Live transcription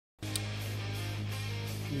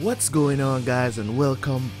What's going on, guys, and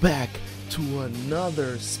welcome back to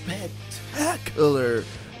another spectacular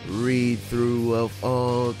read through of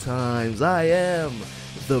all times. I am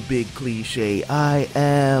the big cliche. I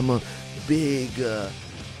am big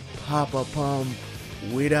Papa Pump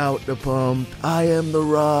without the pump. I am the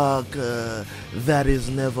rock that is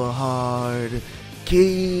never hard.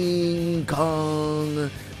 King Kong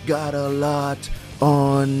got a lot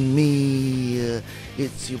on me.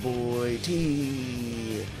 It's your boy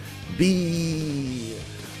TBR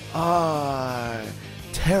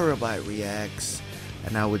Terabyt Reacts,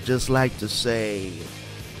 and I would just like to say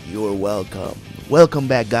you're welcome. Welcome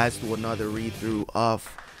back, guys, to another read through of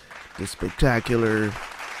the spectacular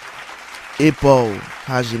Ippo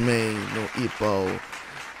Hajime no Ippo.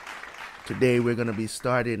 Today we're gonna be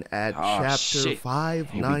starting at chapter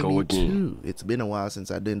 592. It's been a while since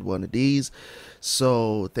I did one of these,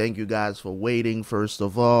 so thank you guys for waiting. First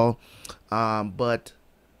of all, but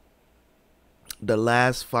the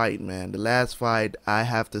last fight, man, I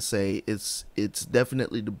have to say it's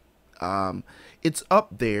definitely the it's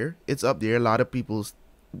up there. It's up there. A lot of people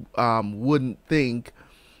wouldn't think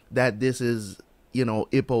that this is, you know,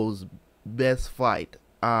 Ippo's best fight.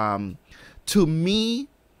 To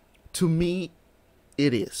me,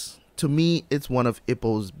 it is. To me, it's one of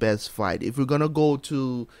Ippo's best fight. If we're gonna go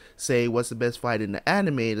to say what's the best fight in the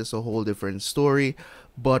anime, it's a whole different story.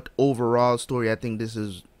 But overall story, I think this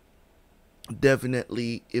is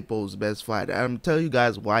definitely Ippo's best fight. I'm gonna tell you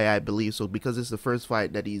guys why I believe so, because it's the first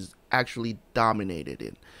fight that he's actually dominated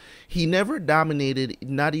in. He never dominated,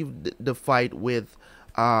 not even the fight with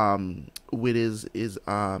his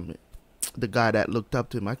the guy that looked up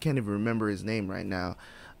to him. I can't even remember his name right now.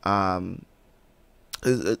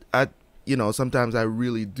 You know, sometimes I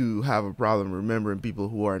really do have a problem remembering people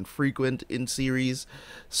who are infrequent in series.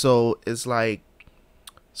 So it's like,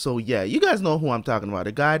 so yeah, you guys know who I'm talking about.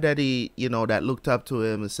 The guy that he, you know, that looked up to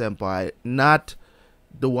him, a senpai, not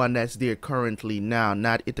the one that's there currently now,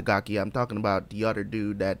 not Itadaki. I'm talking about the other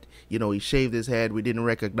dude that, you know, he shaved his head. We didn't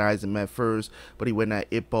recognize him at first, but he went at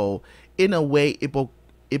Ippo. In a way,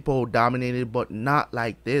 Ippo dominated, but not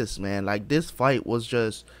like this, man. Like, this fight was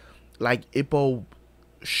just like Ippo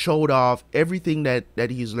showed off everything that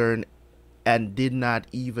he's learned and did not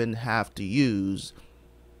even have to use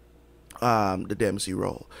the Dempsey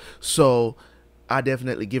roll. So I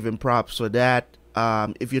definitely give him props for that.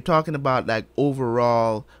 If you're talking about like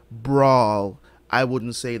overall brawl, I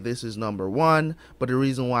wouldn't say this is number one, but the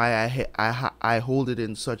reason why I hold it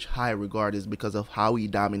in such high regard is because of how he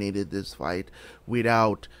dominated this fight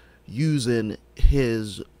without using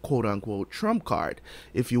his quote-unquote trump card,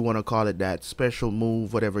 if you want to call it that, special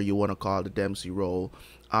move, whatever you want to call the Dempsey roll.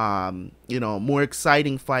 You know, more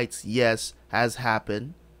exciting fights, yes, has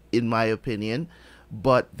happened in my opinion,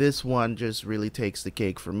 but this one just really takes the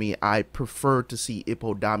cake for me. I prefer to see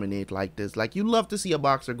Ippo dominate like this. Like, you love to see a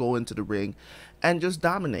boxer go into the ring and just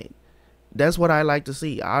dominate. That's what I like to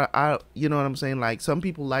see. I you know what I'm saying? Like, some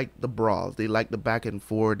people like the brawls. They like the back and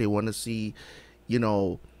forth. They want to see, you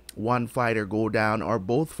know, one fighter go down or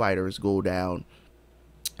both fighters go doon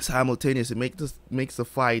simultaneously. Makes the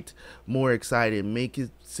fight more exciting. Make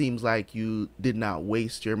it seems like you did not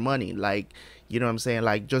waste your money. Like, you know what I'm saying?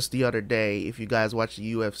 Like, just the other day, if you guys watch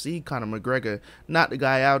the UFC, Conor McGregor knocked the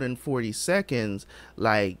guy out in 40 seconds.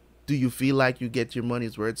 Like, do you feel like you get your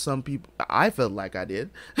money's worth? Some people, I felt like I did.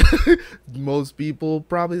 Most people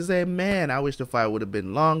probably say, man, I wish the fight would have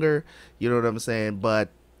been longer. You know what I'm saying? But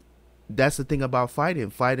that's the thing about fighting.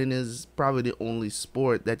 Fighting is probably the only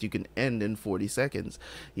sport that you can end in 40 seconds,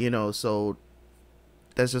 you know, so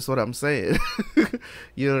that's just what I'm saying.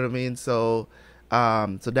 You know what I mean? So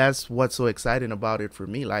so that's what's so exciting about it for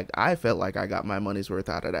me. Like, I felt like I got my money's worth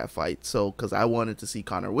out of that fight. So, because I wanted to see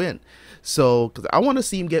Conor win. So, because I want to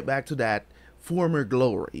see him get back to that former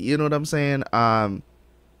glory. You know what I'm saying?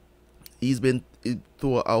 He's been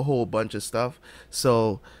through a whole bunch of stuff.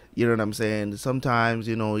 So, you know what I'm saying? Sometimes,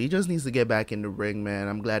 you know, he just needs to get back in the ring, man.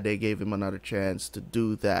 I'm glad they gave him another chance to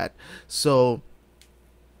do that. So,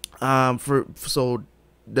 so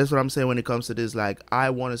that's what I'm saying when it comes to this. Like, I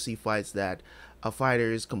want to see fights that a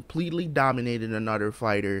fighter is completely dominating another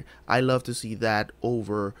fighter. I love to see that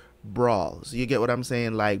over brawls. You get what I'm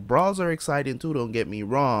saying? Like, brawls are exciting too, don't get me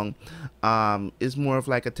wrong. It's more of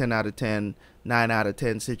like a 10 out of 10, 9 out of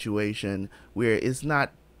 10 situation where it's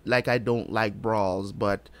not like I don't like brawls,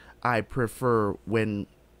 but I prefer when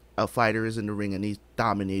a fighter is in the ring and he's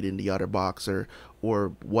dominating the other boxer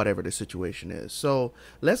or whatever the situation is. So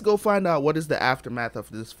let's go find out what is the aftermath of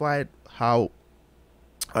this fight. How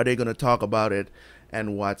are they going to talk about it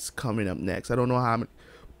and what's coming up next? I don't know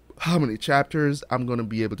how many chapters I'm going to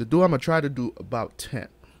be able to do. I'm going to try to do about 10.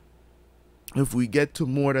 if we get to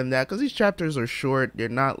more than that, because these chapters are short, they're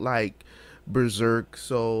not like Berserk.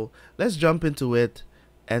 So let's jump into it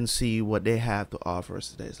and see what they have to offer us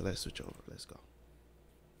today. So let's switch over. Let's go.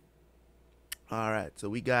 All right. So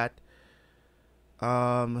we got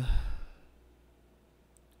um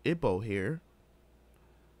Ippo here.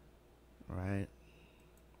 All right.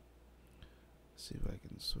 Let's see if I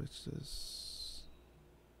can switch this.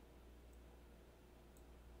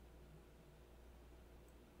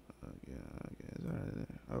 Okay.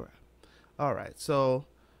 All right. All right. So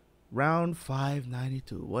round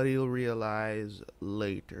 592. What you'll realize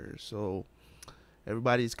later. So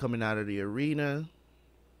everybody's coming out of the arena,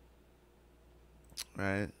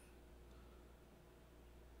 right?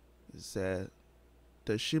 It said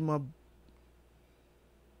the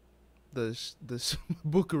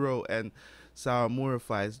Bukuro and Sawamura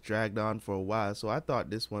fights dragged on for a while, so I thought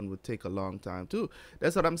this one would take a long time too.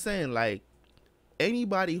 That's what I'm saying. Like,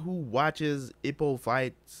 anybody who watches Ippo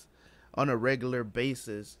fights on a regular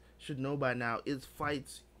basis should know by now its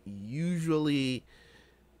fights usually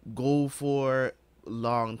go for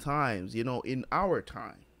long times, you know, in our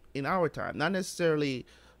time. Not necessarily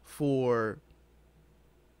for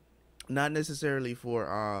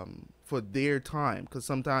for their time, because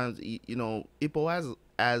sometimes, you know, Ippo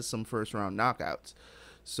has some first round knockouts.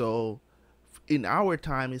 So in our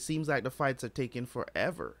time, it seems like the fights are taking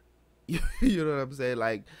forever. You know what I'm saying?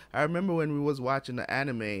 Like, I remember when we was watching the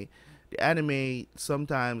anime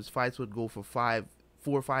sometimes fights would go for 4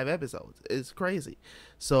 or 5 episodes. It's crazy.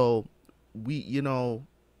 So we, you know,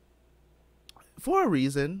 for a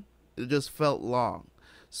reason, it just felt long.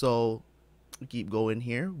 So we keep going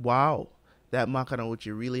here. Wow, that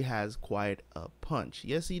Makanauchi really has quite a punch.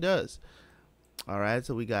 Yes, he does. All right,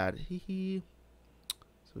 so we got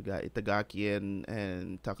Itagaki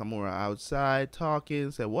and Takamura outside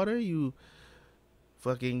talking. Said, "What are you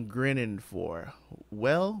fucking grinning for?"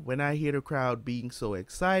 "Well, when I hear the crowd being so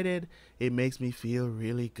excited, it makes me feel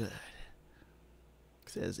really good,"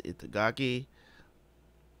 says Itagaki.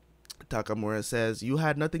 Takamura says, "You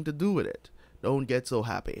had nothing to do with it. Don't get so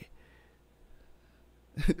happy."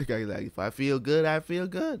 The guy's like, "If I feel good, I feel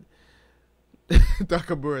good."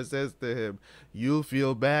 Takamura says to him, "You'll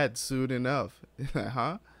feel bad soon enough."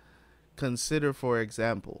 Huh? Consider, for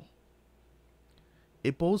example,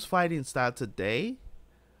 Ippo's fighting style today: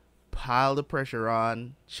 pile the pressure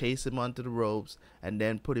on, chase him onto the ropes, and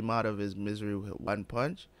then put him out of his misery with one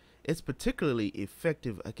punch. It's particularly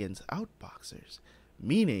effective against outboxers,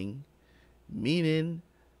 meaning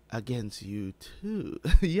against you too.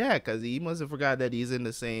 Yeah, because he must have forgot that he's in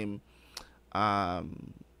the same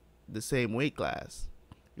weight class.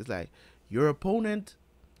 It's like, your opponent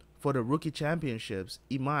for the rookie championships,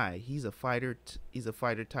 Imai, he's a fighter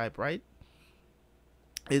type, right?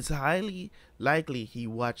 It's highly likely he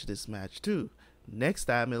watched this match too. Next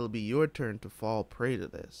time it'll be your turn to fall prey to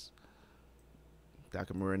this.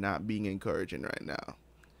 Takamura not being encouraging right now.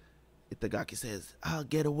 Itagaki says, "I'll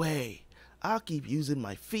get away. I'll keep using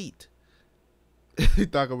my feet."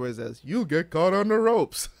 Takamura says, "You'll get caught on the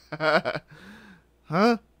ropes."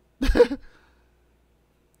 Huh?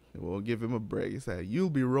 We'll give him a break. He said, "You'll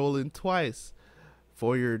be rolling twice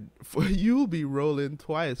for your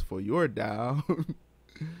down."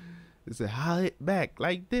 He said, "I'll hit back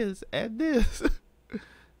like this and this."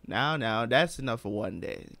 Now, that's enough for one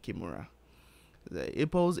day, Kimura. The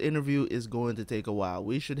Ippo's interview is going to take a while.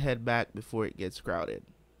 We should head back before it gets crowded.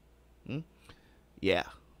 Yeah.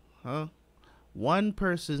 Huh? One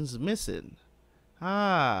person's missing.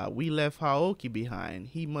 Ah, we left Haoki behind.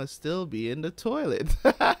 He must still be in the toilet.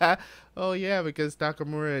 Oh yeah, because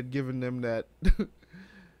Takamura had given them that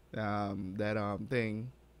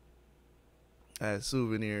thing,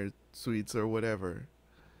 souvenir sweets or whatever.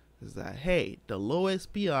 Is that, hey, the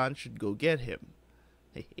lowest peon should go get him.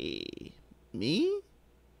 Hey, me?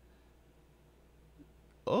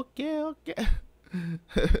 Okay.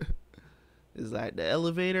 It's like, the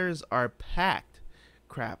elevators are packed.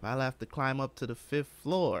 Crap, I'll have to climb up to the 5th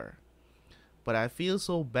floor. But I feel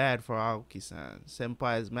so bad for Aoki-san.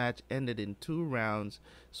 Senpai's match ended in 2 rounds,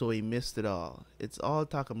 so he missed it all. It's all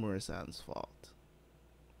Takamura-san's fault.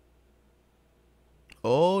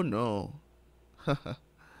 Oh no.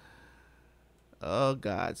 Oh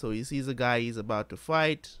god. So he sees a guy he's about to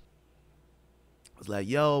fight. It's like,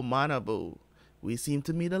 "Yo, Manabu, we seem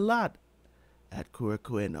to meet a lot at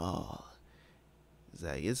Kurakuen Hall." He's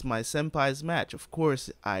like, "It's my senpai's match. Of course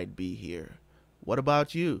I'd be here. What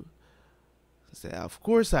about you?" I say, "Of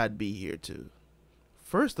course I'd be here too.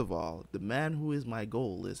 First of all, the man who is my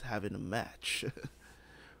goal is having a match."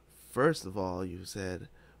 "First of all," you said,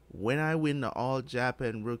 "when I win the All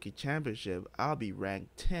Japan Rookie Championship, I'll be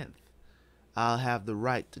ranked 10th. I'll have the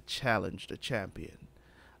right to challenge the champion.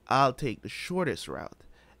 I'll take the shortest route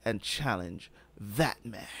and challenge that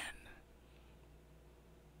man.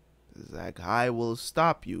 It's like, I will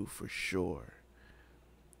stop you for sure,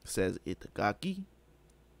 says Itadaki.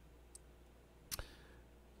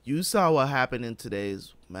 You saw what happened in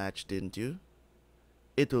today's match, didn't you?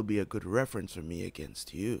 It'll be a good reference for me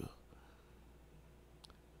against you.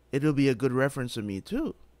 It'll be a good reference for me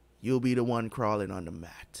too. You'll be the one crawling on the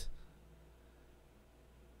mat.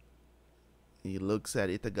 He looks at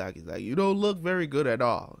Itagaki. He's like, you don't look very good at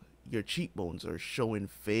all. Your cheekbones are showing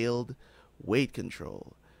failed weight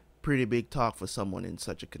control. Pretty big talk for someone in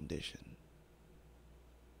such a condition.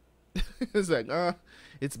 It's like,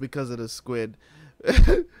 it's because of the squid.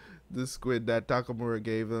 The squid that Takamura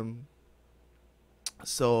gave him.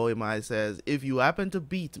 So Imai says, if you happen to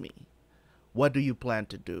beat me, what do you plan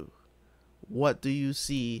to do? What do you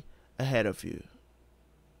see ahead of you?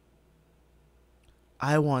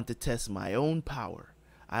 I want to test my own power.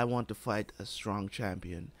 I want to fight a strong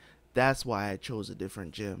champion. That's why I chose a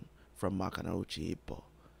different gym from Makanouchi Ippo.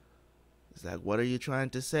 It's like, what are you trying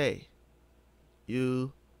to say?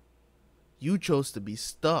 You chose to be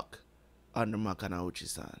stuck under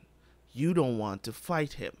Makanouchi-san. You don't want to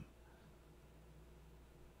fight him.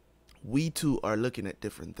 We two are looking at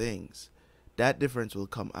different things. That difference will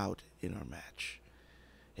come out in our match.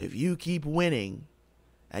 If you keep winning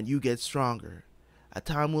and you get stronger, a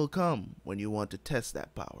time will come when you want to test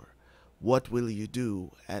that power. What will you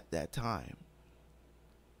do at that time?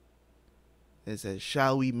 It says,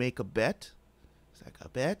 shall we make a bet? It's like, a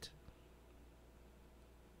bet?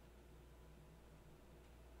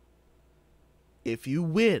 If you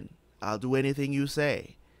win, I'll do anything you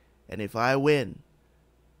say. And if I win,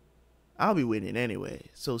 I'll be winning anyway.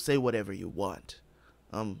 So say whatever you want.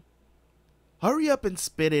 Hurry up and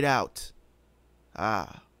spit it out.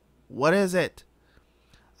 What is it?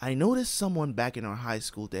 I noticed someone back in our high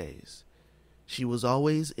school days. She was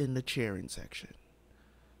always in the cheering section.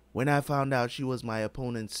 When I found out she was my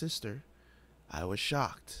opponent's sister, I was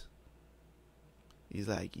shocked. He's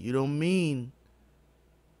like, you don't mean...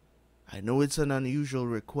 I know it's an unusual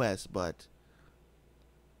request, but...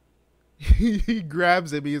 He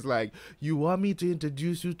grabs him. He's like, you want me to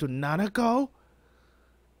introduce you to Nanako?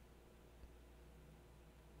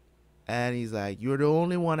 And he's like, you're the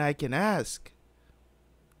only one I can ask.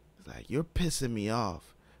 He's like, you're pissing me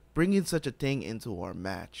off. Bringing such a thing into our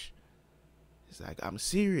match. He's like, I'm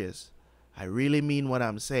serious. I really mean what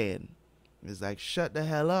I'm saying. He's like, shut the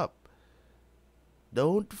hell up.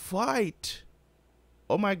 Don't fight.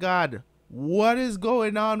 Oh my God. What is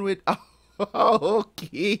going on with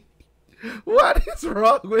Aoki? What is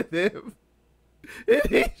wrong with him?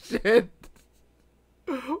 It ain't shit.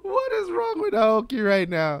 What is wrong with Aoki right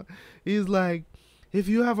now? He's like, if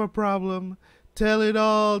you have a problem, tell it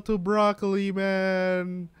all to Broccoli,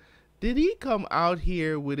 man. Did he come out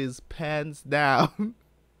here with his pants down?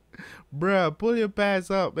 Bruh, pull your pants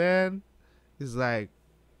up, man. He's like,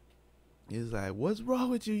 what's wrong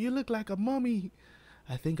with you? You look like a mummy.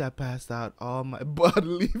 I think I passed out all my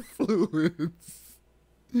bodily fluids.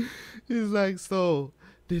 He's like, so,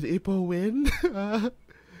 did Ippo win?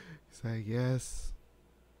 He's like, yes.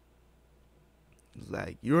 He's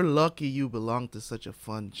like, you're lucky you belong to such a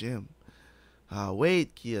fun gym.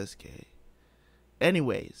 Wait, Kiosuke.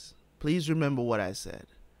 Anyways, please remember what I said.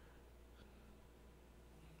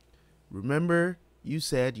 Remember, you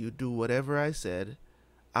said you'd do whatever I said.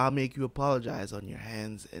 I'll make you apologize on your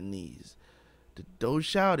hands and knees. Don't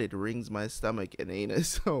shout, it rings my stomach and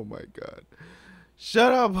anus. Oh my God.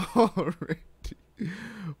 Shut up already.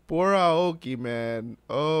 Poor Aoki, man.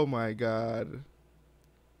 Oh my God.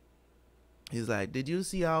 He's like, did you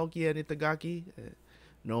see Aoki and Itagaki?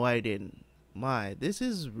 No, I didn't. My, this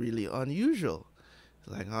is really unusual.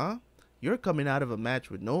 He's like, huh? You're coming out of a match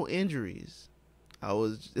with no injuries. I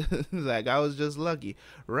was like, I was just lucky,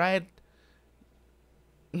 right?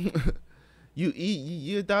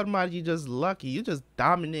 You thought about you just lucky. You just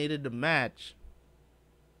dominated the match.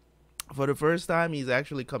 For the first time, he's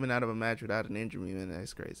actually coming out of a match without an injury, man.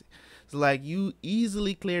 That's crazy. It's like, you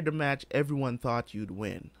easily cleared the match everyone thought you'd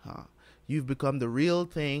win, huh? You've become the real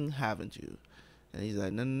thing, haven't you? And he's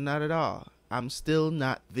like, no, not at all. I'm still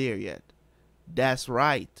not there yet. That's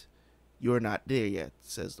right. You're not there yet,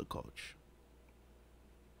 says the coach.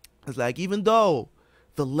 It's like, even though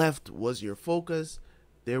the left was your focus,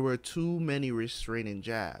 there were too many restraining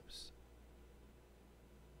jabs.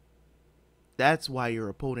 That's why your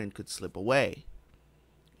opponent could slip away.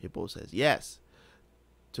 Hippo says, yes.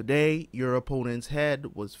 Today, your opponent's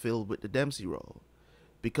head was filled with the Dempsey roll.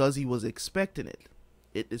 Because he was expecting it,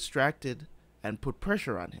 it distracted and put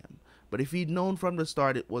pressure on him. But if he'd known from the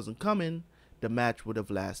start it wasn't coming, the match would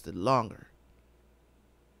have lasted longer.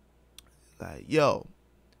 Like, yo,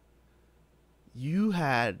 you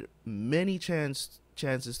had many chances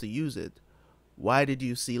to use it. Why did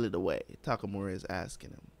you seal it away? Takamura is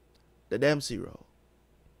asking him. The Dempsey roll.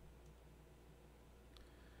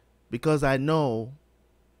 Because I know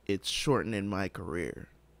it's shortening my career.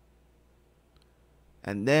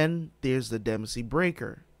 And then there's the Dempsey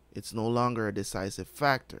breaker. It's no longer a decisive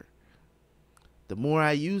factor. The more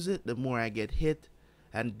I use it, the more I get hit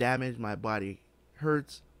and damage. My body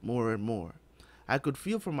hurts more and more. I could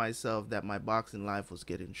feel for myself that my boxing life was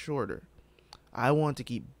getting shorter. I want to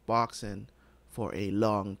keep boxing for a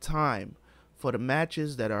long time, for the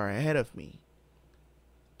matches that are ahead of me.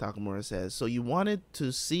 Takamura says, so you wanted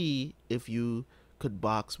to see if you could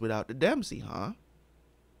box without the Dempsey, huh?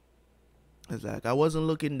 It's like, I wasn't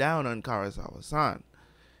looking down on Karasawa-san.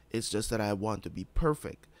 It's just that I want to be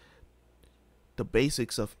perfect. The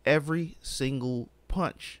basics of every single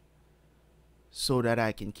punch, so that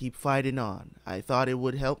I can keep fighting on. I thought it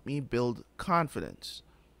would help me build confidence.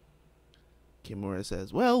 Kimura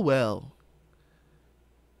says, well.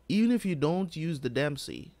 Even if you don't use the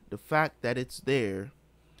Dempsey, the fact that it's there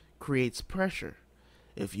creates pressure.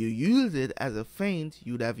 If you use it as a feint,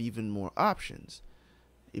 you'd have even more options.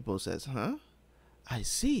 Ippo says, huh? I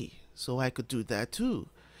see. So I could do that too.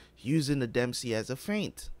 Using the Dempsey as a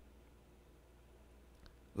feint.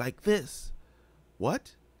 Like this.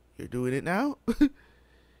 What? You're doing it now?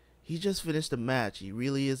 He just finished a match. He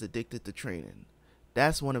really is addicted to training.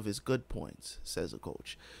 That's one of his good points, says the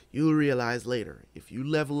coach. You'll realize later, if you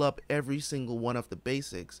level up every single one of the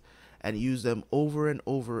basics and use them over and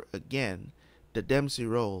over again, the Dempsey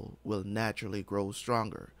roll will naturally grow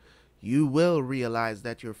stronger. You will realize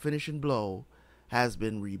that your finishing blow has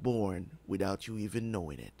been reborn without you even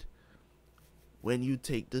knowing it. When you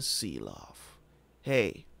take the seal off.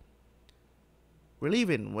 Hey, we're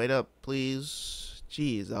leaving. Wait up, please.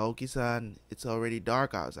 Jeez, Aoki-san, it's already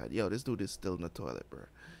dark outside. Yo, this dude is still in the toilet, bro.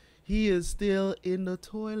 He is still in the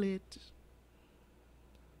toilet.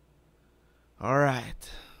 Alright.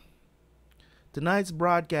 Tonight's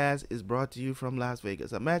broadcast is brought to you from Las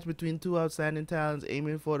Vegas. A match between two outstanding talents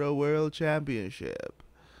aiming for the World Championship.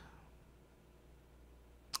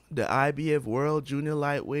 The IBF World Junior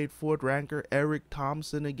Lightweight 4th ranker Eric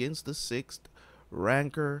Thompson against the 6th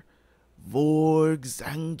ranker Vorg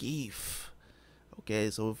Zangief.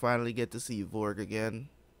 Okay, so we finally get to see Vorg again.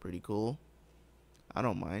 Pretty cool. I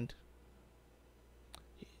don't mind.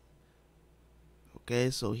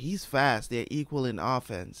 Okay, so he's fast. They're equal in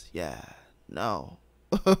offense. Yeah, no.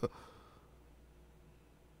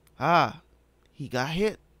 He got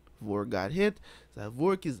hit. Vorg got hit. So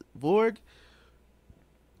Vorg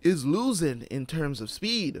is losing in terms of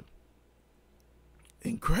speed.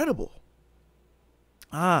 Incredible.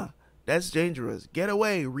 That's dangerous. Get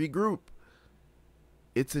away. Regroup.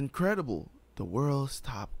 It's incredible. The world's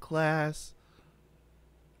top class.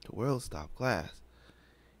 The world's top class.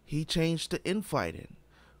 He changed to infighting.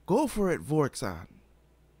 Go for it, Vorg-san.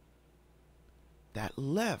 That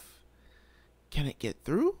left. Can it get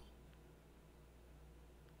through?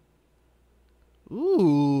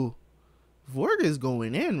 Ooh. Vorg is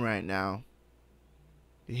going in right now.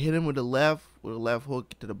 He hit him with a left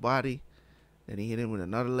hook to the body. Then he hit him with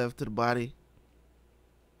another left to the body.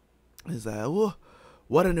 He's like, whoa,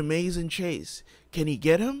 what an amazing chase. Can he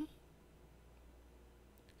get him?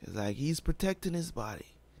 It's like he's protecting his body.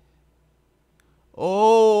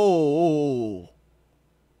 Oh,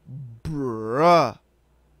 bruh.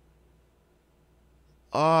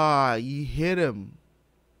 You hit him.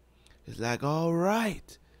 It's like, all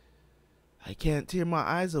right. I can't tear my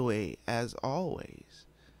eyes away as always.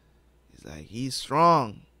 He's like, he's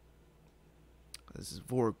strong. This is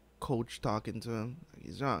Vorg coach talking to him.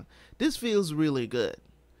 He's strong. This feels really good.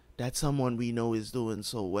 That someone we know is doing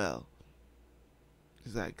so well.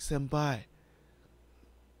 He's like, senpai.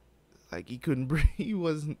 Like he couldn't breathe. He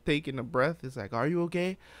wasn't taking a breath. It's like, are you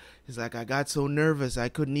okay? He's like, I got so nervous I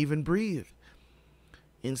couldn't even breathe.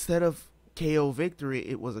 Instead of KO victory,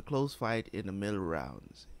 it was a close fight in the middle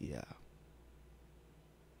rounds. Yeah.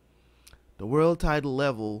 The world title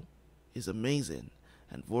level is amazing,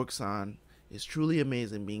 and Vorg-san is truly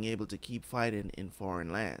amazing being able to keep fighting in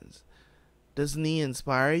foreign lands. Doesn't he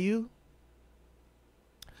inspire you?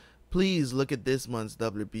 Please look at this month's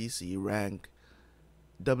WBC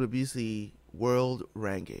World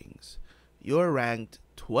Rankings. You're ranked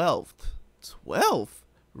 12th. 12th?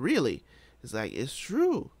 Really? It's like, it's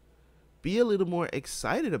true. Be a little more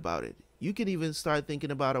excited about it. You can even start thinking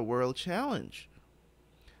about a world challenge.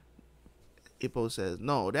 Ippo says,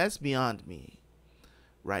 no, that's beyond me.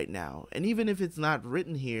 right now. And even if it's not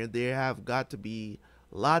written here, there have got to be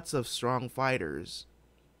lots of strong fighters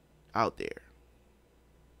out there.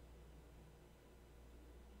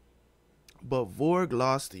 But Vorg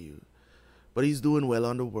lost to you, but he's doing well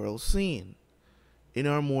on the world scene. In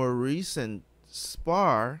our more recent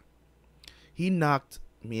spar, he knocked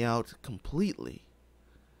me out completely.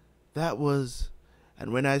 That was,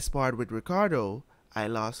 and when I sparred with Ricardo, I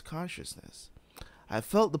lost consciousness. I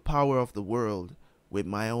felt the power of the world with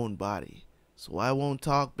my own body, so I won't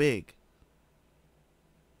talk big.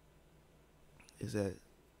 Is that,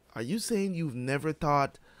 are you saying you've never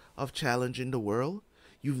thought of challenging the world?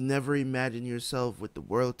 You've never imagined yourself with the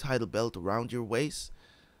world title belt around your waist?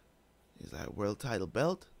 Is that world title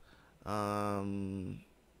belt? Itagaki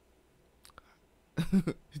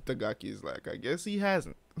is like, I guess he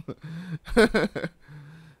hasn't. It's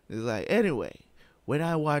like, anyway, when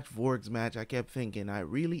I watched Vorg's match, I kept thinking, I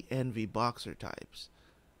really envy boxer types.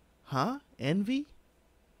 Huh? Envy?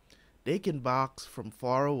 They can box from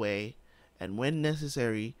far away, and when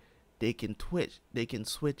necessary, they can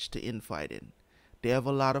switch to infighting. They have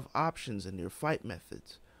a lot of options in their fight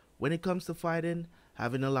methods. When it comes to fighting,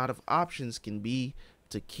 having a lot of options can be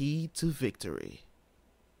the key to victory.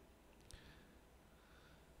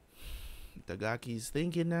 Itagaki's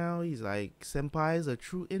thinking now. He's like, Senpai is a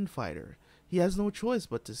true infighter. He has no choice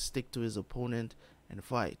but to stick to his opponent and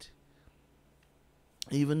fight.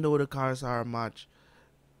 Even though the Karasara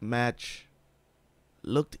match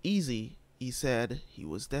looked easy, he said he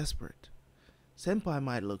was desperate. Senpai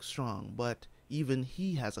might look strong, but even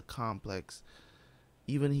he has a complex.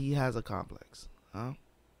 Huh?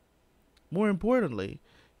 More importantly,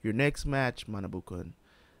 your next match, Manabu-kun,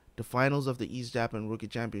 the finals of the East Japan Rookie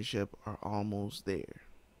Championship are almost there.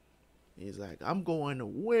 He's like, I'm going to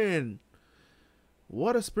win.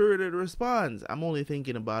 What a spirited response. I'm only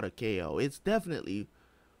thinking about a KO. It's definitely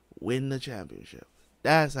win the championship.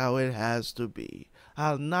 That's how it has to be.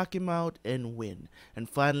 I'll knock him out and win, and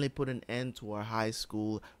finally put an end to our high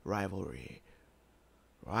school rivalry.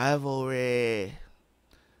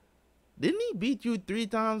 Didn't he beat you 3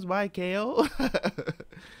 times by KO?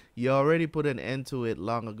 You already put an end to it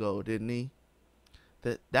long ago, didn't he?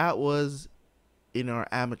 That was in our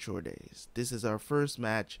amateur days. This is our first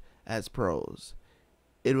match as pros.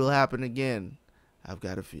 It will happen again. I've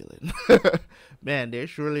got a feeling. Man, they're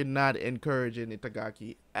surely not encouraging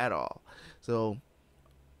Itagaki at all. So,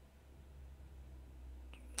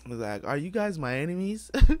 it's like, are you guys my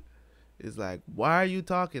enemies? It's like, why are you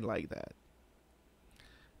talking like that?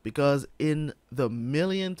 Because in the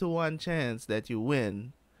 1,000,000 to 1 chance that you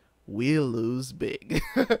win, we'll lose big.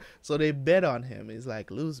 So they bet on him. He's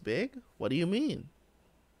like, lose big? What do you mean?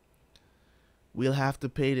 We'll have to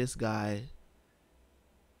pay this guy.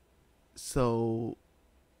 So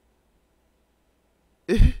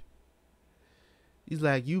he's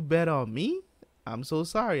like, you bet on me? I'm so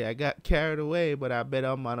sorry. I got carried away, but I bet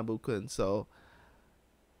on Manabu-kun. So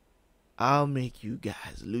I'll make you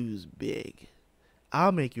guys lose big.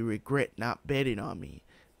 I'll make you regret not betting on me.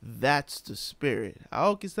 That's the spirit.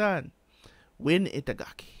 Aoki-san, win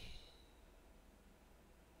Itagaki.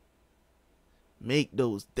 Make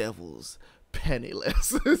those devils penniless.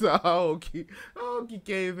 So Aoki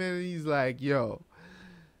came in and he's like, yo,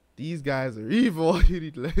 these guys are evil.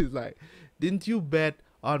 He's like, didn't you bet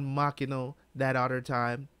on Makino that other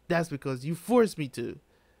time? That's because you forced me to.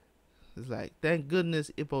 It's like, thank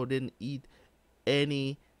goodness Ippo didn't eat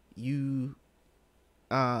any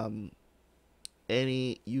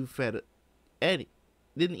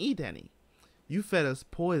didn't eat any. You fed us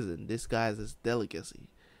poison disguised as delicacy.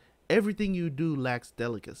 Everything you do lacks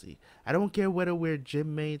delicacy. I don't care whether we're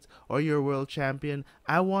gym mates or you're world champion.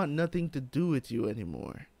 I want nothing to do with you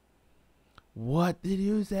anymore. What did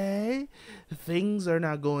you say? Things are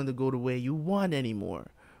not going to go the way you want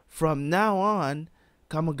anymore. From now on,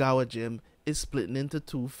 Kamagawa Gym is splitting into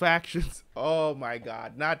 2 factions. Oh my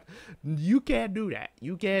god. You can't do that.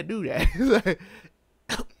 You can't do that.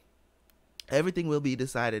 Everything will be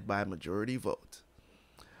decided by majority vote.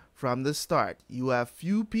 From the start, you have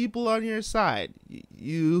few people on your side.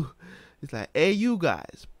 It's like, hey, you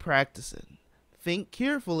guys, practicing. Think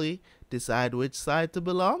carefully, decide which side to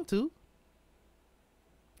belong to.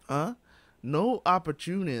 No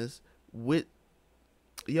opportunists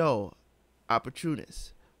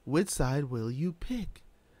opportunists. Which side will you pick?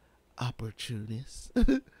 Opportunists.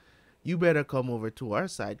 You better come over to our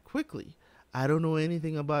side quickly. I don't know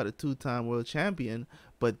anything about a 2-time world champion,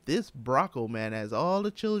 but this Brocco man has all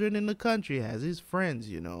the children in the country, has his friends,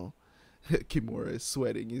 you know. Kimura is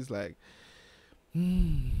sweating. He's like,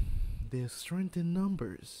 there's strength in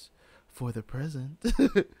numbers for the present.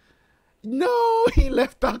 No, he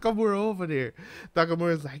left Takamura over there.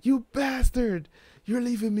 Takamura's like, you bastard, you're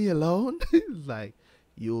leaving me alone? He's like,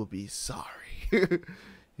 you'll be sorry.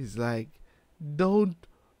 He's like, don't.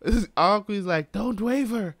 Aku's like, don't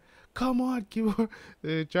waver. Come on, Kimura.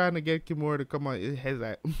 They're trying to get Kimura to come on. He's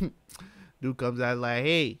like, dude comes out like,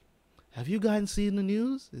 hey, have you guys seen the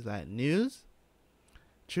news? He's like, news?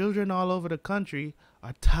 Children all over the country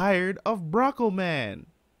are tired of Brocco Man.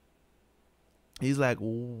 He's like,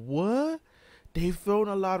 what? They've thrown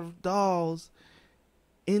a lot of dolls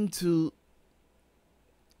into,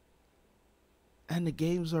 and the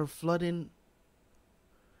games are flooding.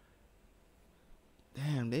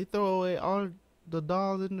 Damn, they throw away all the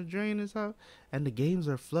dolls in the drain and stuff, and the games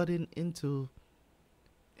are flooding into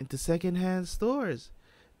secondhand stores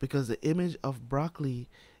because the image of broccoli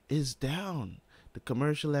is down. The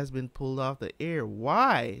commercial has been pulled off the air.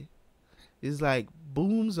 Why? It's like,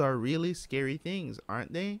 booms are really scary things,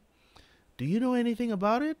 aren't they? Do you know anything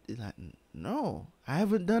about it? It's like, no, I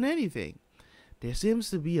haven't done anything. There seems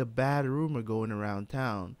to be a bad rumor going around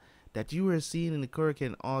town that you were seen in the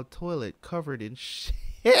Kurikan all toilet covered in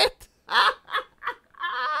shit.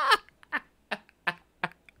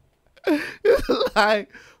 It's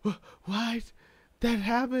like, what? That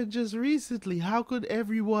happened just recently. How could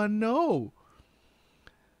everyone know?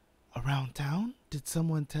 Around town? Did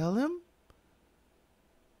someone tell him?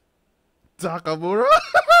 Takamura?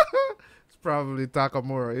 It's probably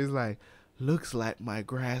Takamura. He's like, looks like my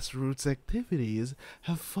grassroots activities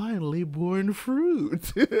have finally borne fruit.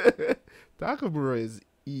 Takamura is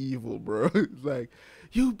evil, bro. He's like,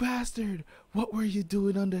 you bastard, what were you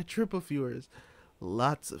doing on that trip of yours?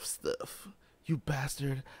 Lots of stuff. You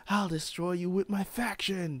bastard, I'll destroy you with my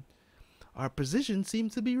faction. Our position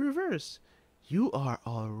seems to be reversed. You are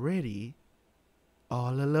already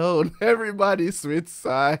all alone. Everybody switch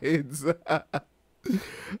sides.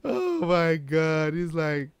 Oh my god. He's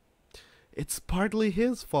like, it's partly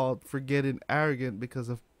his fault for getting arrogant because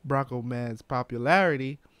of Brocco Man's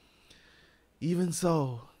popularity. Even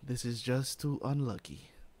so, this is just too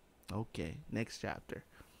unlucky. Okay, next chapter.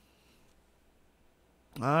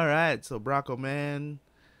 Alright, so Brocco Man,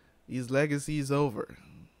 his legacy is over.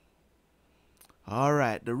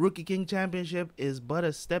 Alright, the Rookie King Championship is but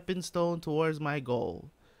a stepping stone towards my goal,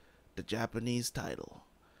 the Japanese title.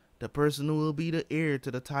 The person who will be the heir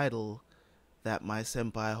to the title that my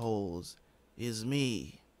senpai holds is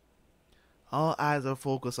me. All eyes are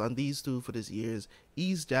focused on these two for this year's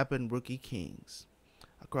East Japan Rookie Kings.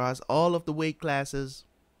 Across all of the weight classes,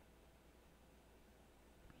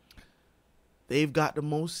 they've got the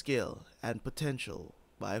most skill and potential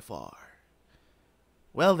by far.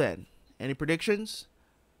 Well then, any predictions?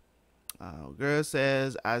 Girl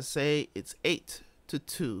says, I say it's 8-2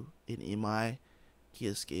 in Imai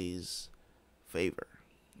Kyosuke's favor.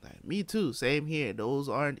 Like, me too, same here. Those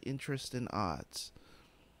aren't interesting odds.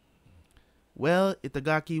 Well,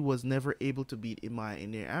 Itadaki was never able to beat Imai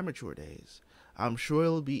in their amateur days. I'm sure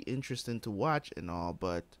it'll be interesting to watch and all,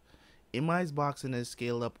 but Imai's boxing has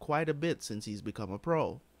scaled up quite a bit since he's become a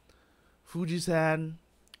pro. Fuji-san,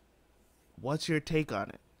 what's your take on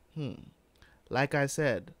it? Like I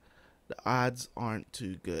said, the odds aren't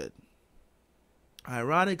too good.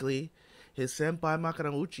 Ironically, his senpai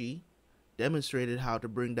Makanauchi demonstrated how to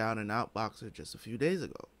bring down an outboxer just a few days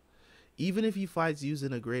ago. Even if he fights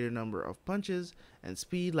using a greater number of punches and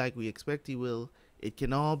speed like we expect he will, it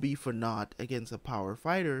can all be for naught against a power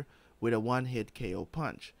fighter with a one-hit KO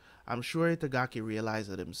punch. I'm sure Itagaki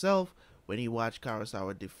realized it himself when he watched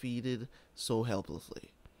Kurosawa defeated so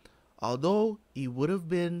helplessly. Although he would have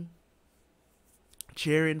been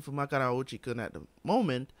cheering for Makanauchi-kun at the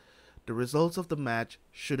moment, the results of the match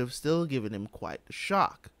should have still given him quite the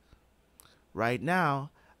shock. Right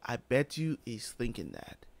now, I bet you he's thinking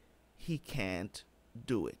that he can't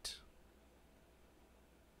do it.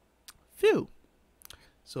 Phew.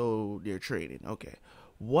 So they're training. Okay.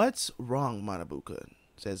 What's wrong, Manabu-kun?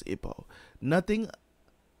 Says Ippo. Nothing.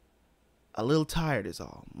 A little tired is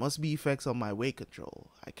all. Must be effects on my weight control.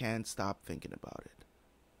 I can't stop thinking about it.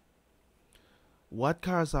 What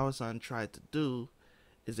Kurosawa-san tried to do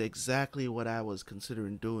is exactly what I was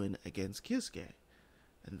considering doing against Kyosuke.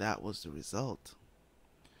 And that was the result.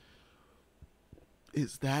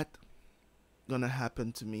 Is that gonna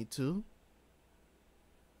happen to me too?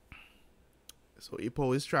 So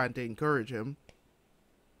Ippo is trying to encourage him.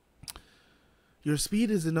 Your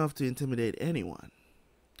speed is enough to intimidate anyone.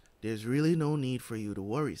 There's really no need for you to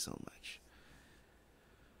worry so much.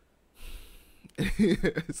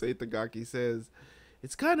 Itagaki says,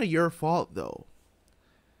 it's kind of your fault though.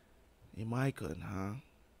 Imai-kun, huh?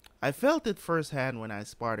 I felt it firsthand when I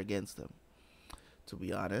sparred against him, to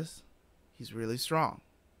be honest. He's really strong.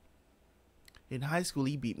 In high school,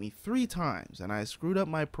 he beat me 3 times, and I screwed up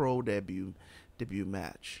my pro debut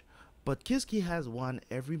match. But Kiski has won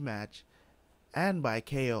every match, and by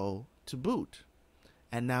KO to boot.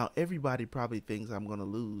 And now everybody probably thinks I'm gonna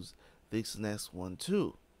lose this next one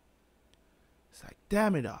too. It's like,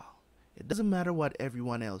 damn it all. It doesn't matter what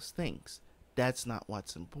everyone else thinks. That's not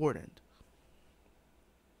what's important.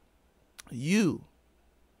 You,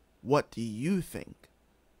 what do you think?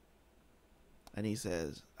 And he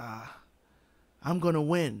says, I'm gonna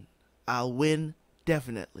win. I'll win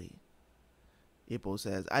definitely. Ippo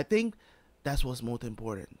says, I think that's what's most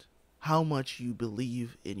important. How much you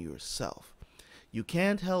believe in yourself. You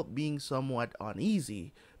can't help being somewhat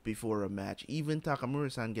uneasy before a match. Even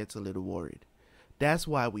Takamura-san gets a little worried. That's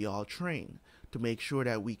why we all train, to make sure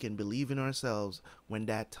that we can believe in ourselves when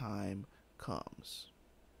that time comes.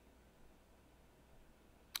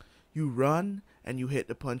 You run and you hit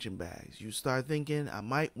the punching bags. You start thinking, I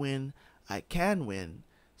might win, I can win.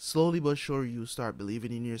 Slowly but surely you start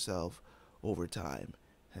believing in yourself over time.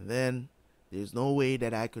 And then there's no way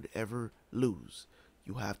that I could ever lose.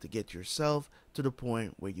 You have to get yourself to the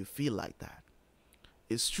point where you feel like that.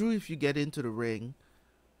 It's true, if you get into the ring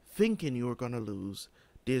thinking you're going to lose,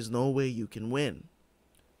 there's no way you can win.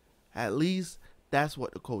 At least that's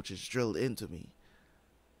what the coaches drilled into me.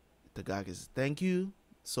 Itagaki says, thank you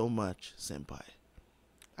so much, senpai.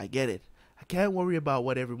 I get it. I can't worry about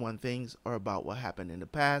what everyone thinks or about what happened in the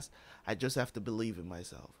past. I just have to believe in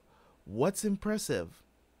myself. What's impressive?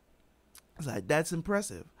 It's like, that's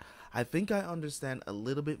impressive. I think I understand a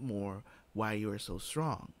little bit more why you're so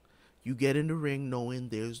strong. You get in the ring knowing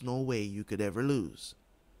there's no way you could ever lose.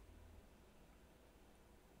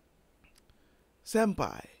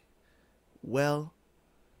 Senpai, well,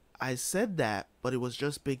 I said that, but it was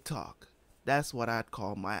just big talk. That's what I'd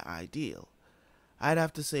call my ideal. I'd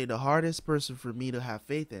have to say the hardest person for me to have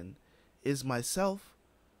faith in is myself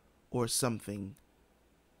or something.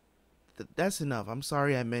 That's enough. I'm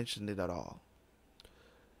sorry I mentioned it at all.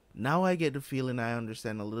 Now I get the feeling I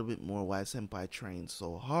understand a little bit more why senpai trains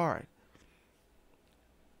so hard.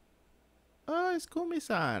 Oh, it's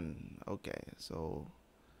Kumi-san. Okay, so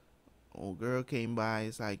old girl came by.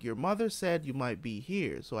 It's like, your mother said you might be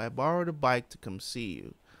here, so I borrowed a bike to come see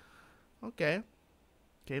you. Okay.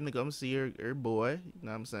 Came to come see her boy. You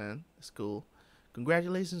know what I'm saying? It's cool.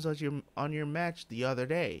 Congratulations on your match the other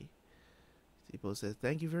day. Ippo says,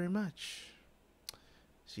 thank you very much.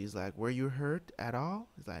 She's like, were you hurt at all?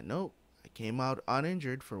 He's like, nope. I came out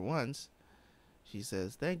uninjured for once. She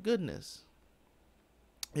says, thank goodness.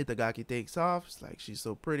 Itagaki takes off. It's like, she's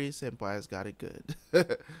so pretty. Senpai's got it good.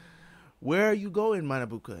 Where are you going,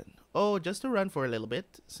 Manabu-kun? Oh, just to run for a little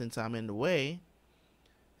bit, since I'm in the way.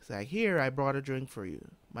 It's like, here, I brought a drink for you.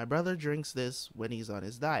 My brother drinks this when he's on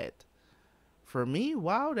his diet. For me?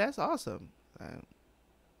 Wow, that's awesome.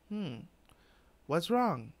 What's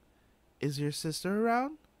wrong? Is your sister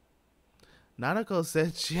around? Nanako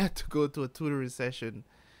said she had to go to a tutoring session.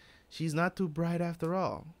 She's not too bright after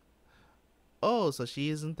all. Oh, so she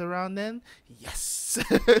isn't around then? Yes!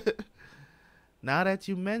 Now that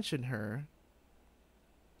you mention her,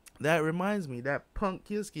 that reminds me that punk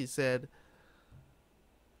Kiski said,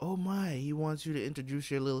 oh my, he wants you to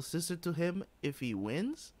introduce your little sister to him if he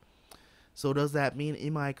wins? So does that mean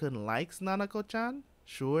Imai-kun likes Nanako-chan?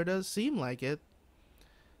 Sure does seem like it.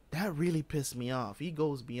 That really pissed me off. He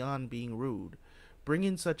goes beyond being rude,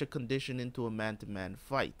 bringing such a condition into a man-to-man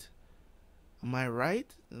fight. Am I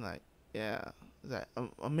right? Like, yeah. Like,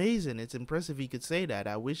 amazing. It's impressive he could say that.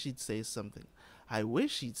 I wish he'd say something. I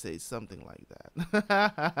wish he'd say something like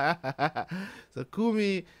that. So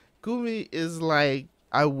Kumi is like,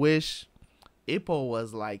 I wish Ippo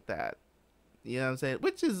was like that. You know what I'm saying?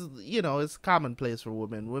 Which is, you know, it's commonplace for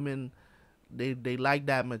women. Women, they like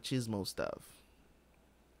that machismo stuff.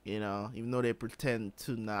 You know, even though they pretend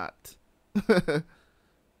to not.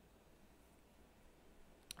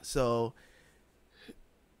 So,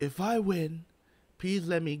 if I win, please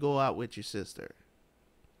let me go out with your sister.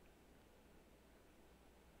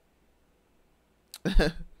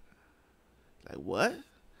 Like, what?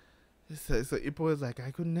 So Ippo is like, I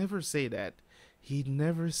could never say that. He'd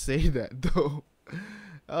never say that, though.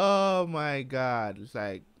 Oh, my God. It's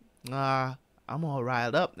like, I'm all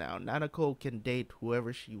riled up now. Nanako can date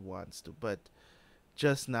whoever she wants to, but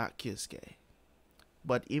just not Kisuke.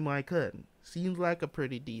 But Imai-kun seems like a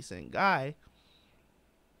pretty decent guy.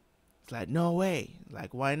 It's like, no way.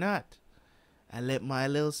 Like, why not? And let my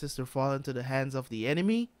little sister fall into the hands of the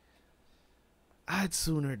enemy? I'd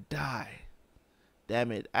sooner die.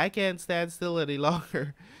 Damn it. I can't stand still any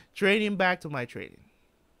longer. Training, back to my training.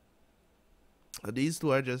 These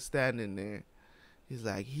two are just standing there. He's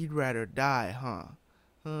like, he'd rather die,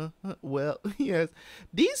 huh? Well, yes.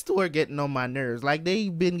 These two are getting on my nerves. Like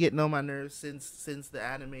they've been getting on my nerves since the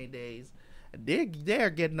anime days. They're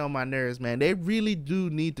getting on my nerves, man. They really do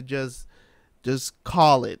need to just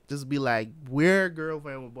call it. Just be like, we're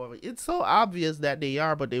girlfriend with boyfriend. It's so obvious that they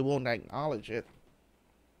are, but they won't acknowledge it.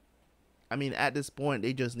 I mean, at this point,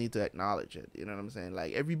 they just need to acknowledge it. You know what I'm saying?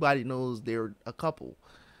 Like everybody knows they're a couple.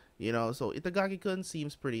 So Itagaki-kun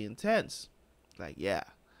seems pretty intense. Like, yeah.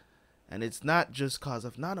 And it's not just cause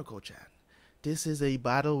of Nanako-chan. This is a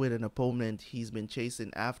battle with an opponent he's been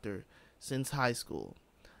chasing after since high school.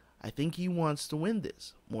 I think he wants to win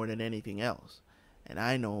this more than anything else. And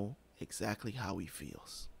I know exactly how he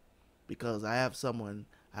feels. Because I have someone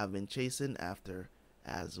I've been chasing after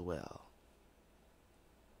as well.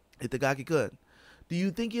 Itagaki-kun, do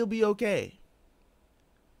you think he'll be okay?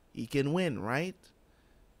 He can win, right?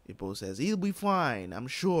 Ippo says, he'll be fine, I'm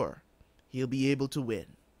sure. He'll be able to win.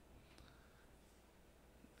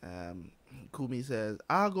 Kumi says,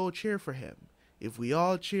 I'll go cheer for him. If we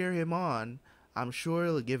all cheer him on, I'm sure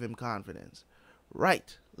it'll give him confidence.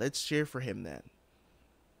 Right, let's cheer for him then.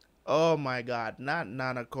 Oh my god, not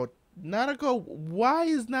Nanako. Nanako, why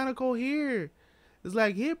is Nanako here? It's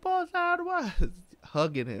like, Hippo's out, what?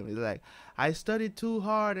 Hugging him. He's like, I studied too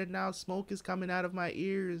hard and now smoke is coming out of my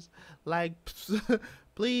ears. Like,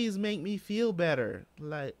 please make me feel better.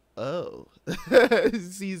 Like, oh.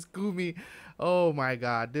 Sees Kumi. Oh my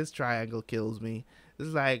god, this triangle kills me.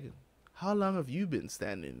 It's like, how long have you been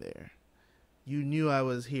standing there? You knew I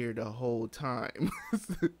was here the whole time.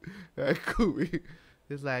 Kumi.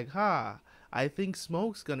 It's like, I think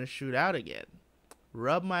smoke's gonna shoot out again.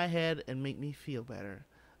 Rub my head and make me feel better.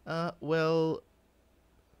 Well,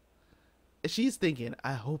 she's thinking,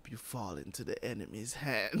 I hope you fall into the enemy's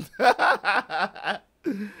hand.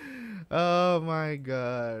 Oh my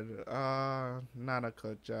god.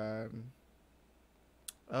 Nanako-chan.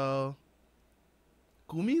 Oh.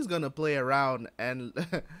 Kumi's gonna play around and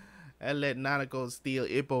and let Nanako steal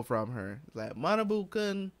Ippo from her. It's like,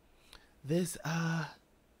 Manabu-kun, this,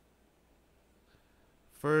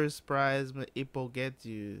 first prize Ippo gets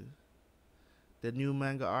you. The new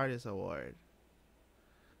manga artist award.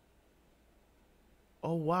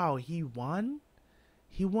 Oh wow, he won?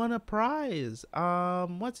 He won a prize.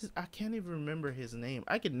 What's his, I can't even remember his name.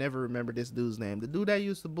 I can never remember this dude's name. The dude that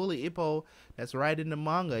used to bully Ippo that's writing the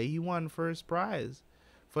manga, he won first prize.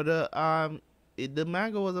 For the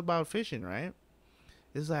manga was about fishing, right?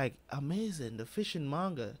 It's like amazing, the fishing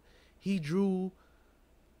manga. He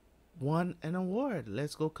won an award.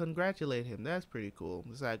 Let's go congratulate him. That's pretty cool.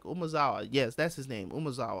 It's like Umazawa. Yes, that's his name,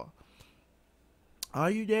 Umazawa. Are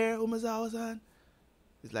you there, Umazawa-san?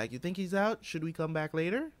 He's like, you think he's out? Should we come back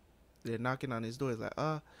later? They're knocking on his door. He's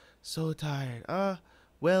like, so tired.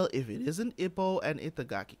 Well, if it isn't Ippo and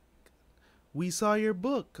Itagaki. We saw your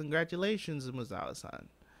book. Congratulations, Umazawa-san.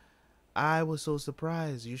 I was so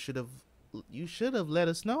surprised. You should have let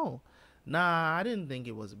us know. Nah, I didn't think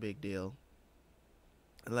it was a big deal.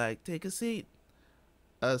 Like, take a seat.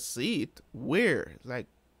 A seat? Where? Like,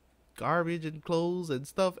 garbage and clothes and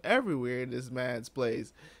stuff everywhere in this man's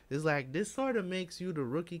place. It's like, this sort of makes you the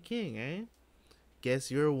rookie king, eh?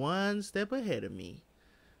 Guess you're one step ahead of me.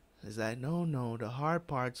 It's like, no, the hard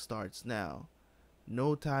part starts now.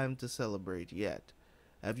 No time to celebrate yet.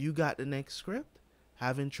 Have you got the next script?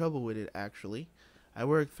 Having trouble with it, actually. I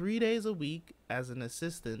work 3 days a week as an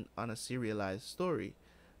assistant on a serialized story.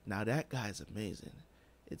 Now that guy's amazing.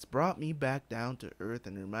 It's brought me back down to earth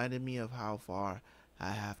and reminded me of how far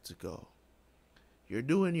I have to go. You're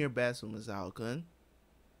doing your best, Umazawa-kun.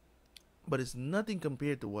 But it's nothing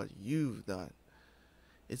compared to what you've done.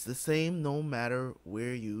 It's the same no matter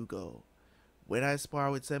where you go. When I spar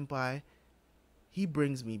with Senpai, he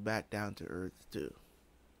brings me back down to earth too.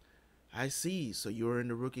 I see, so you were in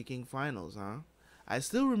the Rookie King finals, huh? I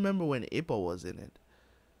still remember when Ippo was in it.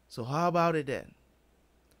 So how about it then?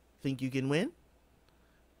 Think you can win?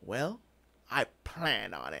 Well, I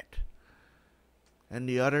plan on it. And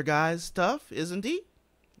the other guy's tough, isn't he?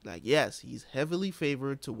 Like, yes, he's heavily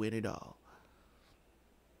favored to win it all.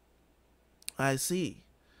 I see.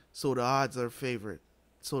 So the odds are favored.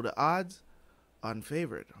 So the odds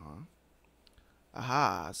unfavored, huh?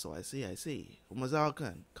 Aha, so I see.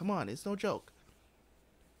 Umazawa-kun, come on, it's no joke.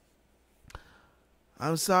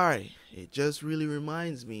 I'm sorry, it just really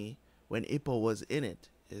reminds me when Ippo was in it,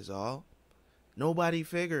 is all. Nobody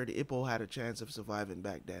figured Ippo had a chance of surviving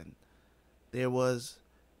back then. There was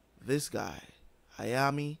this guy,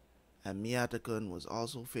 Hayami, and Miyata-kun was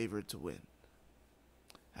also favored to win.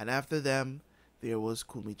 And after them, there was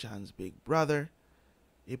Kumi-chan's big brother.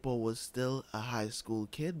 Ippo was still a high school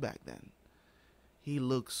kid back then. He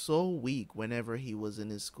looked so weak whenever he was in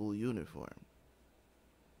his school uniform.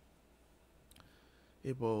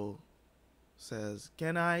 Ippo says,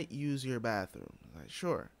 "Can I use your bathroom?" I'm like,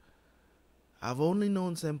 "Sure." "I've only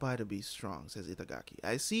known Senpai to be strong," says Itagaki.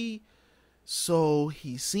 "I see. So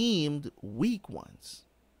he seemed weak once.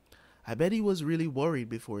 I bet he was really worried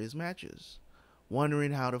before his matches,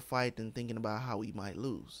 wondering how to fight and thinking about how he might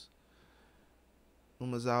lose."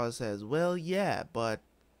 Umazawa says, "Well, yeah, but..."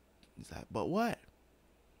 He's like, "But what?"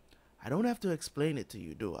 "I don't have to explain it to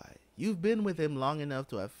you, do I? You've been with him long enough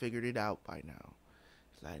to have figured it out by now."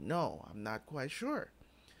 He's like, "No, I'm not quite sure.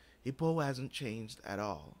 Ippo hasn't changed at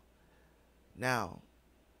all. Now,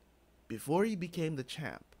 before he became the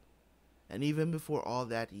champ, and even before all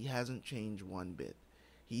that, he hasn't changed one bit.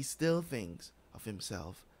 He still thinks of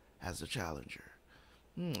himself as a challenger."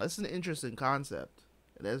 That's an interesting concept.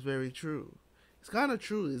 And that's very true. It's kind of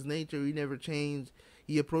true. His nature, he never changed.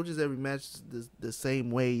 He approaches every match the same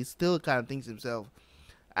way. He still kind of thinks himself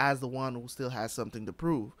as the one who still has something to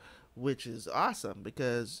prove, which is awesome,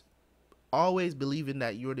 because always believing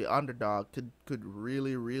that you're the underdog could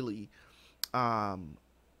really, really,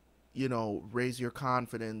 raise your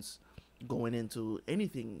confidence going into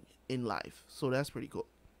anything in life. So that's pretty cool.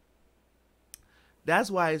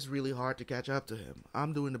 That's why it's really hard to catch up to him.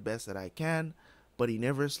 I'm doing the best that I can, but he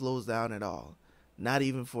never slows down at all. Not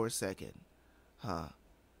even for a second. Huh.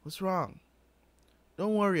 What's wrong?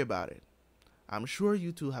 Don't worry about it. I'm sure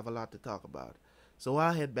you two have a lot to talk about, so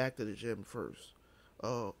I'll head back to the gym first.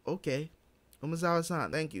 Oh, okay.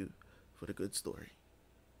 Umazawa-san, thank you for the good story.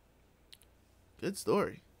 Good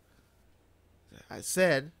story. I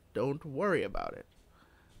said, don't worry about it.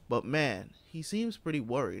 But man, he seems pretty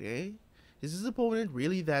worried, eh? Is his opponent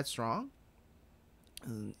really that strong?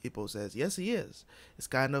 And Ippo says, yes, he is. It's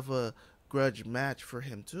kind of a grudge match for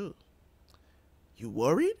him, too. You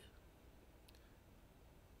worried?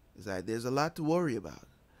 It's like, there's a lot to worry about.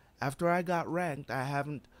 After I got ranked, I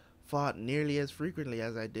haven't fought nearly as frequently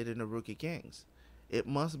as I did in the Rookie Kings. It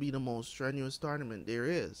must be the most strenuous tournament there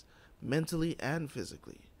is, mentally and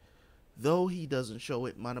physically. Though he doesn't show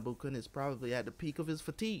it, Manabu-kun is probably at the peak of his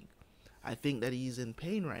fatigue. I think that he's in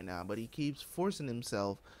pain right now, but he keeps forcing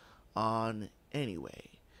himself on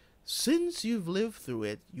anyway. Since you've lived through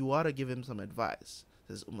it, you ought to give him some advice,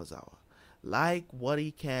 says Umazawa. Like what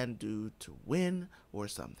he can do to win or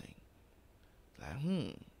something.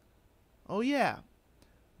 Like, Oh yeah.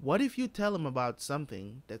 What if you tell him about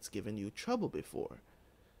something that's given you trouble before?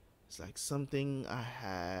 It's like something I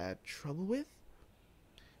had trouble with?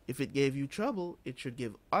 If it gave you trouble, it should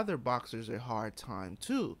give other boxers a hard time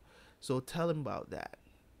too. So tell him about that.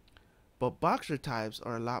 But boxer types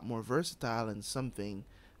are a lot more versatile, and something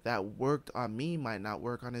that worked on me might not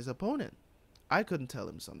work on his opponent. I couldn't tell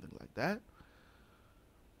him something like that.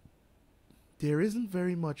 There isn't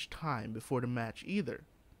very much time before the match either.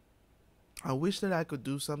 I wish that I could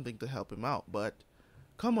do something to help him out, but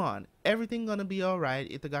come on, everything gonna be alright.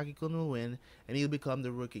 Itagaki-kun will win, and he'll become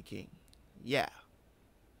the Rookie King. Yeah.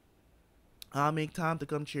 I'll make time to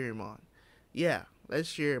come cheer him on. Yeah,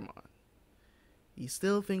 let's cheer him on. He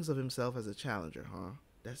still thinks of himself as a challenger, huh?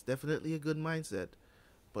 That's definitely a good mindset.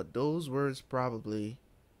 But those words probably...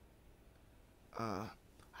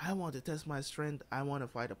 I want to test my strength. I want to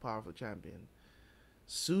fight a powerful champion.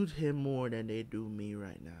 Suit him more than they do me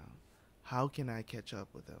right now. How can I catch up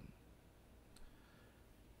with him?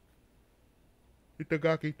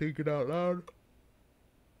 Itagaki thinking out loud.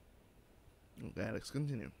 Okay, let's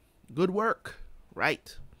continue. Good work.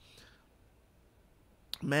 Right.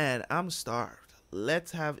 Man, I'm starved.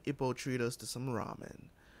 Let's have Ippo treat us to some ramen.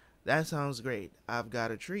 That sounds great. I've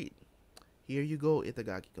got a treat. Here you go,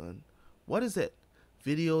 Itagaki-kun. What is it?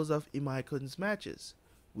 Videos of Imai-kun's matches.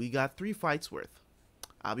 We got 3 fights worth.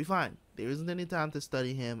 I'll be fine. There isn't any time to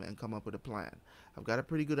study him and come up with a plan. I've got a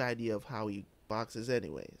pretty good idea of how he boxes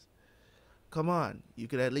anyways. Come on, you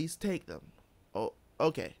could at least take them. Oh,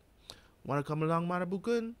 okay. Wanna come along,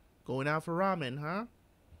 Manabu-kun? Going out for ramen, huh?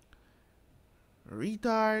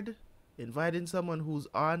 Retard. Inviting someone who's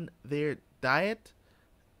on their diet?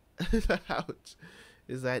 Ouch.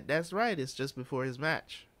 Is that's right, it's just before his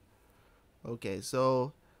match. Okay,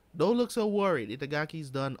 so don't look so worried.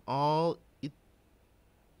 Itagaki's done all he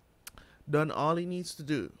needs to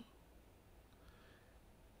do.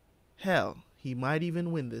 Hell, he might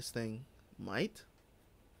even win this thing. Might?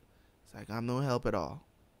 It's like, I'm no help at all.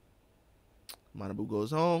 Manabu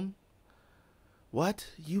goes home. What?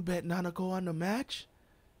 You bet Nanako on the match?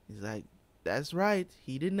 He's like, that's right.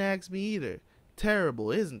 He didn't ask me either.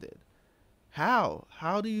 Terrible, isn't it? How?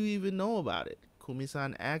 How do you even know about it?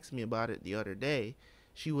 Kumi-san asked me about it the other day.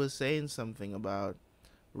 she was saying something about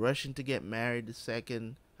rushing to get married the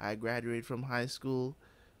second I graduate from high school.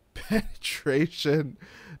 Penetration.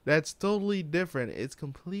 That's totally different. It's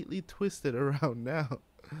completely twisted around now.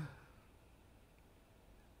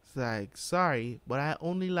 It's like, sorry, but I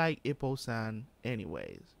only like Ippo-san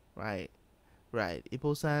anyways. Right? Right.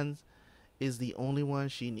 Ippo-san is the only one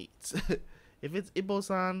she needs. If it's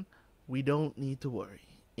Ippo-san, we don't need to worry.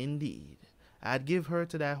 Indeed. I'd give her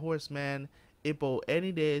to that horseman Ippo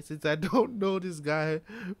any day since I don't know this guy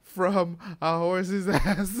from a horse's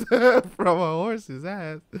ass. From a horse's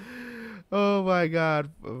ass. Oh my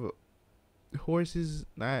god. Horses,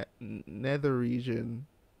 not nether region.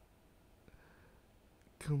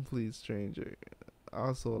 Complete stranger.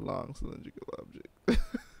 Also a long cylindrical object.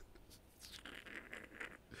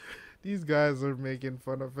 These guys are making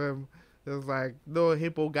fun of him. It's like, no,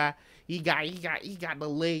 Hippo guy, he got to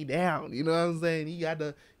lay down. You know what I'm saying? He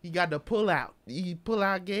got to pull out. He pull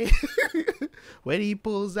out game. When he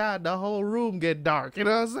pulls out, the whole room get dark. You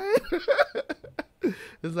know what I'm saying?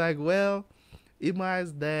 It's like, well,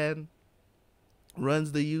 Imai's dad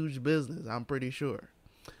runs the huge business. I'm pretty sure.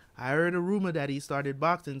 I heard a rumor that he started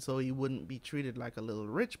boxing so he wouldn't be treated like a little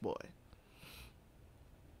rich boy.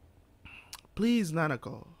 Please,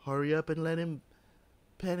 Nanako, hurry up and let him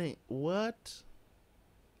penny. What?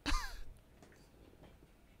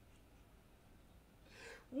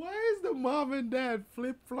 Why is the mom and dad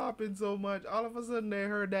flip-flopping so much? All of a sudden they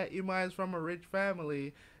heard that Imai is from a rich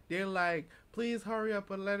family. They're like, please hurry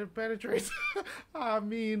up and let him penetrate. I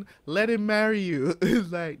mean, let him marry you.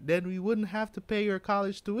 It's like, then we wouldn't have to pay your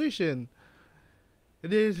college tuition.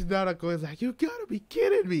 And then Nanako is like, you gotta be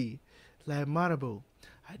kidding me. It's like, Manabu,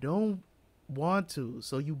 I don't want to,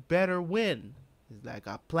 so you better win. It's like,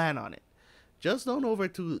 I plan on it. Just don't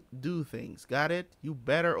overdo things, got it? You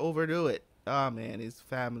better overdo it. Oh man, his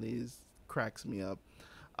family cracks me up.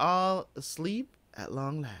 All asleep at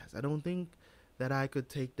long last. I don't think that I could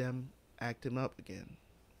take them acting up again.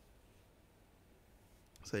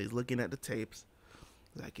 So he's looking at the tapes.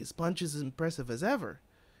 Like, his punch is as impressive as ever.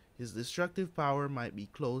 His destructive power might be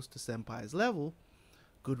close to Senpai's level.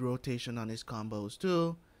 Good rotation on his combos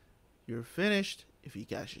too. You're finished if he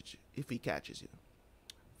catches you.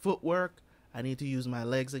 Footwork, I need to use my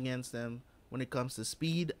legs against them. When it comes to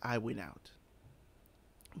speed, I win out.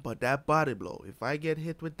 But that body blow, if I get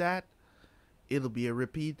hit with that, it'll be a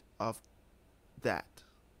repeat of that.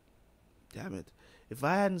 Damn it. If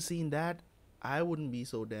I hadn't seen that, I wouldn't be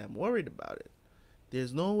so damn worried about it.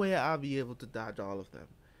 There's no way I'll be able to dodge all of them.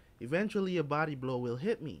 Eventually a body blow will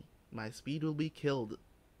hit me. My speed will be killed.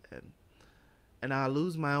 And I'll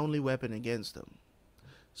lose my only weapon against them.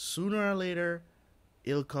 Sooner or later,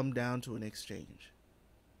 it'll come down to an exchange.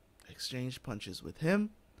 Exchange punches with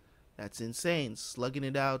him? That's insane. Slugging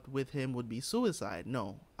it out with him would be suicide.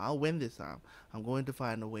 No, I'll win this time. I'm going to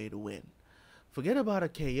find a way to win. Forget about a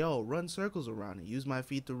KO. Run circles around it. Use my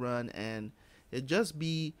feet to run, and it'll just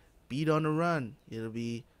be beat on the run. It'll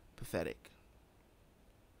be pathetic.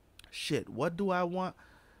 Shit, what do I want?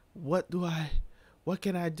 What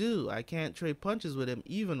can I do? I can't trade punches with him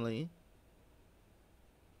evenly.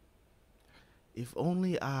 If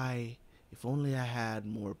only I had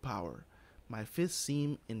more power. My fists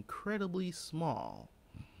seem incredibly small.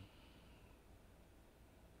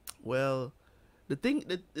 Well, the thing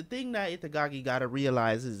that Itagaki gotta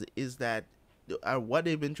realize is that what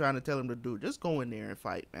they've been trying to tell him to do. Just go in there and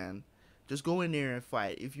fight, man. Just go in there and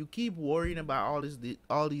fight. If you keep worrying about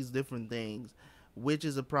all these different things, which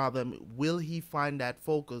is a problem, will he find that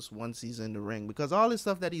focus once he's in the ring? Because all this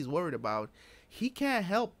stuff that he's worried about, he can't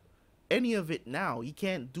help any of it now. He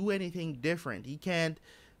can't do anything different. He can't,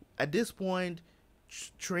 at this point,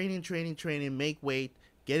 training, make weight,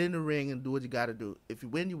 get in the ring and do what you gotta do. If you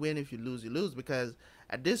win, you win. If you lose, you lose. Because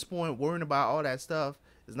at this point, worrying about all that stuff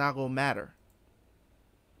is not gonna matter.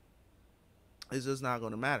 It's just not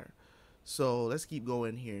gonna matter. So let's keep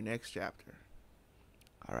going here. Next chapter.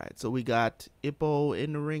 Alright, so we got Ippo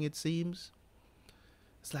in the ring, it seems.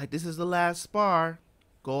 It's like, this is the last spar.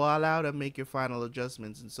 Go all out and make your final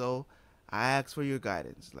adjustments. And so I ask for your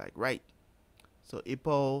guidance. Like, right. So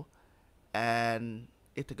Ippo and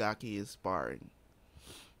Itagaki is sparring.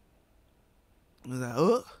 He's like,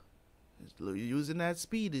 oh, using that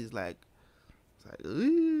speed. He's like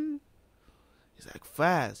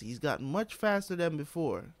fast. He's gotten much faster than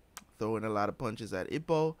before. Throwing a lot of punches at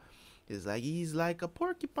Ippo. It's like he's like a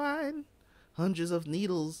porcupine. Hundreds of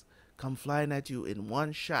needles come flying at you in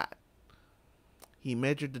one shot. He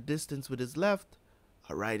measured the distance with his left.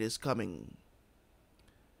 A right is coming.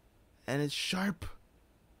 And it's sharp.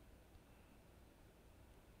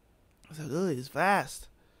 I was like, oh, he's fast.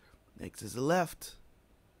 Next is the left.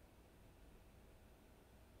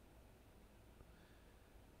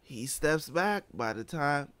 he steps back by the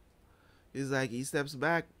time. He's like, he steps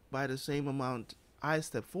back by the same amount I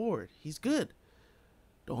step forward. He's good.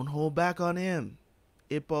 Don't hold back on him.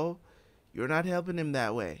 Ippo, you're not helping him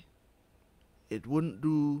that way. It wouldn't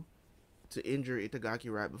do to injure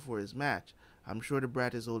Itagaki right before his match. I'm sure the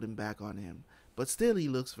brat is holding back on him. But still, he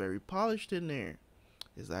looks very polished in there.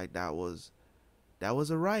 It's like, that was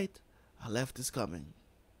a right. A left is coming.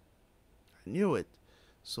 I knew it.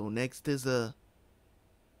 So next is a...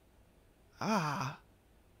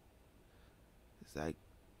 It's like,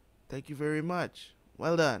 thank you very much.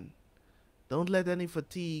 Well done. Don't let any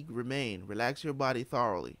fatigue remain. Relax your body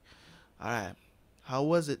thoroughly. Alright. How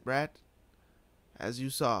was it, brat? As you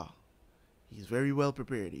saw, he's very well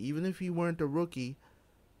prepared. Even if he weren't a rookie,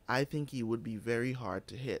 I think he would be very hard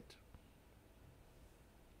to hit.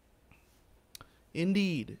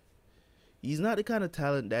 Indeed. He's not the kind of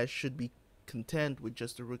talent that should be content with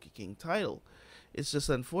just a Rookie King title. It's just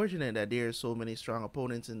unfortunate that there are so many strong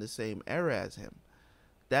opponents in the same era as him.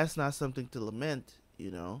 That's not something to lament,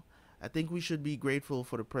 you know. I think we should be grateful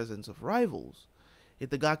for the presence of rivals.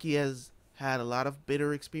 Itagaki has had a lot of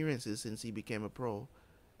bitter experiences since he became a pro,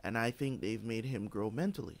 and I think they've made him grow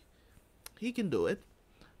mentally. He can do it.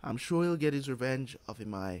 I'm sure he'll get his revenge of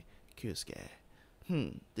Imai Kyosuke.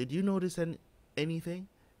 Did you notice anything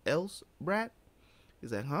else, brat?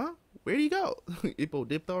 He's like, huh? Where'd he go? Ippo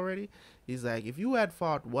dipped already? He's like, if you had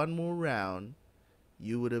fought one more round,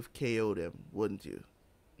 you would have KO'd him, wouldn't you?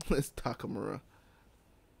 It's Takamura.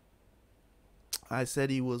 I said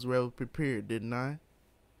he was well prepared, didn't I?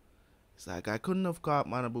 It's like, I couldn't have caught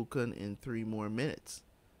Manabu-kun in 3 more minutes.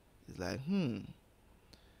 He's like,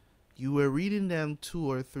 You were reading them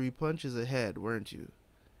 2 or 3 punches ahead, weren't you?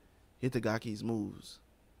 Itagaki's moves.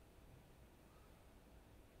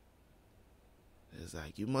 It's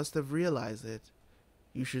like, you must have realized it.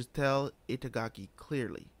 You should tell Itagaki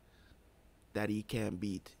clearly that he can't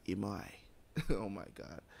beat Imai. Oh my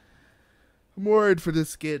god. I'm worried for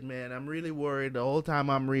this kid, man. I'm really worried. The whole time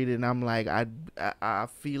I'm reading, I'm like, I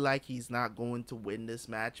feel like he's not going to win this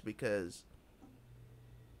match because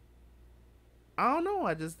I don't know.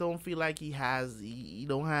 I just don't feel like he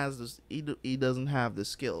don't has this. He doesn't have the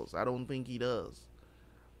skills. I don't think he does.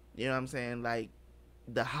 You know what I'm saying? Like,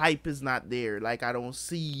 the hype is not there. Like, I don't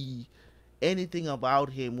see anything about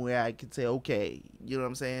him where I could say, okay, you know what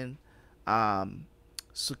I'm saying?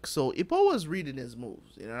 So Ippo was reading his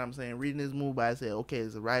moves. You know what I'm saying? Reading his move by saying, okay,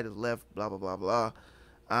 it's the right, it's left, blah blah blah blah.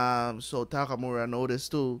 So Takamura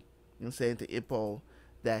noticed too, and saying to Ippo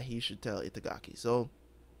that he should tell Itagaki. So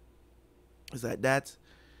it's like that.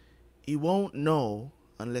 He won't know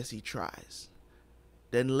unless he tries.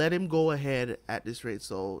 Then let him go ahead at this rate.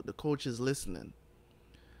 So the coach is listening.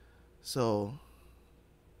 So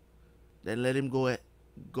then let him go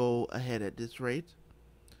ahead at this rate.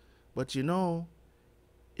 But you know,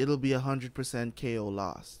 it'll be 100% KO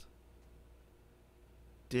lost.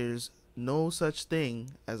 There's no such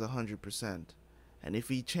thing as 100%. And if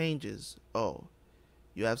he changes, oh,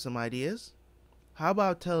 you have some ideas? How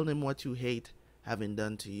about telling him what you hate having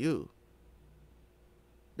done to you?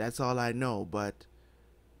 That's all I know, but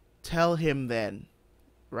tell him then.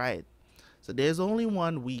 Right. So there's only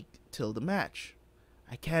 1 week till the match.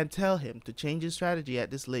 I can't tell him to change his strategy at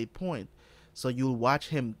this late point. So you'll watch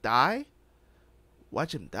him die?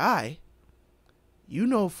 Watch him die? You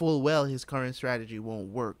know full well his current strategy won't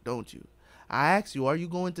work, don't you? I ask you, are you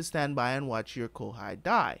going to stand by and watch your Kohai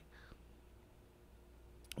die?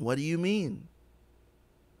 What do you mean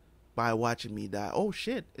by watching me die? Oh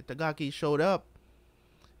shit, Itagaki showed up.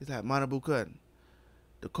 He's like, Manabu-kun,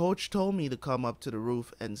 the coach told me to come up to the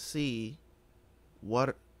roof and see.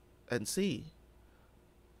 What are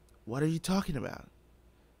you talking about?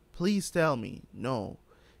 Please tell me. No,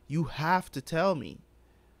 you have to tell me.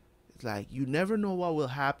 It's like, you never know what will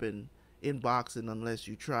happen in boxing unless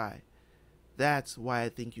you try. That's why I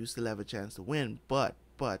think you still have a chance to win. But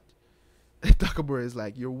Takamura is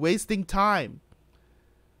like, you're wasting time.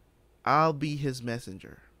 I'll be his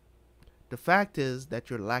messenger. The fact is that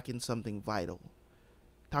you're lacking something vital.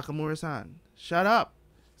 Takamura-san, shut up.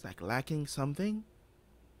 It's like, lacking something?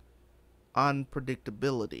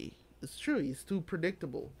 Unpredictability. It's true, he's too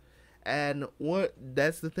predictable. And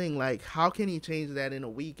that's the thing, like, how can he change that in a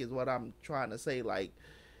week is what I'm trying to say. Like,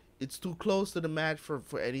 it's too close to the match for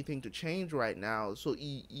anything to change right now. So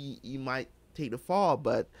he might take the fall,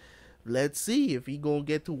 but let's see if he gonna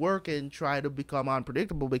get to work and try to become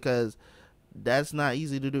unpredictable, because that's not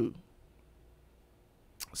easy to do.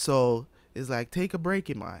 So it's like, take a break,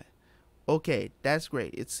 Imai. Okay, that's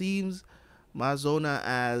great. It seems Mazona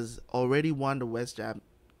has already won the West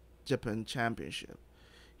Japan Championship.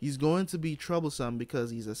 He's going to be troublesome because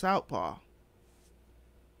he's a southpaw.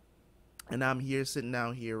 And I'm here sitting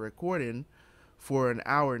down here recording for an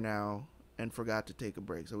hour now and forgot to take a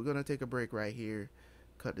break. So we're going to take a break right here,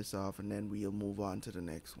 cut this off, and then we'll move on to the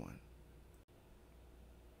next one.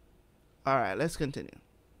 Alright, let's continue.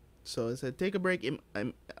 So it said take a break,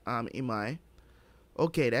 Imai.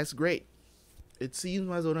 Okay, that's great. It seems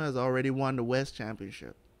Mazona has already won the West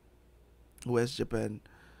Championship. West Japan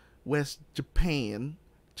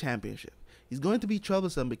Championship. He's going to be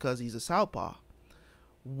troublesome because he's a southpaw.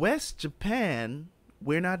 West Japan,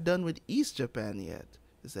 we're not done with East Japan yet.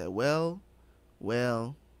 He said, well,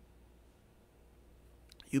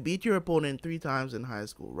 you beat your opponent 3 times in high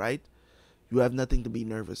school, right? You have nothing to be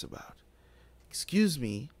nervous about. Excuse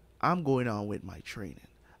me, I'm going on with my training.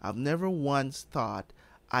 I've never once thought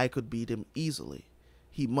I could beat him easily.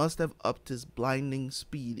 He must have upped his blinding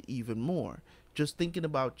speed even more. Just thinking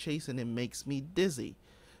about chasing him makes me dizzy.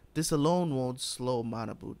 This alone won't slow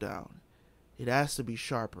Manabu down. It has to be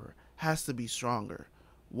sharper, has to be stronger.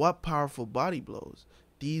 What powerful body blows.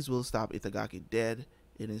 These will stop Itagaki dead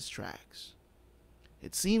in his tracks.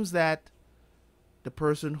 It seems that the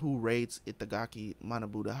person who rates Itagaki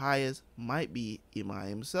Manabu the highest might be Imai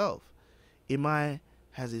himself. Imai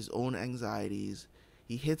has his own anxieties.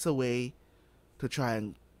 He hits away to try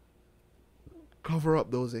and cover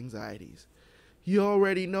up those anxieties. You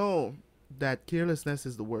already know that carelessness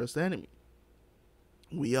is the worst enemy.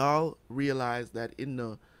 We all realize that in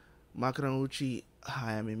the Makanauchi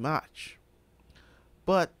Hajime match.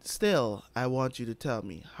 But still, I want you to tell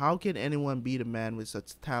me, how can anyone beat a man with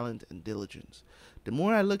such talent and diligence? The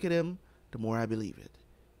more I look at him, the more I believe it.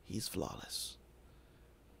 He's flawless.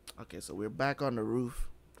 Okay, so we're back on the roof.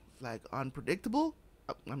 Like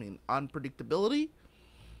unpredictability.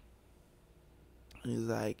 He's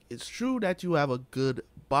like, it's true that you have a good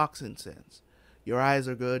boxing sense. Your eyes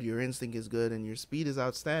are good, your instinct is good, and your speed is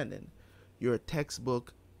outstanding. You're a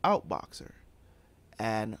textbook outboxer.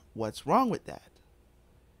 And what's wrong with that?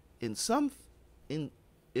 If something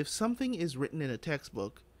is written in a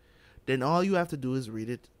textbook, then all you have to do is read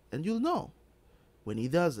it and you'll know. When he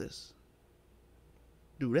does this,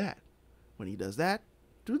 do that. When he does that,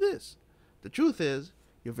 do this. The truth is,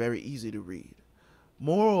 you're very easy to read.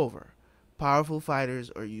 Moreover, powerful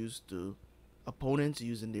fighters are used to opponents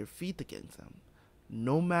using their feet against them.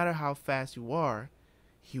 No matter how fast you are,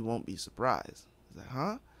 he won't be surprised. He's like,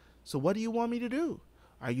 huh? So what do you want me to do?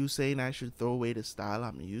 Are you saying I should throw away the style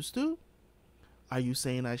I'm used to? Are you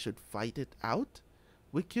saying I should fight it out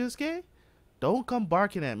with Kyosuke? Don't come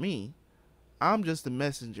barking at me. I'm just a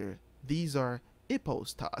messenger. These are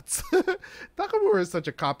Ippo's thoughts. Takamura is such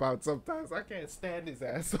a cop-out sometimes. I can't stand his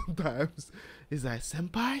ass sometimes. Is that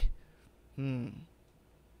senpai? Imai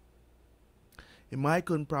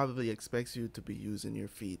couldn't probably expect you to be using your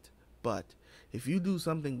feet. But if you do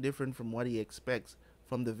something different from what he expects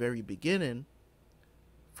from the very beginning,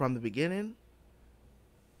 an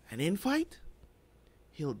infight,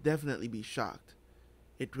 he'll definitely be shocked.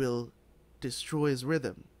 It will destroy his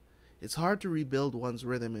rhythm. It's hard to rebuild one's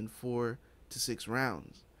rhythm in 4 to 6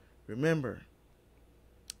 rounds.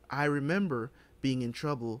 I remember being in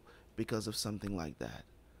trouble because of something like that.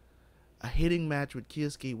 A hitting match with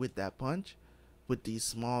Kyosuke with that punch, with these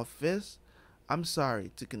small fists. I'm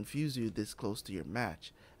sorry to confuse you this close to your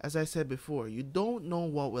match. As I said before, you don't know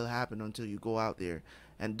what will happen until you go out there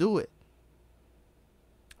and do it.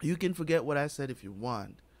 You can forget what I said if you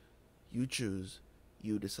want. You choose.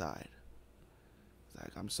 You decide. It's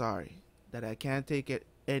like, I'm sorry that I can't take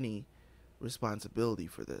any responsibility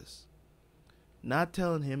for this. Not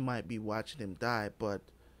telling him might be watching him die, but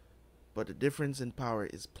the difference in power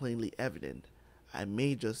is plainly evident. I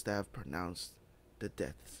may just have pronounced the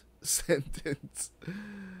death sentence.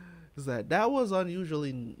 It's like, that was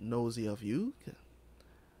unusually nosy of you.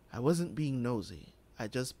 I wasn't being nosy. I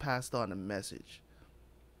just passed on a message.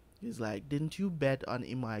 He's like, didn't you bet on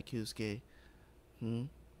Imai Kyosuke?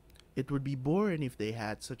 It would be boring if they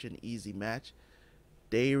had such an easy match.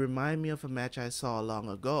 They remind me of a match I saw long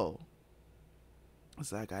ago.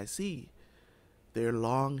 It's like, I see. Their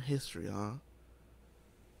long history, huh?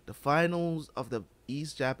 The finals of the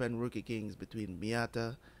East Japan Rookie Kings between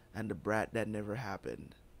Miyata and the brat that never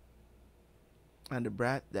happened.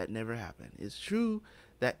 It's true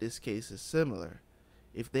that this case is similar.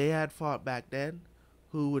 If they had fought back then,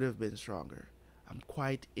 who would have been stronger? I'm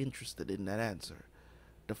quite interested in that answer.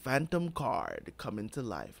 The Phantom card coming to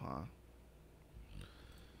life, huh?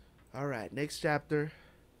 Alright, next chapter.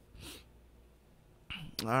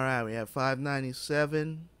 Alright, we have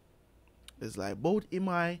 597. It's like both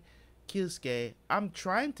Imai, Kyosuke. I'm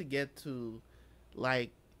trying to get to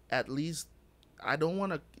like at least I don't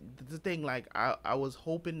want to. The thing, like, I was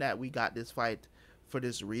hoping that we got this fight for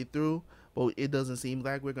this read through, but it doesn't seem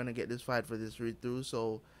like we're gonna get this fight for this read through.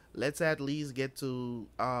 So let's at least get to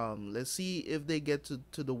let's see if they get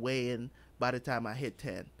to the weigh in by the time I hit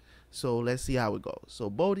 10. So let's see how it goes. So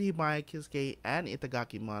both Imai, Kisuke, and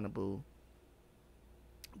Itagaki Manabu,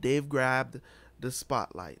 they've grabbed the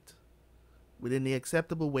spotlight within the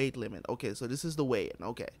acceptable weight limit. Okay, so this is the weigh-in.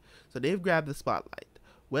 Okay, so they've grabbed the spotlight.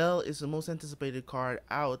 Well, it's the most anticipated card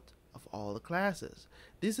out of all the classes.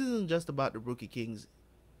 This isn't just about the Rookie Kings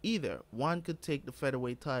either. One could take the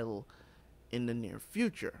featherweight title in the near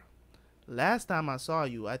future. Last time I saw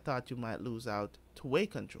you, I thought you might lose out to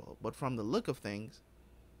weight control, but from the look of things,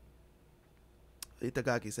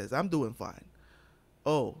 Itagaki says, I'm doing fine.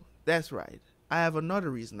 Oh, that's right. I have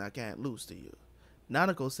another reason I can't lose to you.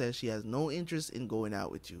 Nanako says she has no interest in going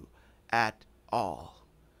out with you at all.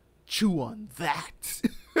 Chew on that.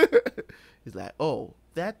 He's like, oh,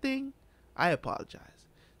 that thing? I apologize.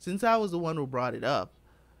 Since I was the one who brought it up,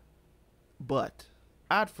 but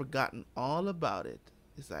I'd forgotten all about it.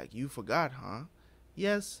 It's like, you forgot, huh?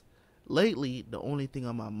 Yes, lately the only thing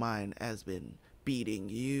on my mind has been beating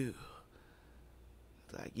you.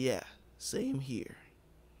 It's like, yeah, same here.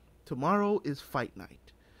 Tomorrow is fight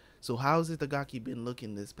night. So how's Itagaki been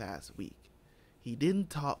looking this past week? He didn't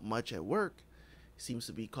talk much at work. He seems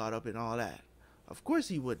to be caught up in all that. Of course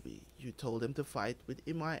he would be. You told him to fight with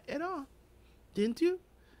Imai et al., didn't you?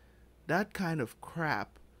 That kind of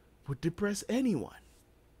crap would depress anyone.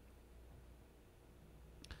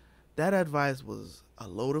 That advice was a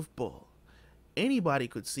load of bull. Anybody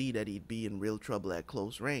could see that he'd be in real trouble at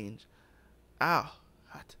close range. Ah,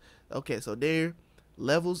 okay, so they're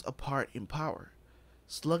levels apart in power.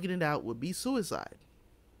 Slugging it out would be suicide.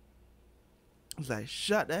 It's like,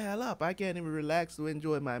 shut the hell up. I can't even relax to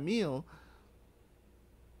enjoy my meal.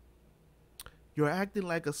 You're acting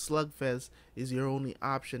like a slugfest is your only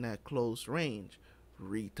option at close range.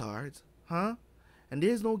 Retards, huh? And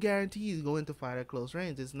there's no guarantee he's going to fight at close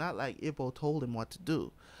range. It's not like Ippo told him what to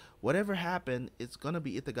do. Whatever happened, it's going to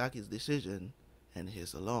be Itagaki's decision and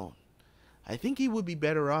his alone. I think he would be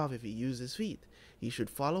better off if he used his feet. He should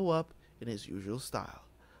follow up in his usual style.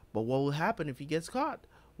 But what will happen if he gets caught?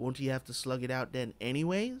 Won't he have to slug it out then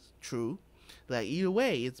anyways? True. Like, either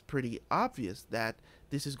way, it's pretty obvious that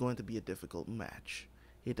this is going to be a difficult match.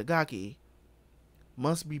 Itagaki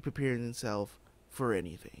must be preparing himself for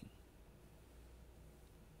anything.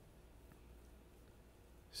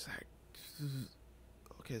 It's like,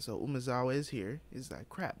 okay, so Umezawa is here. He's like,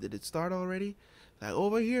 crap, did it start already? It's like,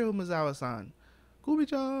 over here, Umezawa-san.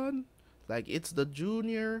 Kubi-chan. Like, it's the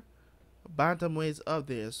junior bantamweights up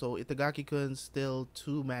there, so Itagaki-kun's still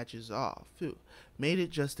 2 matches off. Phew. Made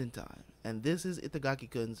it just in time. And this is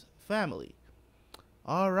Itagaki-kun's family.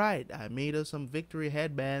 Alright, I made us some victory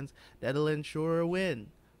headbands that'll ensure a win.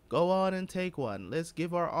 Go on and take one. Let's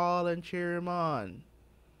give our all and cheer him on.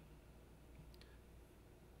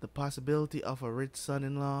 The possibility of a rich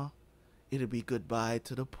son-in-law, it'll be goodbye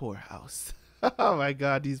to the poorhouse. Oh my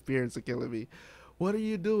god, these parents are killing me. What are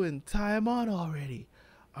you doing? Tie him on already.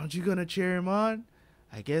 Aren't you gonna cheer him on?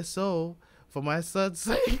 I guess so. For my son's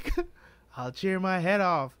sake, I'll cheer my head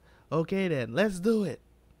off. Okay then, let's do it.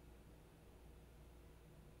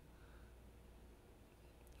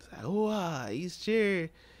 It's like, oh, he's cheered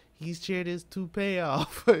his toupee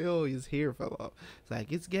off. Oh, his hair fell off. It's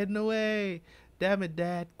like, it's getting away. Damn it,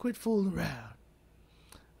 Dad, quit fooling around.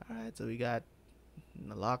 Alright, so we got in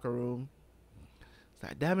the locker room. It's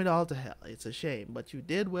like, damn it all to hell. It's a shame, but you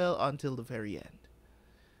did well until the very end.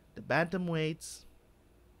 The bantamweights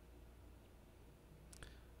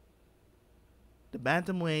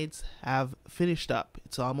have finished up.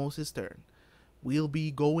 It's almost his turn. We'll be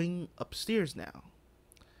going upstairs now.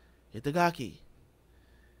 Itagaki,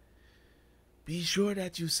 be sure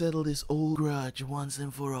that you settle this old grudge once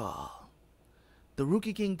and for all. The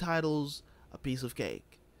Rookie King title's a piece of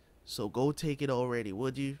cake, so go take it already,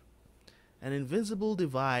 would you? An invincible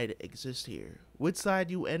divide exists here. Which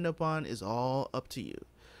side you end up on is all up to you.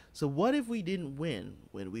 So what if we didn't win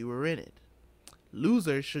when we were in it?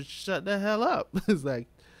 Losers should shut the hell up. It's like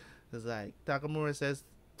Takamura says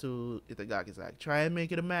to Itagaki, it's like, try and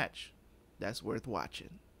make it a match that's worth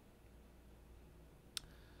watching.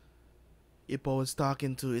 Ippo is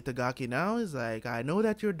talking to Itagaki now. He's like, I know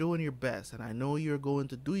that you're doing your best, and I know you're going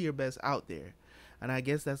to do your best out there. And I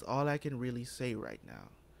guess that's all I can really say right now.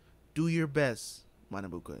 Do your best,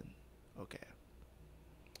 Manabu-kun. Okay.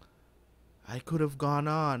 I could have gone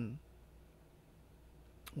on.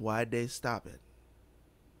 Why'd they stop it?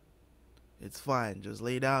 It's fine. Just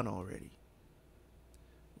lay down already.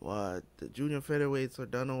 What? The junior featherweights are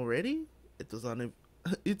done already?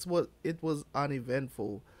 It was it was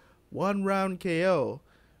uneventful. 1 round KO.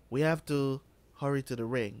 We have to hurry to the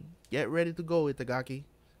ring. Get ready to go, Itagaki.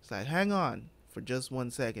 It's like, hang on for just 1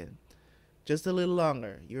 second. Just a little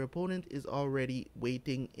longer. Your opponent is already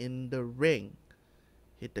waiting in the ring.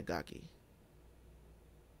 Itagaki.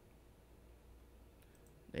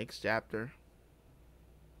 Next chapter.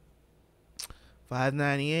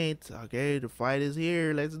 598. Okay, the fight is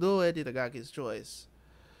here. Let's do it. Itagaki's choice.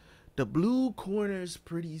 The blue corner's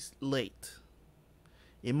pretty late.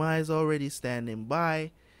 Imai is already standing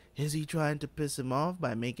by. Is he trying to piss him off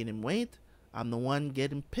by making him wait? I'm the one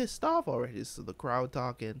getting pissed off already. So the crowd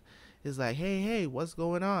talking is like, hey, what's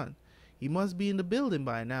going on? He must be in the building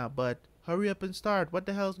by now, but hurry up and start. What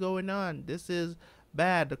the hell's going on? This is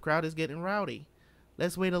bad. The crowd is getting rowdy.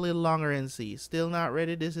 Let's wait a little longer and see. Still not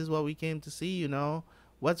ready? This is what we came to see, you know.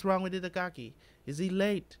 What's wrong with Itagaki? Is he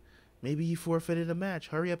late? Maybe he forfeited a match.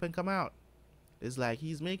 Hurry up and come out. It's like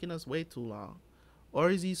he's making us wait too long. Or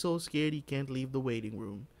is he so scared he can't leave the waiting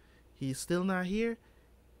room? He's still not here?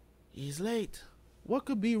 He's late. What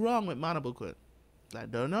could be wrong with Manabu-kun? I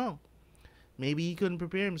don't know. Maybe he couldn't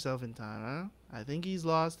prepare himself in time, huh? I think he's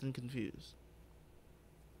lost and confused.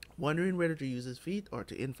 Wondering whether to use his feet or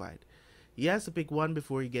to infight. He has to pick one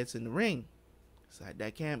before he gets in the ring. It's like,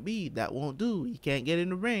 that can't be. That won't do. He can't get in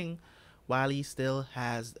the ring while he still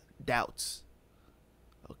has doubts.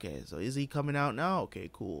 Okay, so is he coming out now? Okay,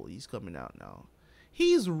 cool. He's coming out now.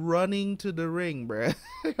 He's running to the ring, bruh.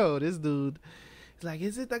 Yo, this dude. He's like,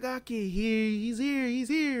 is it Itagaki? He's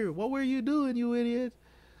here. What were you doing, you idiot?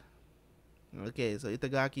 Okay, so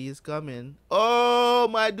Itagaki is coming. Oh,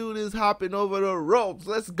 my dude is hopping over the ropes.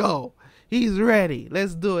 Let's go. He's ready.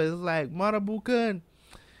 Let's do it. It's like, Manabu-kun.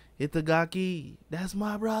 Itagaki, that's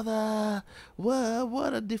my brother.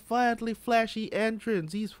 What a defiantly flashy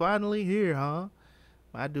entrance. He's finally here, huh?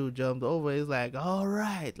 My dude jumped over. He's like, all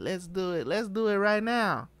right, let's do it. Let's do it right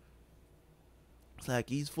now. It's like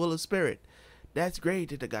he's full of spirit. That's great,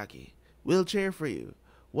 Itagaki. We'll cheer for you.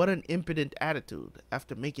 What an impudent attitude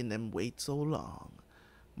after making them wait so long.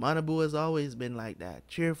 Manabu has always been like that,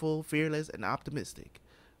 cheerful, fearless, and optimistic.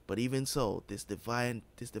 But even so, this defiant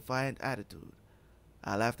attitude.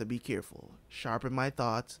 I'll have to be careful. Sharpen my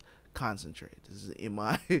thoughts. Concentrate. This is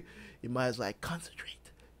Imai. Imai's like,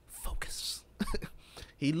 concentrate. Focus.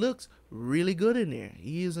 He looks really good in there.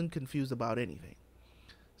 He isn't confused about anything.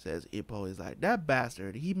 Says Ippo is like, that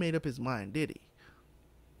bastard, he made up his mind, did he?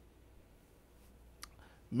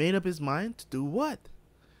 Made up his mind to do what?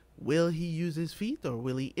 Will he use his feet or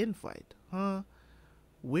will he infight? Huh?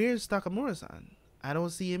 Where's Takamura-san? I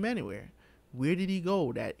don't see him anywhere. Where did he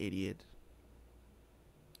go, that idiot?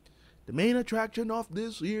 The main attraction of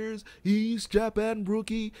this year's East Japan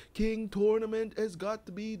Rookie King Tournament has got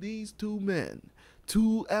to be these two men.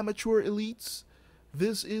 Two amateur elites.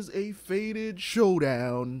 This is a fated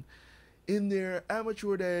showdown. In their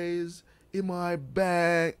amateur days,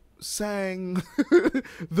 Imai sang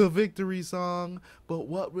the victory song, but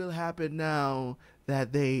what will happen now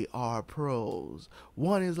that they are pros?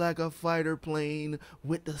 One is like a fighter plane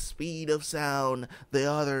with the speed of sound. The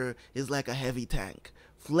other is like a heavy tank.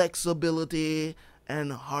 Flexibility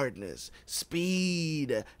and hardness,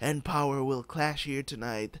 speed and power will clash here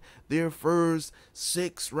tonight. Their first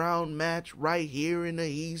 6-round match right here in the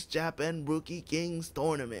East Japan Rookie Kings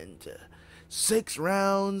Tournament. 6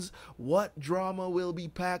 rounds. What drama will be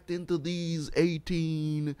packed into these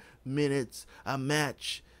 18 minutes? A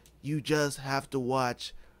match you just have to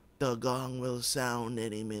watch. The gong will sound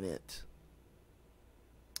any minute.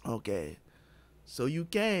 Okay, so you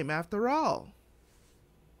came after all.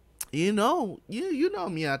 You know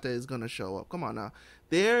Miyata is gonna show up. Come on now.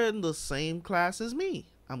 They're in the same class as me.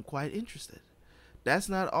 I'm quite interested. That's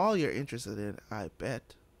not all you're interested in, I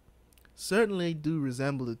bet. Certainly do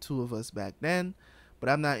resemble the two of us back then, but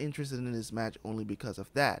I'm not interested in this match only because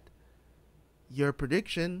of that. Your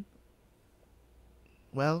prediction?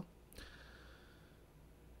 Well,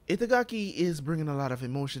 Itagaki is bringing a lot of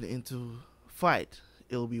emotion into fight.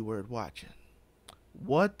 It'll be worth watching.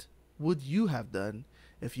 What would you have done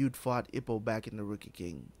if you'd fought Ippo back in the Rookie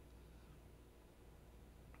King?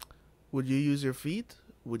 Would you use your feet?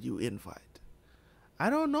 Would you infight? I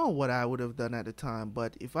don't know what I would have done at the time,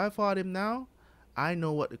 but if I fought him now, I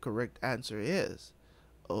know what the correct answer is.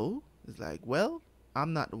 Oh? It's like, well,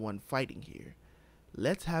 I'm not the one fighting here.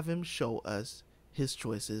 Let's have him show us his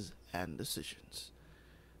choices and decisions.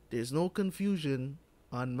 There's no confusion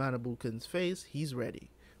on Manabu-kun's face. He's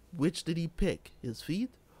ready. Which did he pick? His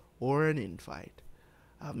feet or an infight?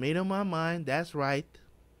 I've made up my mind. That's right.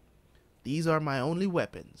 These are my only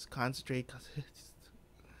weapons. Concentrate.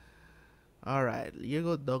 All right, you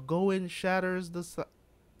go. The going shatters the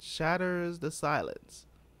silence.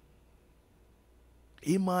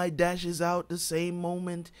 Imai dashes out the same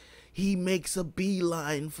moment. He makes a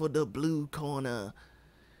beeline for the blue corner.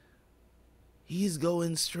 He's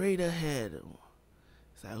going straight ahead.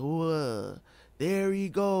 It's like, whoa, there he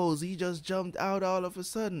goes. He just jumped out all of a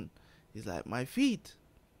sudden. He's like, my feet,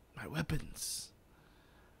 my weapons.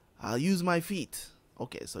 I'll use my feet.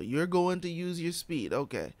 Okay, so you're going to use your speed.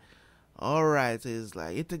 Okay. Alright, so it's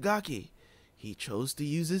like, Itagaki. He chose to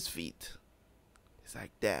use his feet. It's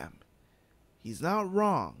like, damn. He's not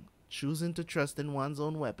wrong. Choosing to trust in one's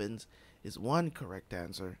own weapons is one correct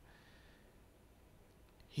answer.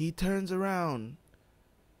 He turns around,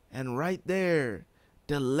 and right there,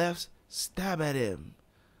 the lefts stab at him.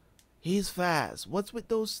 He's fast. What's with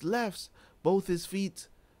those lefts? Both his feet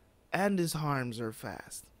and his arms are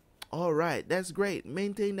fast. Alright, that's great.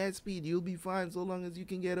 Maintain that speed. You'll be fine so long as you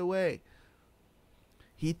can get away.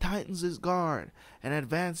 He tightens his guard and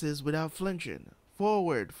advances without flinching.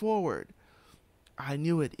 Forward, forward. I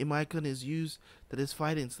knew it. Imai-kun is used to this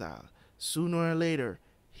fighting style. Sooner or later,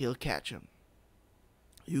 he'll catch him.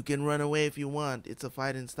 You can run away if you want. It's a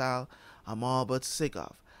fighting style I'm all but sick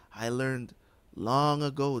of. I learned long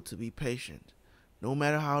ago to be patient. No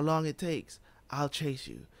matter how long it takes, I'll chase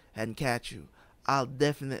you and catch you. I'll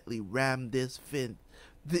definitely ram this fist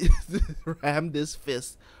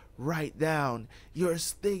right down your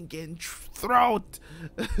stinking throat.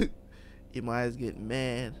 Imai's getting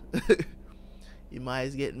mad.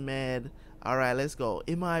 Imai's getting mad. Alright, let's go.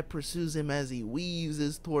 Imai pursues him as he weaves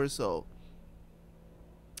his torso.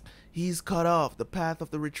 He's cut off the path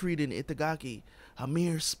of the retreating Itagaki, a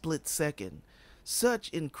mere split second. Such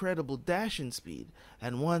incredible dashing speed,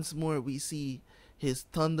 and once more we see his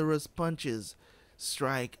thunderous punches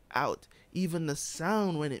strike out. Even the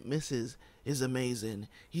sound when it misses is amazing.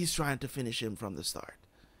 He's trying to finish him from the start.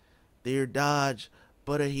 Their dodge,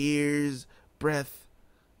 but a hair's breath.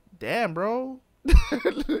 Damn, bro.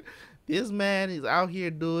 This man is out here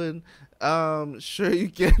doing sure you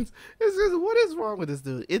can. It's just, what is wrong with this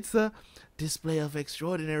dude? It's a display of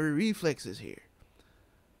extraordinary reflexes here.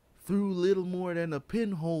 Through little more than a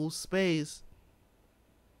pinhole space,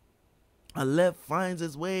 a left finds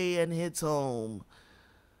its way and hits home.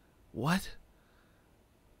 What?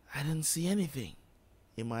 I didn't see anything.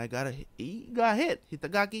 He got hit.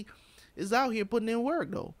 Itagaki is out here putting in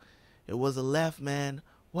work though. It was a left, man.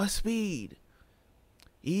 What speed?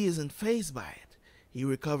 He isn't fazed by it. He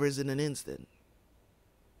recovers in an instant.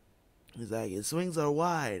 He's like, his swings are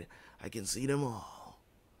wide. I can see them all.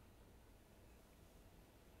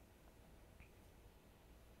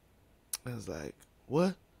 I was like,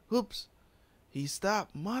 what? Oops. He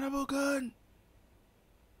stopped. Manabu-kun.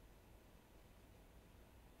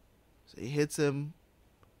 So he hits him.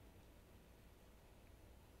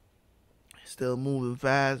 Still moving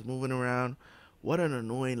fast, moving around. What an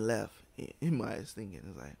annoying left. Imai is thinking.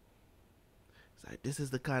 It's like, this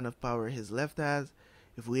is the kind of power his left has.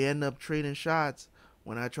 If we end up trading shots,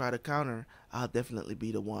 when I try to counter, I'll definitely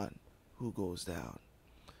be the one who goes down.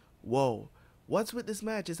 Whoa. What's with this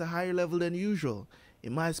match? It's a higher level than usual.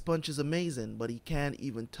 Imai's punch is amazing, but he can't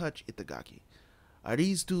even touch Itagaki. Are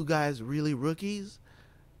these two guys really rookies?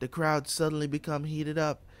 The crowd suddenly become heated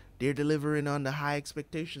up. They're delivering on the high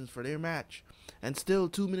expectations for their match. And still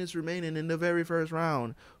 2 minutes remaining in the very first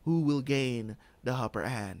round. Who will gain the upper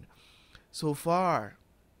hand? So far,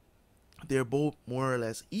 they're both more or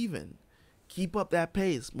less even. Keep up that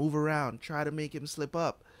pace. Move around. Try to make him slip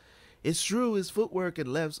up. It's true his footwork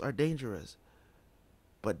and lefts are dangerous.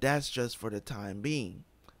 But that's just for the time being.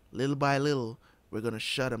 Little by little, we're going to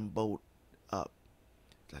shut them both up.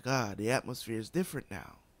 It's like, the atmosphere is different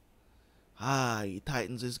now. He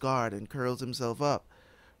tightens his guard and curls himself up.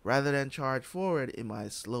 Rather than charge forward,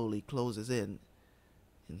 Imai slowly closes in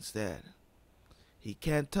instead. He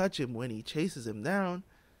can't touch him when he chases him down.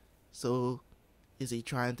 So, is he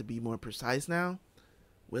trying to be more precise now?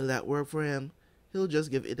 Will that work for him? He'll just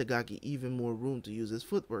give Itagaki even more room to use his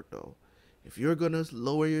footwork though. If you're gonna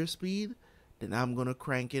lower your speed, then I'm gonna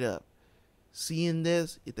crank it up. Seeing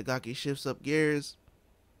this, Itagaki shifts up gears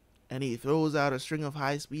and he throws out a string of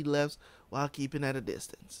high-speed lefts while keeping at a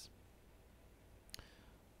distance.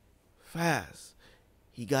 Fast.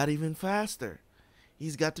 He got even faster.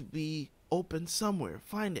 He's got to be open somewhere.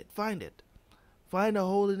 Find it. Find it. Find a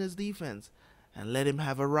hole in his defense and let him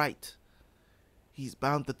have a right. He's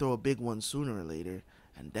bound to throw a big one sooner or later,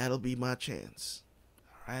 and that'll be my chance.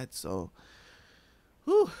 Alright, so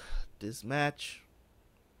this match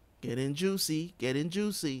getting juicy, getting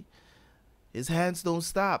juicy. His hands don't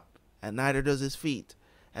stop, and neither does his feet.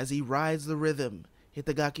 As he rides the rhythm,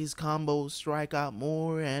 Itagaki's combos strike out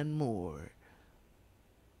more and more.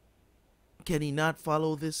 Can he not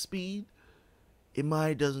follow this speed?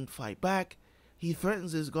 Imai doesn't fight back. He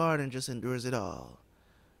threatens his guard and just endures it all.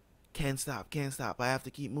 Can't stop, can't stop. I have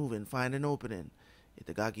to keep moving, find an opening.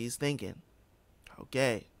 Itagaki is thinking.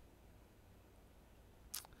 Okay.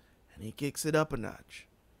 And he kicks it up a notch.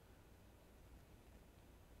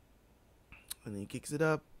 And he kicks it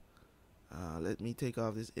up. Let me take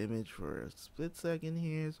off this image for a split second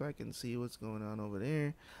here so I can see what's going on over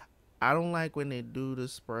there. I don't like when they do the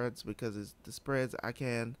spreads because it's the spreads I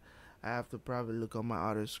have to probably look on my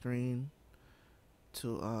outer screen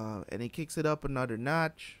to and he kicks it up another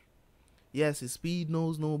notch. Yes, his speed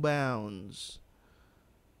knows no bounds.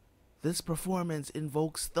 This performance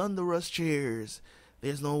invokes thunderous cheers.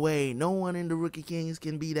 There's no way, no one in the Rookie Kings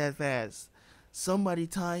can be that fast. Somebody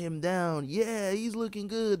tie him down. Yeah, he's looking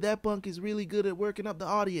good. That punk is really good at working up the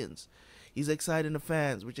audience. He's exciting the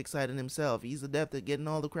fans, which exciting himself. He's adept at getting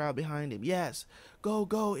all the crowd behind him. Yes, go,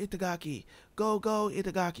 go, Itagaki. Go, go,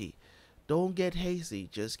 Itagaki. Don't get hasty,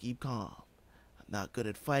 just keep calm. I'm not good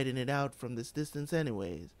at fighting it out from this distance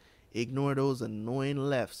anyways. Ignore those annoying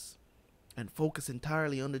lefts and focus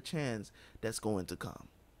entirely on the chance that's going to come.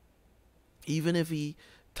 Even if he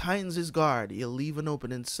tightens his guard, he'll leave an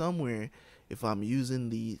opening somewhere if I'm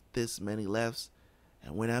using this many lefts,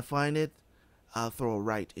 and when I find it, I'll throw a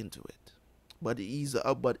right into it. But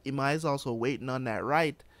Imai's also waiting on that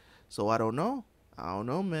right, so I don't know. I don't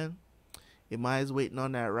know, man. Imai's waiting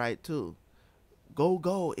on that right too. Go,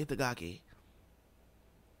 go, Itagaki.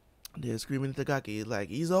 They're screaming Itagaki. He's like,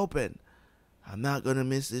 he's open. I'm not gonna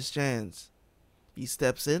miss this chance. He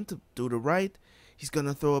steps in to do the right. He's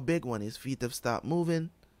gonna throw a big one. His feet have stopped moving.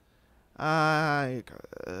 I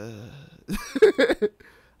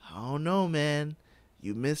don't know, man.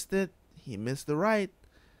 You missed it. He missed the right.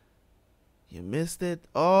 You missed it.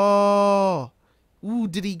 Oh, ooh!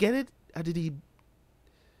 Did he get it? Did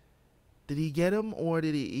he get him or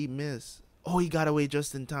did he miss? Oh, he got away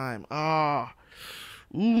just in time. Ah,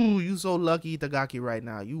 ooh! You so lucky, Itagaki, right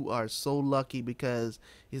now. You are so lucky because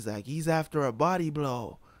he's after a body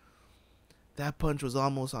blow. That punch was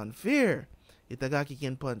almost unfair. Itagaki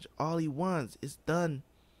can punch all he wants. It's done.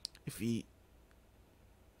 He's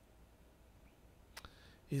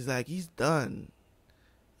done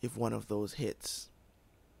if one of those hits.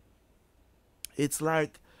 It's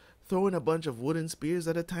like throwing a bunch of wooden spears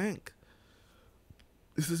at a tank.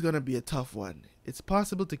 This is going to be a tough one. It's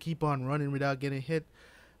possible to keep on running without getting hit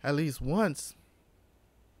at least once.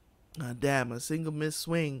 Damn, a single missed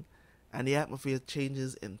swing and the atmosphere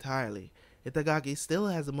changes entirely. Itagaki still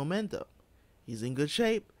has the momentum. He's in good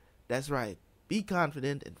shape. That's right. Be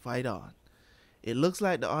confident and fight on. It looks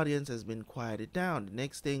like the audience has been quieted down. The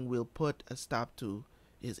next thing we'll put a stop to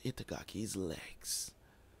is Itagaki's legs.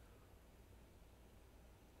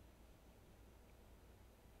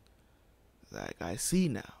 Like, I see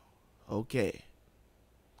now. Okay.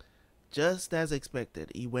 Just as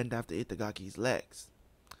expected, he went after Itagaki's legs.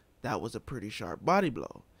 That was a pretty sharp body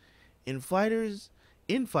blow. Infighters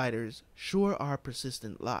sure are a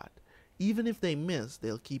persistent lot. Even if they miss,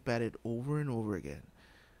 they'll keep at it over and over again.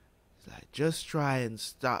 It's like, just try and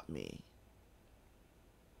stop me.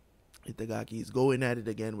 Itagaki's going at it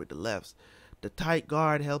again with the lefts. The tight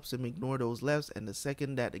guard helps him ignore those lefts, and the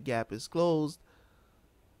second that the gap is closed,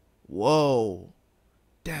 whoa.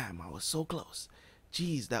 Damn, I was so close.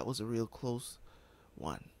 Jeez, that was a real close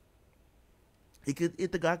one.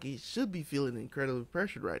 Itagaki should be feeling incredibly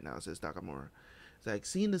pressured right now, says Takamura. It's like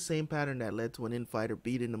seeing the same pattern that led to an infighter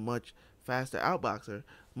beating a much faster outboxer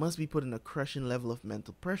must be putting a crushing level of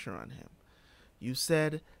mental pressure on him. You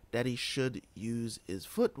said that he should use his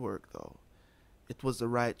footwork, though. It was the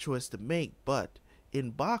right choice to make, but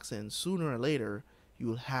in boxing, sooner or later,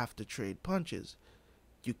 you'll have to trade punches.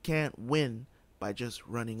 You can't win by just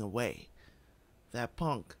running away. That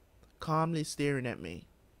punk calmly staring at me,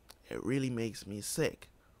 it really makes me sick.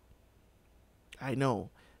 I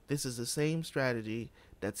know, this is the same strategy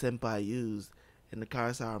that Senpai used in the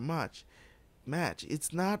Karasawa match.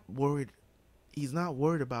 He's not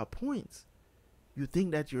worried about points. You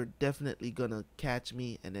think that you're definitely gonna catch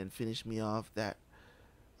me and then finish me off that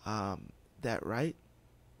right?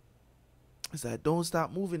 It's like, don't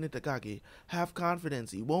stop moving, Itagaki. Have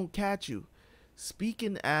confidence. He won't catch you.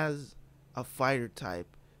 Speaking as a fighter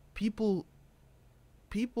type, people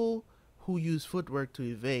who use footwork to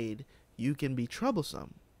evade, you can be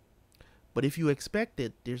troublesome. But if you expect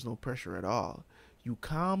it, there's no pressure at all. You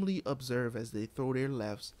calmly observe as they throw their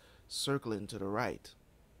lefts, circling to the right.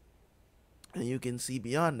 And you can see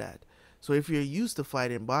beyond that. So if you're used to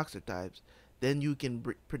fighting boxer types, then you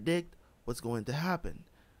can predict what's going to happen.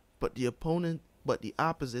 But the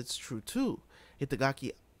opposite's true too.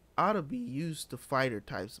 Itagaki ought to be used to fighter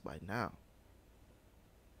types by now.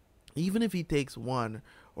 Even if he takes 1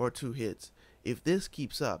 or 2 hits, if this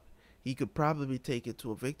keeps up, he could probably take it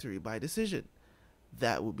to a victory by decision.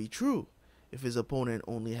 That would be true if his opponent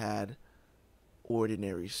only had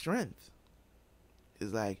ordinary strength.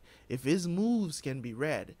 It's like, if his moves can be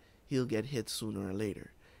read, he'll get hit sooner or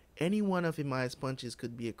later. Any one of Imai's punches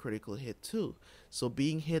could be a critical hit too. So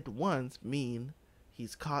being hit once mean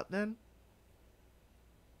he's caught then?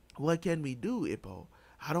 What can we do, Ippo?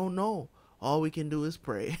 I don't know. All we can do is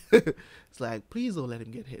pray. It's like, please don't let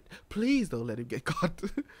him get hit. Please don't let him get caught.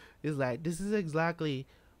 It's like, this is exactly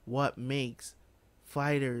what makes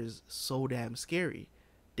fighters so damn scary.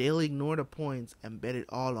 They'll ignore the points and bet it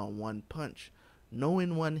all on one punch.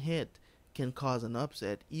 Knowing one hit can cause an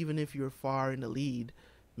upset, even if you're far in the lead,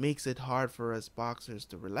 makes it hard for us boxers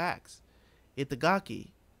to relax. Itagaki,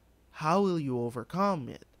 how will you overcome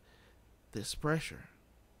it? This pressure.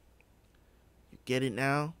 You get it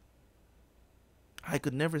now? I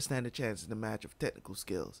could never stand a chance in a match of technical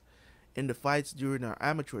skills. In the fights during our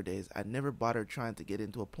amateur days, I never bothered trying to get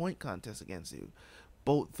into a point contest against you.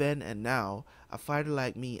 Both then and now, a fighter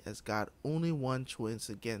like me has got only one choice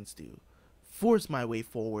against you. Force my way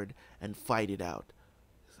forward and fight it out.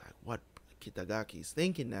 It's like, what Kitagaki's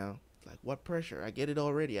thinking now. It's like, what pressure? I get it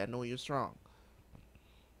already. I know you're strong.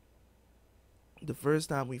 The first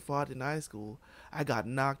time we fought in high school, I got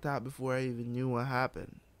knocked out before I even knew what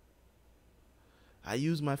happened. I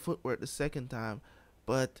used my footwork the second time,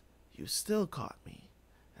 but you still caught me.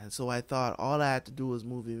 And so I thought all I had to do was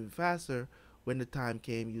move even faster. When the time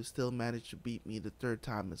came, you still managed to beat me the third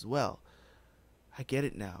time as well. I get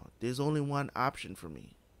it now. There's only one option for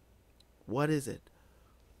me. What is it?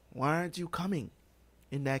 Why aren't you coming?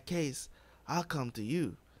 In that case, I'll come to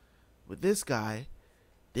you. With this guy,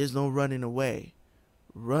 there's no running away.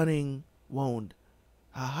 Running won't.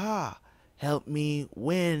 Haha, help me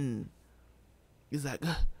win. He's like,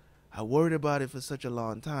 I worried about it for such a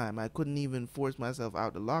long time. I couldn't even force myself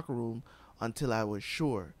out the locker room until I was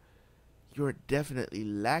sure. You're definitely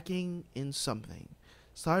lacking in something.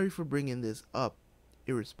 Sorry for bringing this up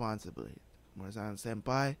irresponsibly.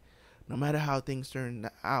 Morizan-senpai, no matter how things turn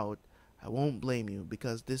out, I won't blame you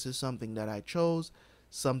because this is something that I chose,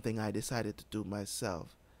 something I decided to do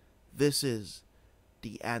myself. This is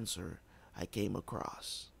the answer I came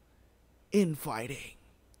across. Infighting.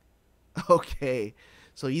 Okay,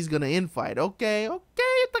 so he's gonna infight. Okay,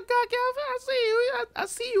 Itagaki, I see you. I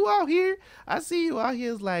see you out here. I see you out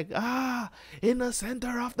here. It's like, in the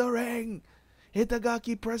center of the ring,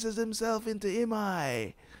 Itagaki presses himself into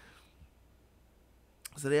Imai.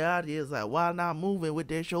 So the idea is like, while not moving with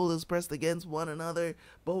their shoulders pressed against one another,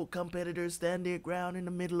 both competitors stand their ground in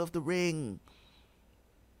the middle of the ring.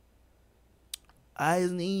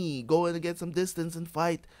 Eyes and E going to get some distance and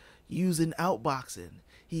fight using outboxing.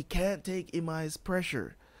 He can't take Imai's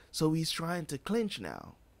pressure, so he's trying to clinch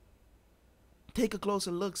now. Take a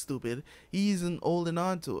closer look, stupid. He isn't holding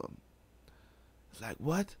on to him. It's like,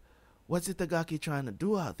 what? What's Itagaki trying to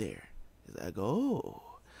do out there? He's like,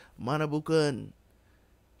 oh, Manabu-kun,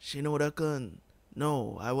 Shinoda-kun.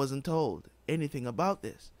 No, I wasn't told anything about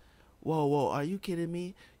this. Whoa, are you kidding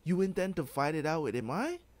me? You intend to fight it out with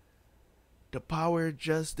Imai? The power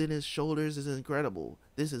just in his shoulders is incredible.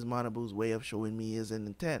 This is Manabu's way of showing me his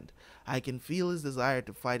intent. I can feel his desire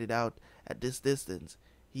to fight it out at this distance.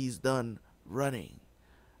 He's done running.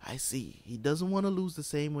 I see. He doesn't want to lose the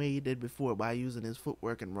same way he did before by using his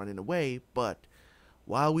footwork and running away, but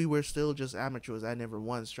while we were still just amateurs, I never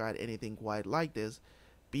once tried anything quite like this.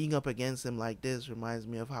 Being up against him like this reminds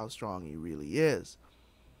me of how strong he really is.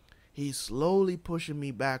 He's slowly pushing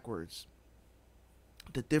me backwards.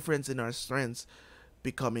 The difference in our strengths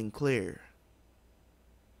becoming clear.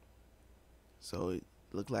 So it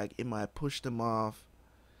looked like Imai pushed him off.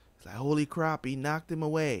 It's like, holy crap, he knocked him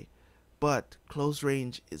away. But close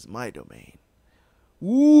range is my domain.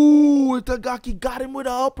 Ooh, Itagaki got him with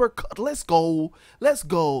an uppercut. Let's go.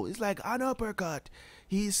 It's like an uppercut.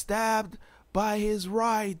 He's stabbed by his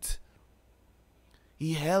right.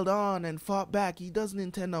 He held on and fought back. He doesn't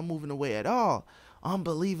intend on moving away at all.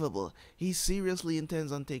 Unbelievable. He seriously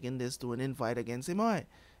intends on taking this to an infight against Imai.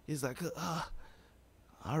 He's like,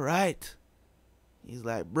 alright. He's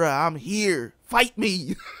like, bruh, I'm here. Fight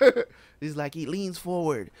me. He's like, he leans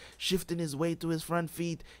forward, shifting his weight to his front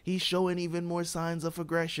feet. He's showing even more signs of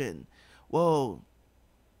aggression. Whoa.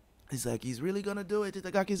 He's like, he's really gonna do it.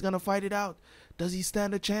 Itagaki's gonna fight it out. Does he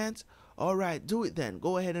stand a chance? Alright, do it then.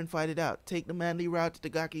 Go ahead and fight it out. Take the manly route,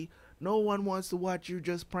 Itagaki. No one wants to watch you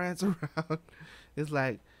just prance around. It's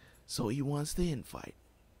like, So he wants to infight.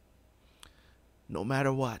 No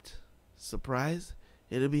matter what. Surprise?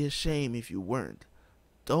 It'll be a shame if you weren't.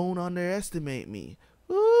 Don't underestimate me.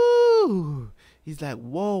 Ooh. He's like,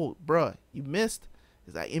 whoa, bruh, you missed.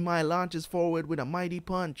 He's like, Imai launches forward with a mighty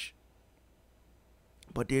punch.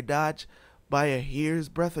 But they're dodged by a hair's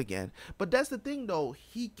breadth again. But that's the thing, though.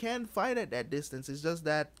 He can fight at that distance. It's just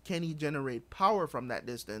that, can he generate power from that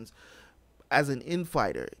distance as an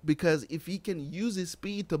infighter? Because if he can use his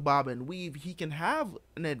speed to bob and weave, he can have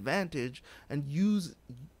an advantage and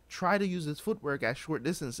try to use his footwork at short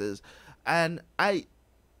distances. And I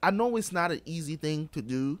know it's not an easy thing to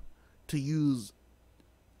do, to use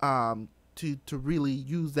to really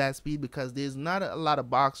use that speed, because there's not a lot of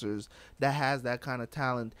boxers that has that kind of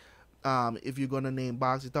talent. If you're going to name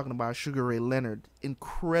boxers, you're talking about Sugar Ray Leonard,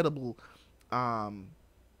 incredible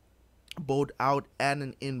both out and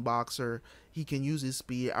an in boxer. He can use his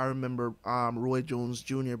speed. I remember Roy Jones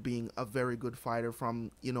Jr. being a very good fighter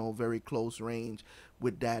from, very close range,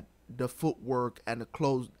 with the footwork and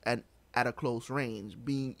and at a close range,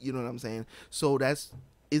 being, you know what I'm saying? So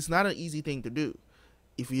it's not an easy thing to do.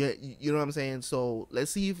 If you know what I'm saying? So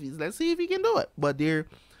let's see if he can do it. But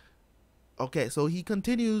okay, so he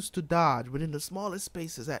continues to dodge within the smallest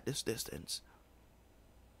spaces at this distance.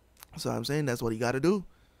 So I'm saying that's what he got to do.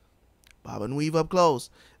 Bob and weave up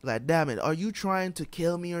close. Like, damn it, are you trying to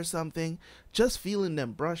kill me or something? Just feeling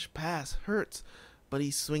them brush past hurts. But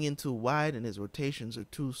he's swinging too wide and his rotations are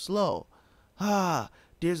too slow. Ah,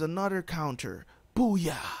 there's another counter.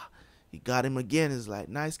 Booyah! He got him again. It's like,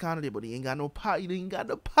 nice counter there, but he ain't got no power. He ain't got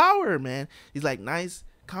no power, man. He's like, nice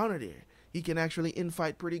counter there. He can actually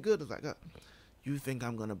infight pretty good. It's like, you think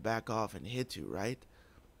I'm gonna back off and hit you, right?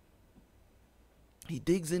 He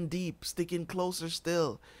digs in deep, sticking closer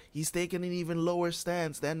still. He's taking an even lower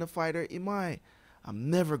stance than the fighter Imai. I'm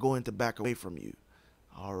never going to back away from you.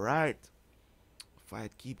 All right.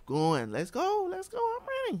 Fight keep going. Let's go. Let's go. I'm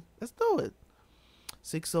ready. Let's do it.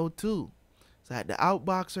 602. So the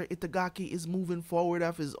outboxer Itadaki is moving forward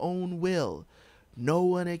of his own will. No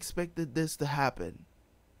one expected this to happen.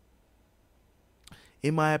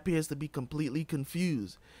 Imai appears to be completely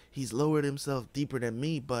confused. He's lowered himself deeper than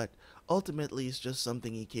me, but ultimately it's just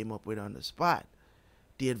something he came up with on the spot.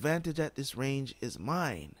 The advantage at this range is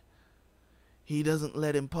mine. He doesn't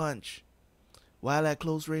let him punch. While at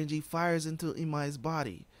close range he fires into Imai's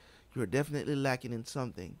body. You're definitely lacking in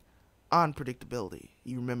something. Unpredictability.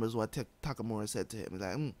 He remembers what Takamura said to him. He's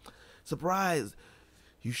like, surprised.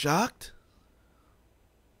 You shocked?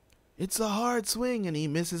 It's a hard swing, and he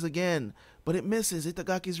misses again. But it misses.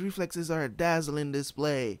 Itagaki's reflexes are a dazzling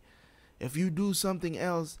display. If you do something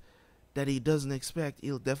else that he doesn't expect,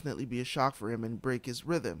 it'll definitely be a shock for him and break his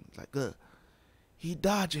rhythm. It's like, he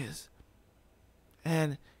dodges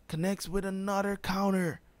and connects with another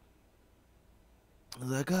counter. It's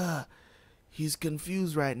like, he's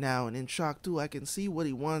confused right now and in shock too. I can see what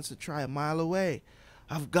he wants to try a mile away.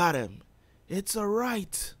 I've got him. It's a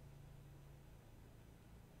right.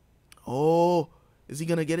 Oh, is he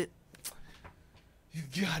gonna get it? You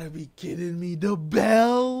gotta be kidding me. The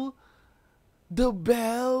bell? The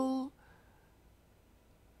bell?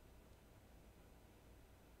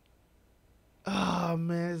 Oh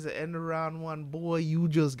man, it's the end of round one. Boy, you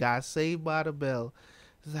just got saved by the bell.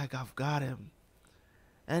 It's like, I've got him.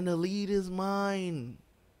 And the lead is mine.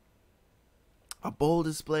 A bold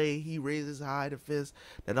display. He raises high the fist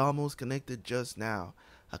that almost connected just now.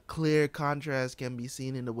 A clear contrast can be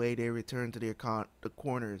seen in the way they return to their the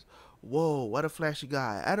corners. Whoa, what a flashy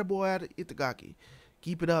guy. Attaboy Itagaki.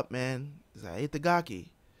 Keep it up, man. It's like, Itagaki.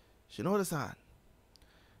 Shinoda-san.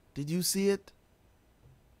 Did you see it?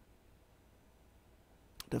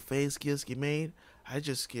 The face Kyosuke made, I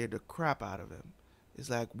just scared the crap out of him. It's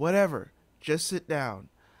like, whatever. Just sit down.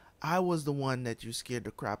 I was the one that you scared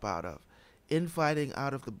the crap out of. Infighting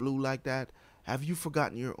out of the blue like that, have you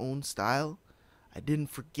forgotten your own style? I didn't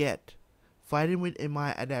forget. Fighting with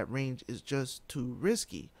Imai at that range is just too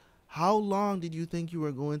risky. How long did you think you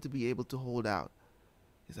were going to be able to hold out?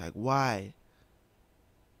 He's like, why?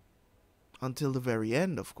 Until the very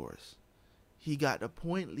end, of course. He got a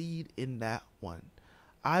point lead in that one.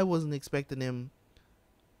 I wasn't expecting him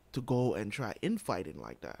to go and try infighting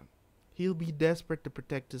like that. He'll be desperate to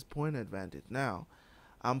protect his point advantage now.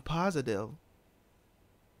 I'm positive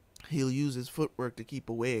he'll use his footwork to keep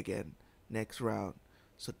away again next round.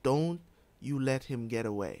 So don't you let him get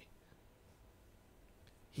away.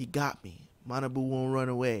 He got me. Manabu won't run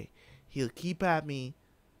away. He'll keep at me.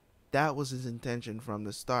 That was his intention from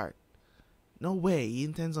the start. No way. He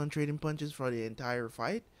intends on trading punches for the entire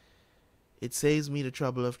fight. It saves me the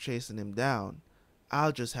trouble of chasing him down.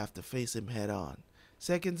 I'll just have to face him head on.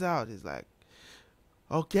 Seconds out, he's like,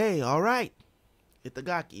 okay, all right,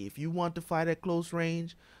 Itagaki, if you want to fight at close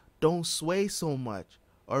range, don't sway so much,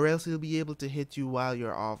 or else he'll be able to hit you while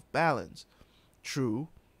you're off balance. True.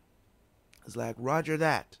 It's like, roger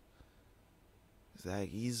that. It's like,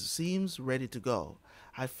 he seems ready to go.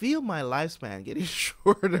 I feel my lifespan getting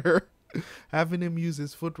shorter. Having him use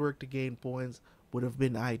his footwork to gain points would have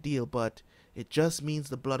been ideal, but it just means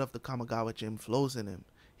the blood of the Kamigawa gym flows in him.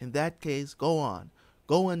 In that case, go on.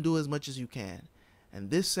 Go and do as much as you can. And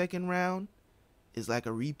this second round is like a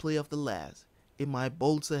replay of the last. Imai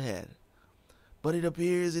bolts ahead. But it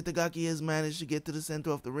appears Itagaki has managed to get to the center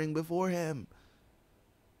of the ring before him.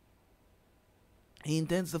 He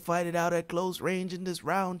intends to fight it out at close range in this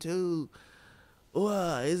round too.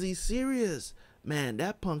 Is he serious? Man,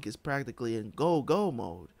 that punk is practically in go-go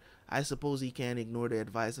mode. I suppose he can't ignore the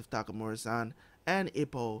advice of Takamura-san and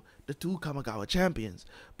Ippo, the two Kamigawa champions.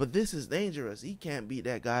 But this is dangerous. He can't beat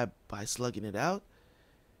that guy by slugging it out.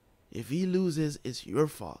 If he loses, it's your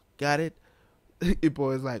fault. Got it?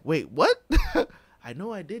 Ippo is like, wait, what? I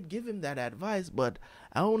know I did give him that advice, but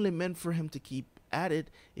I only meant for him to keep at it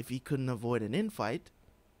if he couldn't avoid an infight.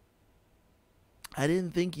 I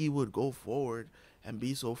didn't think he would go forward and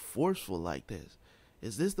be so forceful like this.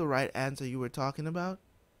 Is this the right answer you were talking about?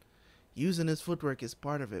 Using his footwork is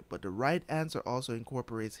part of it, but the right answer also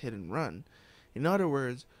incorporates hit and run. In other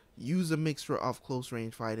words, use a mixture of close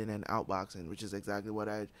range fighting and outboxing, which is exactly what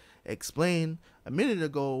I explained a minute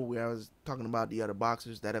ago where I was talking about the other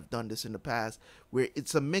boxers that have done this in the past, where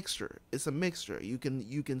it's a mixture. It's a mixture. You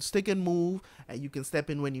can stick and move, and you can step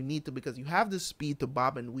in when you need to because you have the speed to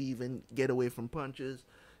bob and weave and get away from punches.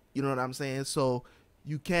 You know what I'm saying? So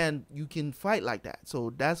you can fight like that.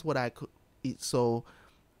 So that's what I could. So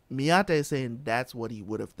Miyata is saying that's what he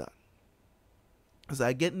would have done. It's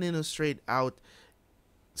like getting in a straight out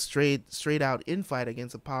infight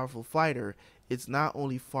against a powerful fighter. It's not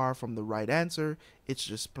only far from the right answer, it's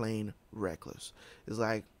just plain reckless. It's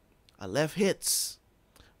like a left hits.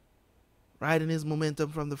 Right in his momentum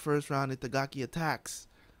from the first round, Itagaki attacks.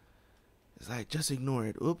 It's like, just ignore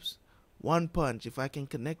it. Oops. One punch. If I can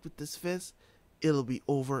connect with this fist, it'll be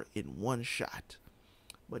over in one shot.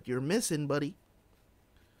 But you're missing, buddy.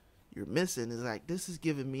 You're missing. It's like, this is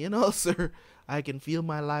giving me an ulcer. I can feel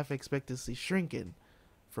my life expectancy shrinking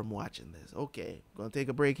from watching this. Okay, gonna take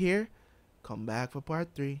a break here. Come back for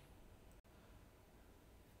part 3.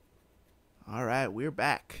 Alright, we're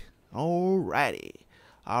back. Alrighty.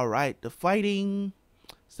 Alright, the fighting.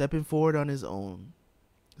 Stepping forward on his own.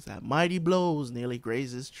 It's that mighty blows nearly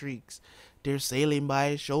graze his cheeks. They're sailing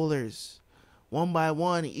by his shoulders. One by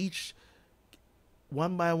one, each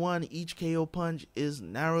KO punch is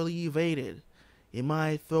narrowly evaded. He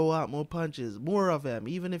might throw out more punches, more of them.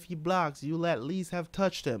 Even if he blocks, you'll at least have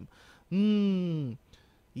touched him.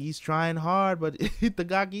 He's trying hard, but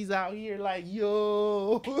Itagaki's out here like,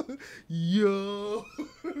 yo.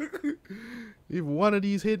 If one of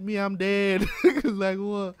these hit me, I'm dead. It's like,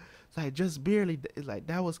 what? It's like, just barely. It's like,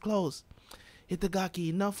 that was close. Itagaki,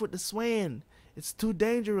 enough with the swaying. It's too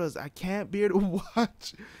dangerous. I can't bear to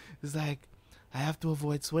watch. It's like, I have to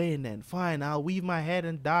avoid swaying then. Fine, I'll weave my head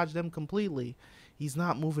and dodge them completely. He's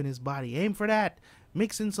not moving his body. Aim for that.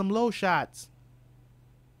 Mix in some low shots.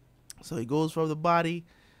 So he goes for the body.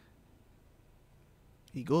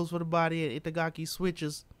 And Itagaki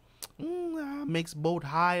switches. Makes both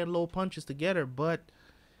high and low punches together, but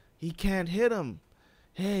he can't hit him.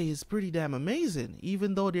 Hey, it's pretty damn amazing.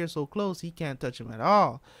 Even though they're so close, he can't touch him at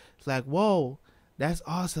all. It's like, whoa, that's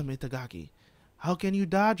awesome, Itagaki. How can you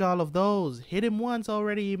dodge all of those? Hit him once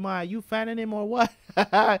already, Imai. You fanning him or what?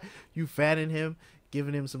 You fanning him,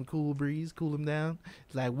 giving him some cool breeze, cool him down.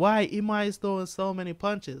 It's like, why Imai is throwing so many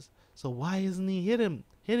punches? So why isn't he hitting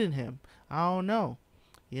him? I don't know.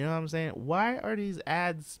 You know what I'm saying? Why are these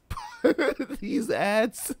ads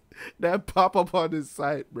that pop up on this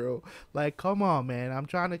site, bro? Like, come on, man. I'm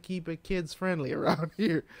trying to keep it kids friendly around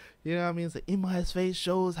here. You know what I mean? So Imai's face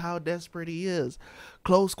shows how desperate he is.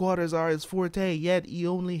 Close quarters are his forte, yet he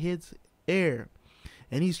only hits air.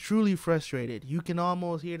 And he's truly frustrated. You can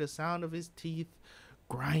almost hear the sound of his teeth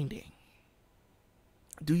grinding.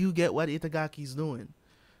 Do you get what Itagaki's doing?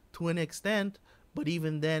 To an extent, but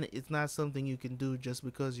even then, it's not something you can do just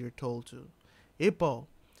because you're told to. Ippo,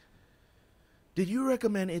 did you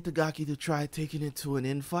recommend Itagaki to try taking it to an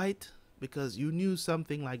infight? Because you knew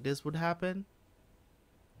something like this would happen?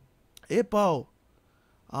 Ippo,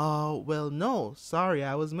 well, no. Sorry,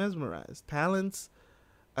 I was mesmerized. Talent's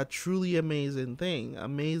a truly amazing thing.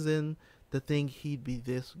 Amazing to think he'd be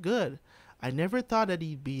this good. I never thought that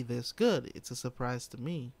he'd be this good. It's a surprise to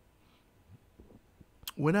me.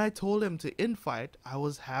 When I told him to infight, I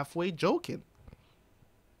was halfway joking.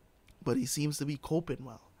 But he seems to be coping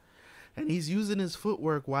well. And he's using his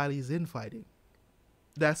footwork while he's infighting.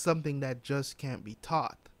 That's something that just can't be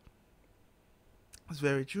taught. It's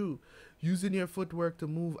very true. Using your footwork to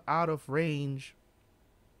move out of range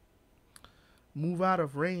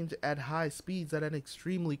at high speeds at an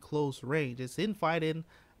extremely close range. It's infighting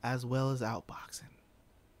as well as outboxing.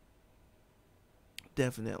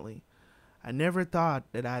 Definitely. I never thought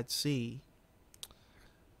that I'd see,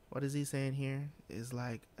 what is he saying here? Is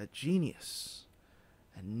like a genius.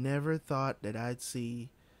 I never thought that I'd see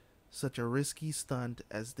such a risky stunt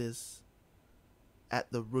as this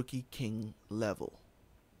at the Rookie King level,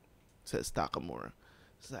 says Takamura.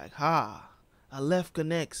 It's like, a left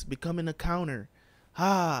connects, becoming a counter.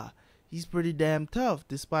 He's pretty damn tough.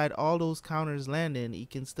 Despite all those counters landing, he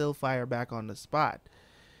can still fire back on the spot.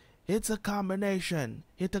 It's a combination.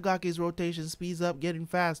 Itagaki's rotation speeds up, getting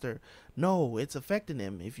faster. No, it's affecting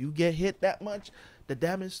him. If you get hit that much, the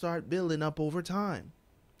damage start building up over time.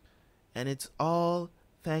 And it's all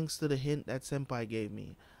thanks to the hint that Senpai gave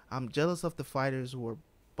me. I'm jealous of the fighters who are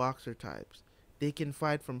boxer types. They can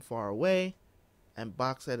fight from far away and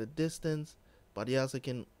box at a distance, but they also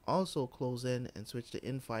can close in and switch to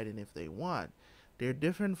infighting if they want. Their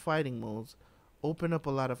different fighting modes open up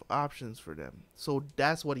a lot of options for them. So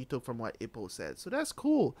that's what he took from what Ippo said. So that's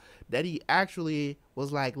cool that he actually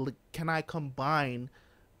was like, can I combine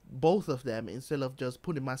both of them instead of just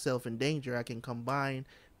putting myself in danger? I can combine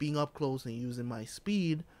being up close and using my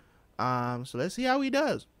speed. So let's see how he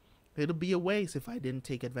does. It'll be a waste if I didn't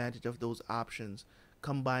take advantage of those options.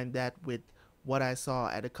 Combine that with what I saw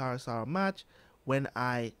at the Kurosawa match when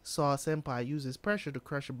I saw Senpai use his pressure to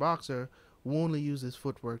crush a boxer who only uses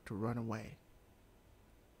footwork to run away.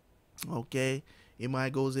 Okay,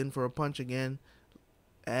 Imai goes in for a punch again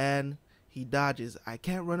and he dodges. I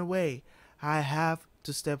can't run away. I have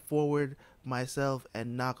to step forward myself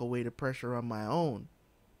and knock away the pressure on my own.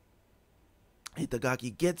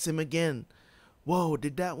 Itagaki gets him again. Whoa,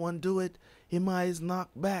 did that one do it? Imai is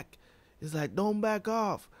knocked back. It's like, don't back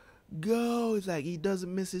off. Go. It's like he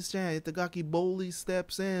doesn't miss his chance. Itagaki boldly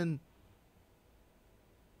steps in.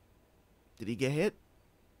 Did he get hit?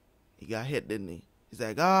 He got hit, didn't he? He's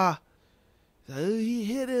like, he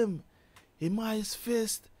hit him. Imai's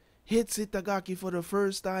fist hits Itagaki for the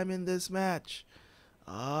first time in this match.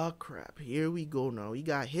 Crap. Here we go now. He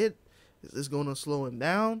got hit. Is this going to slow him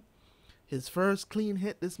down? His first clean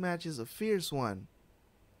hit this match is a fierce one.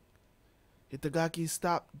 Itagaki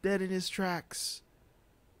stopped dead in his tracks.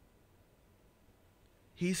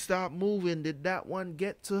 He stopped moving. Did that one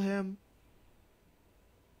get to him?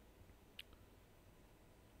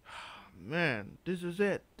 Man, this is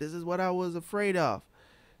it. This is what I was afraid of.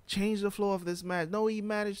 Change the flow of this match. No, he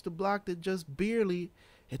managed to block it just barely.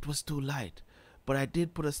 It was too light. But I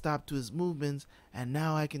did put a stop to his movements, and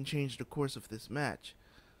now I can change the course of this match.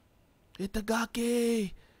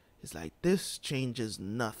 Itagaki! It's like, this changes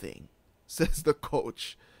nothing, says the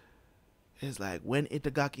coach. It's like, when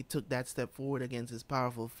Itagaki took that step forward against his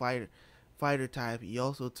powerful fighter type, he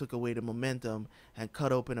also took away the momentum and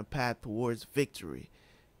cut open a path towards victory.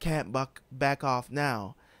 Can't back off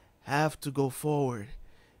now. Have to go forward.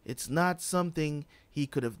 It's not something he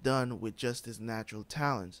could have done with just his natural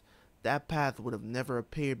talents. That path would have never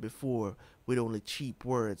appeared before with only cheap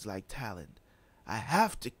words like talent. I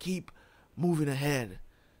have to keep moving ahead,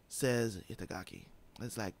 says Itagaki.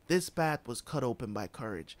 It's like, this path was cut open by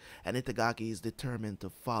courage, and Itagaki is determined to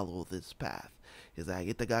follow this path. It's like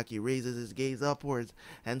Itagaki raises his gaze upwards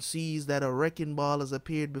and sees that a wrecking ball has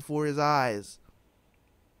appeared before his eyes.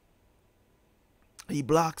 He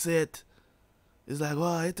blocks it. It's like,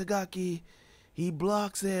 wow, Itagaki, he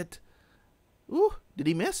blocks it. Ooh, did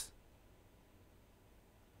he miss?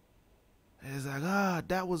 It's like,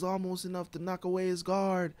 that was almost enough to knock away his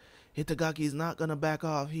guard. Itagaki's not gonna back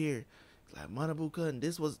off here. It's like, Manabu-kun,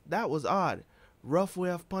 that was odd. Rough way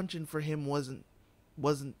of punching for him wasn't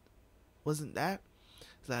that?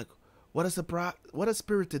 It's like, what a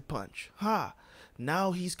spirited punch.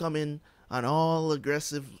 Now he's coming on all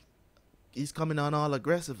aggressive. He's coming on all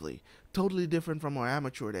aggressively. Totally different from our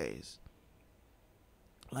amateur days.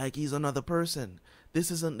 Like he's another person. This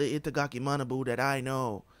isn't the Itagaki Manabu that I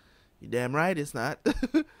know. You damn right it's not.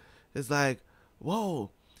 It's like, whoa,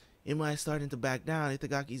 Imai starting to back down.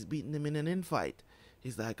 Itagaki's beating him in an infight.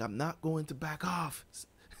 He's like, I'm not going to back off.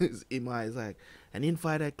 Imai is like, an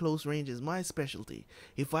infight at close range is my specialty.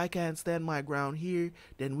 If I can't stand my ground here,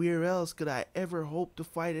 then where else could I ever hope to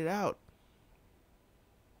fight it out?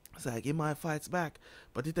 It's like Imai fights back,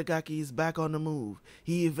 but Itagaki is back on the move.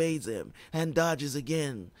 He evades him and dodges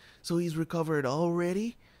again. So he's recovered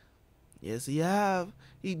already? Yes, he have.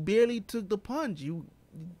 He barely took the punch. You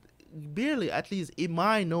barely. At least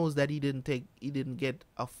Imai knows that he didn't get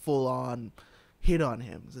a full on hit on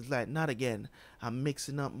him. So it's like, not again. I'm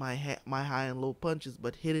mixing up my high and low punches,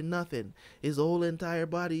 but hitting nothing. His whole entire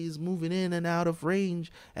body is moving in and out of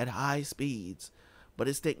range at high speeds. But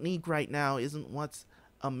his technique right now isn't what's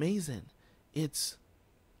amazing. It's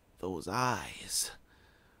those eyes.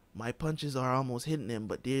 My punches are almost hitting him,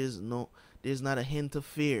 but there's not a hint of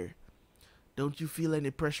fear. Don't you feel any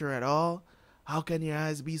pressure at all? How can your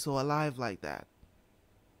eyes be so alive like that?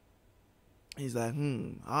 He's like,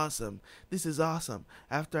 awesome. This is awesome.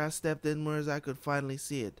 After I stepped inwards, I could finally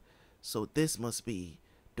see it. So this must be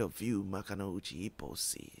the view Makanouchi Ippo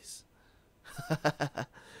sees.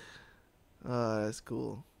 Oh, that's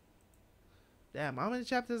cool. Damn, how many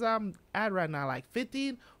chapters I'm at right now? Like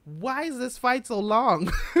 15? Why is this fight so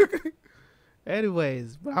long?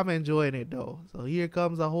 Anyways, but I'm enjoying it though. So here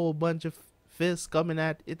comes a whole bunch of fists coming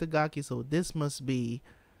at Itagaki. So this must be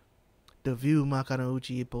the view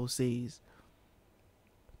Makanouchi Ippo sees.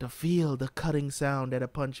 To feel the cutting sound that a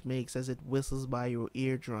punch makes as it whistles by your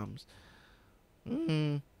eardrums.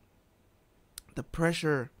 The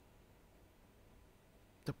pressure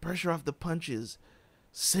of the punches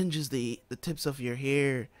singes the tips of your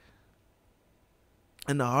hair,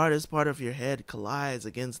 and the hardest part of your head collides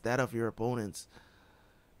against that of your opponents.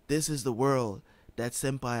 This is the world that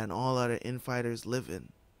Senpai and all other infighters live in.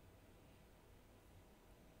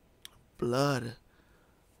 Blood.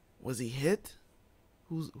 Was he hit?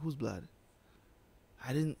 Whose blood?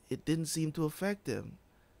 It didn't seem to affect him.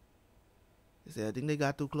 They said, I think they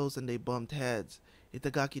got too close and they bumped heads.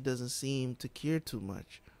 Itagaki doesn't seem to care too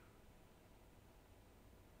much.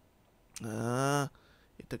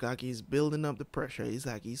 Itagaki's building up the pressure. He's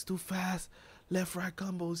like, he's too fast. Left right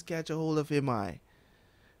combos catch a hold of Imai.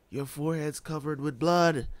 Your forehead's covered with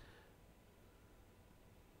blood.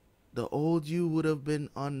 The old you would have been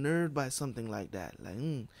unnerved by something like that. Like,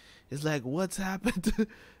 it's like, what's happened?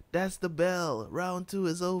 That's the bell. Round 2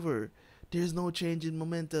 is over. There's no change in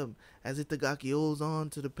momentum as Itagaki holds on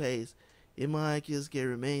to the pace. Imai Kyosuke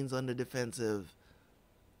remains on the defensive.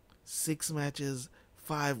 6 matches,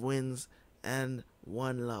 5 wins, and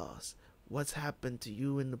 1 loss. What's happened to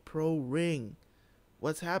you in the pro ring?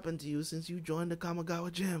 What's happened to you since you joined the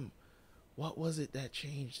Kamigawa gym? What was it that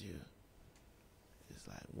changed you? It's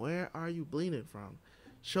like, where are you bleeding from?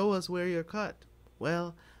 Show us where you're cut.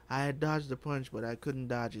 Well, I had dodged the punch, but I couldn't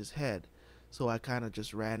dodge his head, so I kind of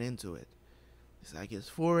just ran into it. It's like his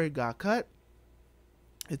forehead got cut.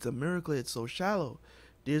 It's a miracle it's so shallow.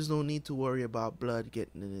 There's no need to worry about blood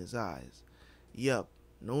getting in his eyes. Yup,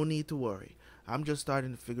 no need to worry. I'm just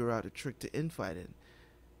starting to figure out a trick to infighting.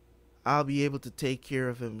 I'll be able to take care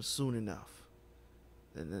of him soon enough.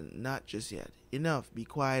 And then, not just yet. Enough, be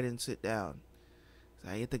quiet and sit down.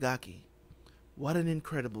 Itagaki, what an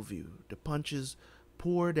incredible view. The punches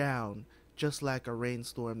pour down just like a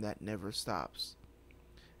rainstorm that never stops.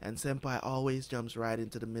 And Senpai always jumps right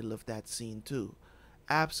into the middle of that scene too.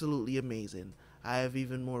 Absolutely amazing. I have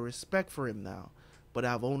even more respect for him now, but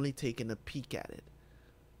I've only taken a peek at it.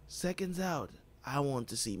 Seconds out, I want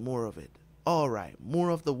to see more of it. Alright, more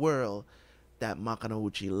of the world that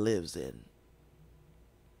Makanouchi lives in.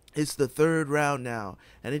 It's the 3rd round now,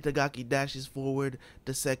 and Itagaki dashes forward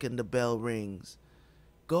the second the bell rings.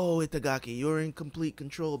 Go, Itagaki, you're in complete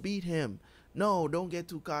control. Beat him. No, don't get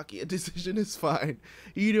too cocky. A decision is fine.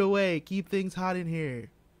 Either way, keep things hot in here.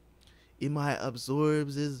 Imai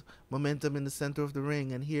absorbs his momentum in the center of the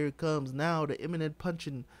ring, and here comes now the imminent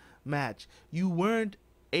punching match. You weren't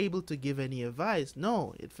able to give any advice.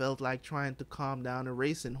 No, it felt like trying to calm down a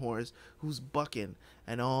racing horse who's bucking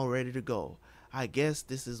and all ready to go. I guess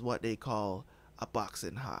this is what they call a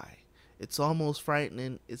boxing high. It's almost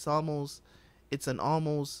frightening. It's an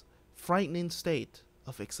almost frightening state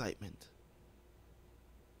of excitement.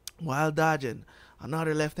 While dodging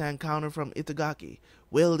another left-hand counter from Itagaki,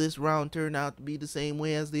 will this round turn out to be the same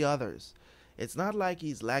way as the others? It's not like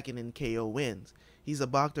he's lacking in KO wins. He's a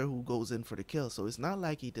boxer who goes in for the kill, so it's not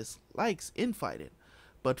like he dislikes infighting.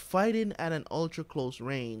 But fighting at an ultra-close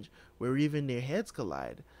range where even their heads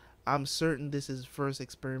collide, I'm certain this is first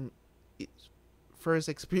experience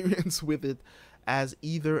with it as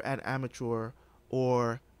either an amateur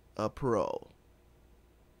or a pro.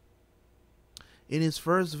 In his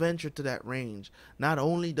first venture to that range, not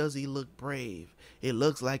only does he look brave, it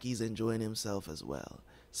looks like he's enjoying himself as well.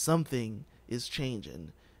 Something is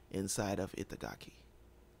changing inside of Itagaki.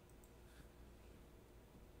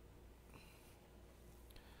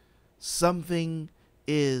 Something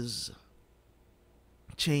is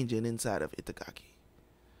changing inside of Itagaki.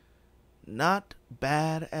 Not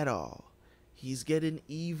bad at all. He's getting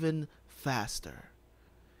even faster.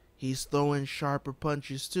 He's throwing sharper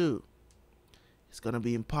punches too. It's gonna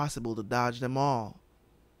be impossible to dodge them all.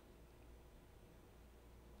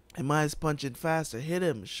 Imai's punching faster. Hit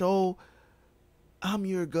him. Show I'm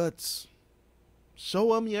your guts.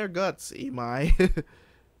 Show him your guts, Imai.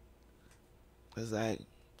 It's like,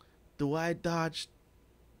 do I dodge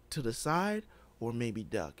to the side or maybe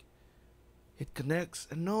duck? It connects,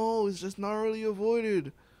 and no, it's just narrowly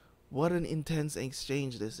avoided. What an intense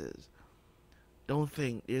exchange this is. Don't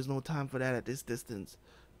think, there's no time for that at this distance.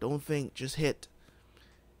 Don't think, just hit.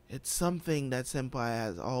 It's something that Senpai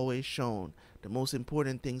has always shown. The most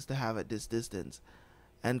important things to have at this distance.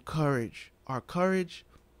 And courage. Our courage.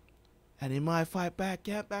 And in my fight back,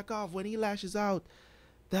 can't back off. When he lashes out,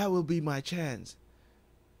 that will be my chance.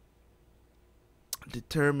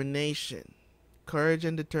 Determination. Courage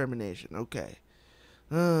and determination. Okay.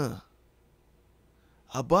 A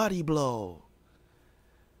body blow.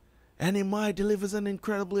 And Imai delivers an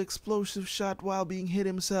incredibly explosive shot while being hit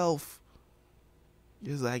himself.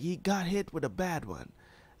 It's like he got hit with a bad one.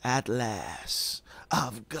 At last,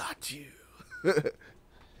 I've got you.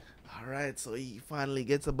 Alright, so he finally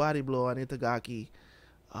gets a body blow on Itagaki.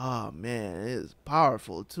 Oh man, it is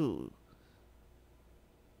powerful too.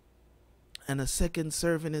 And a second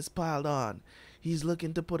serving is piled on. He's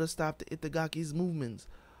looking to put a stop to Itagaki's movements.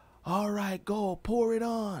 Alright, go, pour it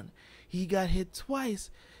on. He got hit twice.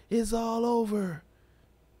 It's all over.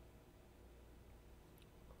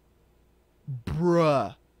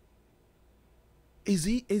 Bruh.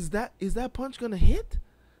 Is that punch gonna hit?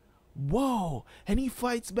 Whoa. And he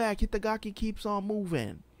fights back. Itagaki keeps on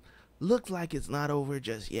moving. Looks like it's not over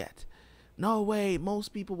just yet. No way. Most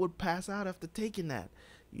people would pass out after taking that.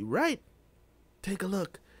 You're right. Take a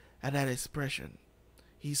look at that expression.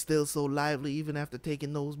 He's still so lively even after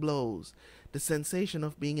taking those blows. The sensation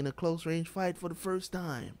of being in a close range fight for the first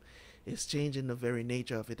time is changing the very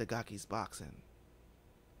nature of Itagaki's boxing.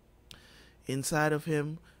 Inside of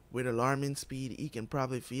him, with alarming speed, he can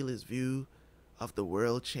probably feel his view of the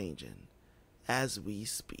world changing. As we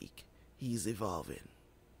speak, he's evolving.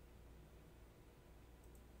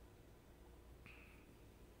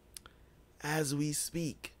 As we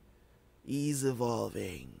speak, he's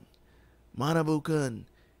evolving. Manabu-kun,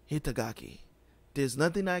 Itagaki, there's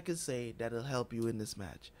nothing I can say that'll help you in this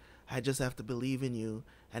match. I just have to believe in you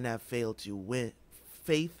and have faith you'll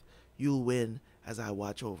win as I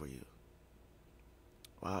watch over you.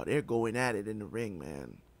 Wow, they're going at it in the ring,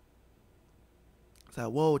 man. It's like,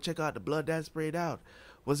 whoa, check out the blood that sprayed out.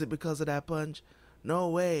 Was it because of that punch? No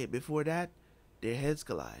way. Before that, their heads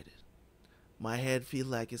collided. My head feels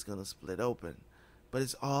like it's gonna split open. But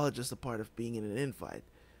it's all just a part of being in an infight.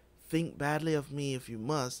 Think badly of me if you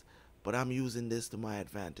must, but I'm using this to my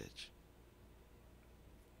advantage.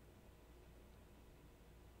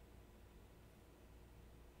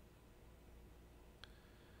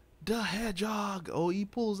 The hedgehog. Oh, he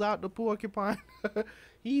pulls out the porcupine.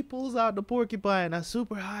 He pulls out the porcupine. A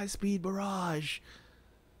super high speed barrage.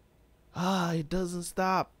 Ah, it doesn't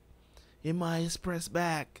stop. Imai is pressed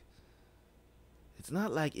back. It's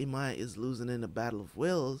not like Imai is losing in a battle of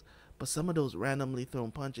wills, but some of those randomly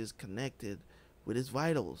thrown punches connected with his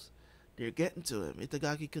vitals. They're getting to him.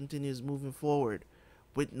 Itagaki continues moving forward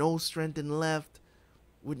with no strength in left.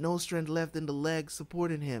 With no strength left in the legs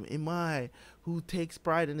supporting him. Imai, who takes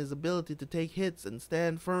pride in his ability to take hits and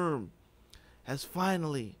stand firm, has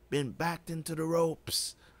finally been backed into the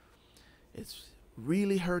ropes. It's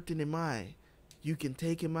really hurting Imai. You can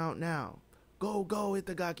take him out now. Go, go,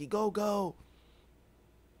 Itagaki, go, go.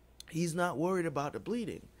 He's not worried about the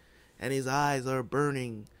bleeding, and his eyes are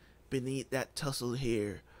burning beneath that tousled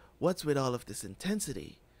hair. What's with all of this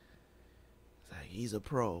intensity? It's like he's a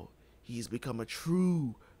pro. He's become a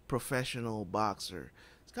true professional boxer.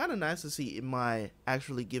 It's kind of nice to see Imai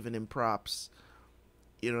actually giving him props.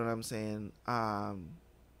 You know what I'm saying?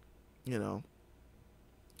 You know.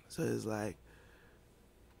 So it's like,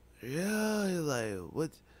 yeah, he's like,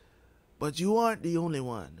 what? But you aren't the only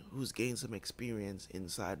one who's gained some experience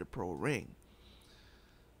inside the pro ring.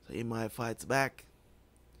 So Imai fights back.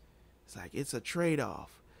 It's like it's a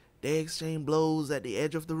trade-off. They exchange blows at the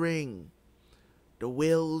edge of the ring. The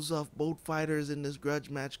wills of both fighters in this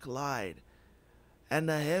grudge match collide.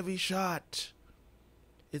 And a heavy shot.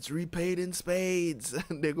 It's repaid in spades.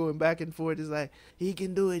 They're going back and forth. It's like, he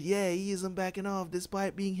can do it. Yeah, he isn't backing off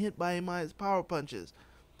despite being hit by Imai's power punches.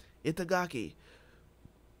 Itagaki,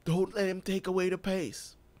 don't let him take away the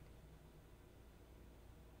pace.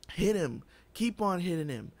 Hit him. Keep on hitting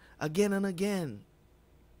him. again and again.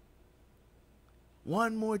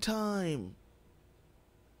 One more time.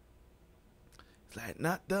 It's like,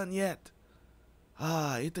 not done yet.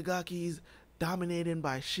 Itagaki's dominated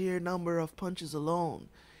by sheer number of punches alone.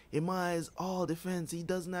 Imai is all defense. He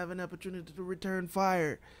doesn't have an opportunity to return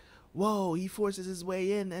fire. Whoa, he forces his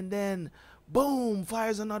way in and then, boom,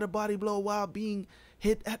 fires another body blow while being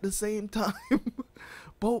hit at the same time.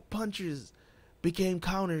 Both punches became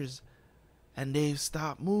counters and they've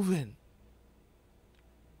stopped moving.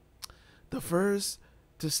 The first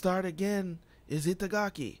to start again is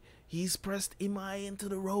Itagaki. He's pressed Imai into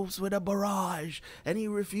the ropes with a barrage, and he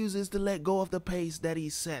refuses to let go of the pace that he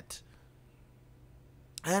set.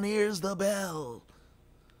 And here's the bell.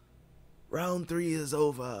 Round 3 is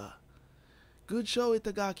over. Good show,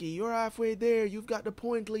 Itagaki. You're halfway there. You've got the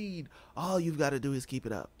point lead. All you've got to do is keep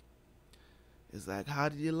it up. It's like, how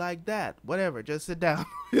did you like that? Whatever, just sit down.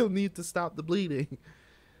 You'll need to stop the bleeding.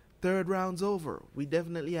 Third round's over. We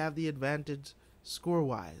definitely have the advantage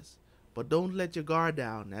score-wise. But don't let your guard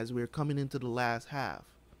down as we're coming into the last half.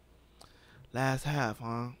 Last half,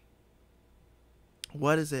 huh?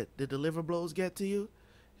 What is it? Did the liver blows get to you?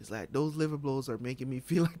 It's like, those liver blows are making me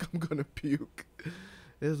feel like I'm gonna puke.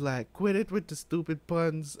 It's like, quit it with the stupid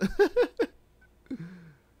puns.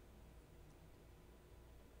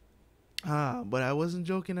 But I wasn't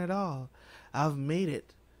joking at all. I've made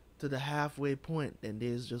it to the halfway point, and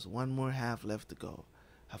there's just one more half left to go.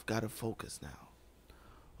 I've got to focus now.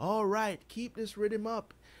 Alright, keep this rhythm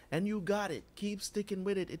up, and you got it. Keep sticking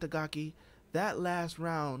with it, Itagaki. That last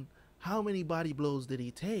round, how many body blows did he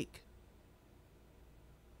take?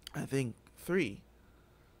 I think 3.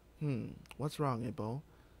 What's wrong, Ippo?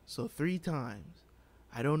 So 3 times.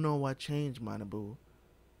 I don't know what changed, Manabu,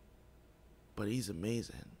 but he's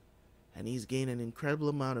amazing. And he's gained an incredible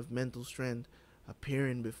amount of mental strength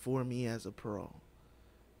appearing before me as a pro.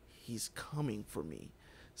 He's coming for me,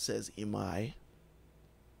 says Imai.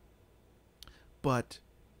 But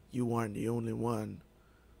you aren't the only one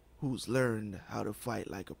who's learned how to fight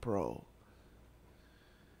like a pro.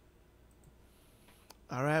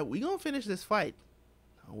 Alright, we're gonna finish this fight.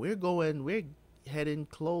 We're heading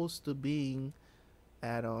close to being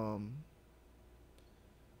at going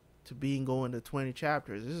to 20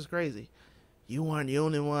 chapters. This is crazy. You aren't the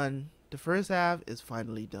only one. The first half is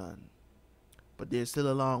finally done, but there's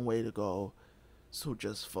still a long way to go, so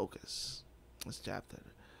just focus. This chapter.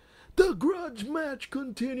 The grudge match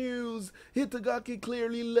continues. Itagaki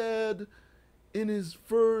clearly led in his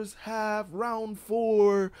first half, round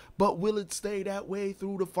 4, but will it stay that way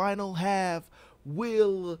through the final half?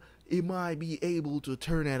 Will Imai be able to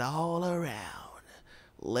turn it all around?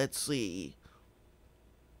 Let's see.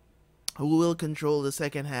 Who will control the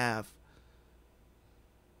second half?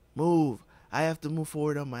 Move. I have to move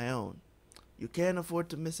forward on my own. You can't afford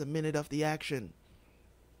to miss a minute of the action.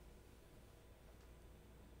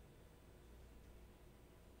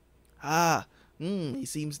 He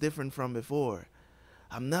seems different from before.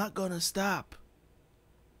 I'm not gonna stop.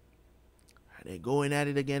 They're going at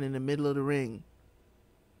it again in the middle of the ring.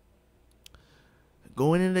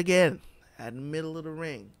 Going in again at the middle of the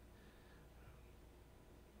ring.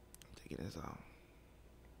 Taking this off.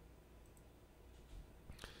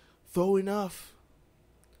 Throw enough.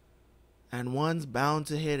 And one's bound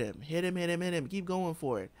to hit him. Hit him, hit him, hit him. Keep going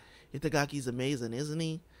for it. Itagaki's amazing, isn't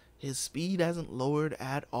he? His speed hasn't lowered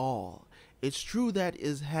at all. It's true that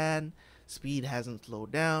his hand speed hasn't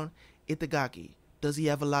slowed down. Itagaki, does he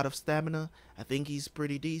have a lot of stamina? I think he's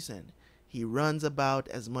pretty decent. He runs about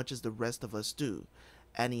as much as the rest of us do.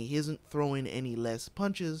 And he isn't throwing any less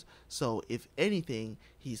punches, so if anything,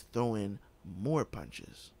 he's throwing more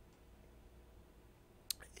punches.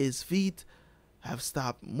 His feet have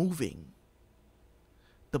stopped moving.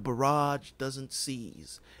 The barrage doesn't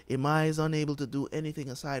cease. Imai is unable to do anything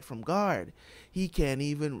aside from guard. He can't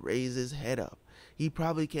even raise his head up. He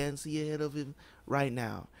probably can't see ahead of him right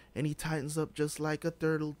now, and he tightens up just like a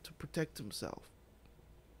turtle to protect himself.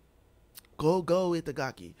 Go,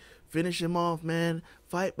 Itagaki. Finish him off, man.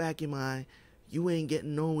 Fight back, Imai. You ain't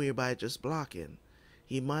getting nowhere by just blocking.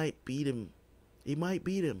 He might beat him.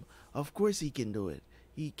 Of course he can do it.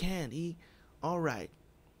 He can. Alright.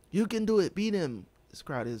 You can do it. Beat him. This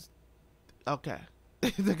crowd is... Okay.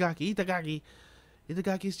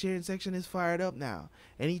 Itagaki's cheering section is fired up now.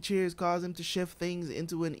 Any cheers cause him to shift things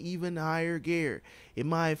into an even higher gear. It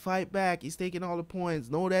might fight back. He's taking all the points.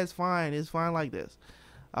 No, that's fine. It's fine like this.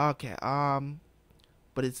 Okay.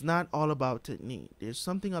 But it's not all about technique. There's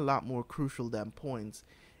something a lot more crucial than points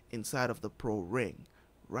inside of the pro ring.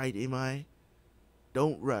 Right, Imai?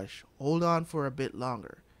 Don't rush. Hold on for a bit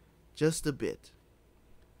longer. Just a bit.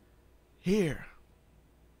 Here.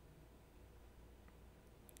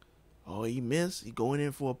 Oh, he missed. He going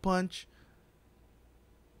in for a punch.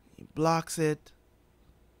 He blocks it.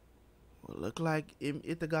 Well, look like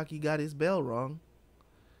Itagaki got his bell wrong.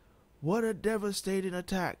 What a devastating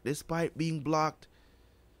attack. Despite being blocked,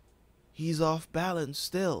 he's off balance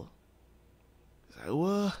still. It's like,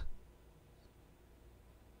 what?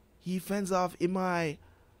 He fends off Imai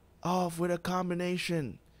off with a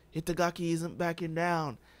combination. Itagaki isn't backing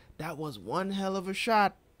down. That was one hell of a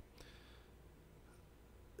shot.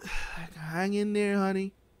 Hang in there,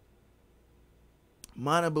 honey.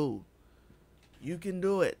 Manabu, you can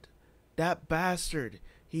do it. That bastard,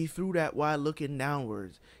 he threw that while looking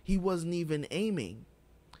downwards. He wasn't even aiming.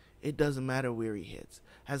 It doesn't matter where he hits,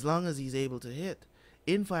 as long as he's able to hit.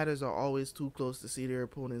 Infighters are always too close to see their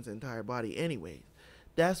opponent's entire body anyways.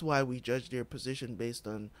 That's why we judge their position based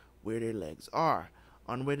on where their legs are,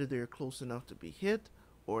 on whether they're close enough to be hit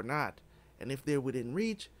or not. And if they're within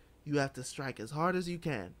reach, you have to strike as hard as you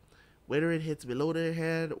can. Whether it hits below their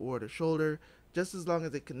head or the shoulder, just as long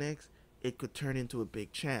as it connects, it could turn into a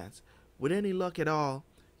big chance. With any luck at all,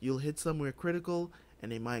 you'll hit somewhere critical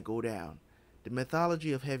and they might go down. The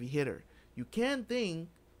methodology of heavy hitter. You can think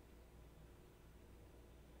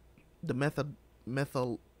the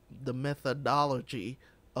methodology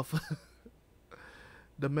of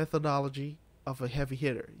the methodology of a heavy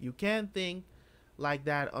hitter. You can't think like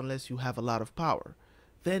that unless you have a lot of power.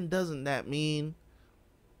 Then doesn't that mean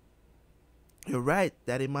you're right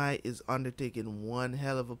that Imai is undertaking one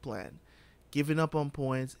hell of a plan, giving up on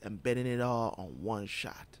points and betting it all on one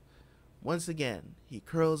shot. Once again, he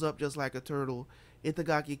curls up just like a turtle.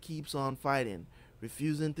 Itagaki keeps on fighting,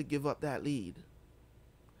 refusing to give up that lead.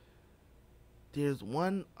 There's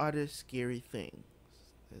one other scary thing,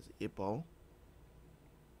 says Ippo.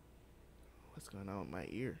 What's going on with my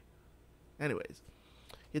ear? Anyways,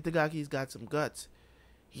 Itagaki's got some guts.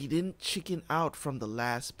 He didn't chicken out from the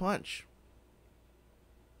last punch.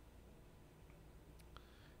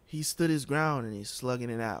 He stood his ground and he's slugging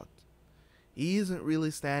it out. He isn't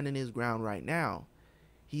really standing his ground right now.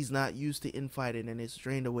 He's not used to infighting and it's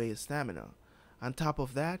drained away his stamina. On top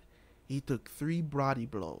of that, he took 3 body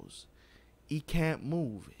blows. He can't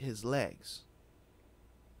move his legs.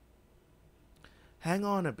 Hang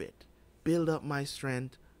on a bit. Build up my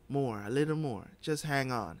strength more, a little more. Just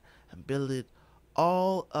hang on and build it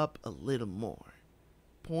all up a little more.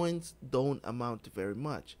 Points don't amount to very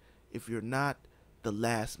much if you're not the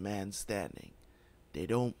last man standing. They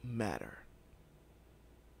don't matter.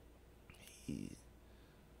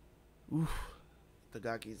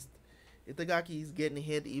 Itagaki's getting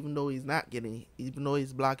hit even though he's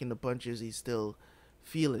blocking the punches, he's still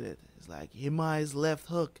feeling it. It's like Imai's left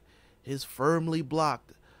hook is firmly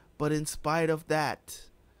blocked, but in spite of that,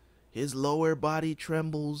 his lower body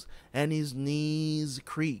trembles and his knees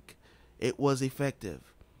creak. It was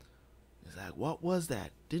effective. It's like, what was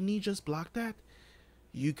that? Didn't he just block that?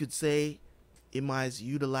 You could say Imai's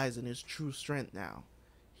utilizing his true strength now.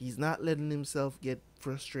 He's not letting himself get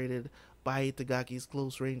frustrated by Itagaki's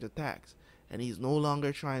close range attacks, and he's no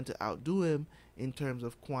longer trying to outdo him in terms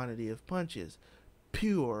of quantity of punches.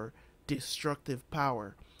 Pure destructive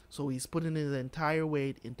power. So he's putting his entire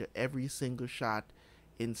weight into every single shot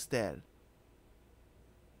instead.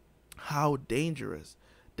 How dangerous.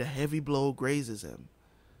 The heavy blow grazes him.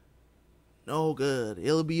 No good.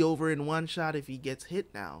 It'll be over in one shot if he gets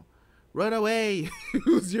hit now. Run away.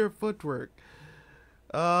 Use your footwork.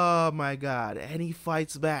 Oh my god. And he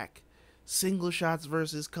fights back. Single shots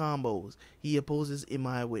versus combos. He opposes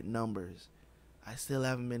Imai with numbers. I still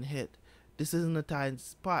haven't been hit. This isn't a tight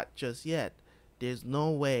spot just yet. There's no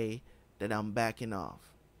way that I'm backing off.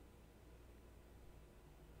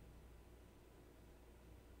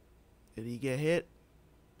 Did he get hit?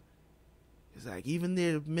 It's like even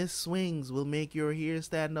their missed swings will make your hair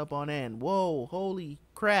stand up on end. Whoa, holy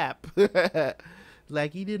crap.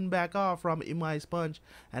 Like he didn't back off from Imai's punch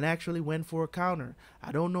and actually went for a counter.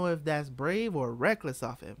 I don't know if that's brave or reckless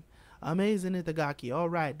of him. Amazing Itagaki.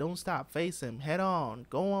 Alright, don't stop. Face him. Head on.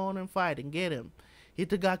 Go on and fight and get him.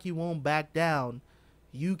 Itagaki won't back down.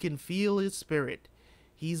 You can feel his spirit.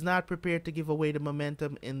 He's not prepared to give away the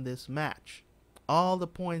momentum in this match. All the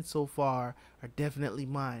points so far are definitely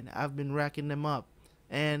mine. I've been racking them up.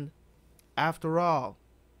 And after all,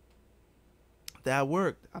 that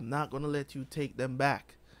worked. I'm not going to let you take them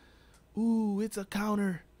back. Ooh, it's a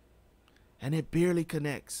counter. And it barely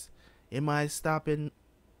connects. Imai stop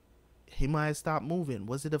moving.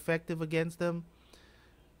 Was it effective against them?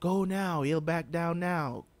 Go now. He'll back down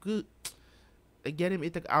now. Good. Get him.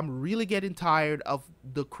 I'm really getting tired of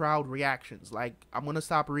the crowd reactions. Like, I'm going to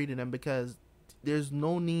stop reading them because there's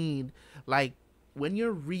no need. Like, when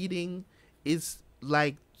you're reading, it's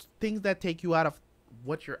like things that take you out of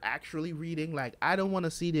what you're actually reading. Like I don't want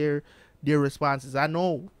to see their responses. I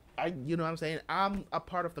know, you know what I'm saying, I'm a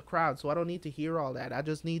part of the crowd, so I don't need to hear all that. I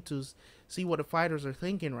just need to see what the fighters are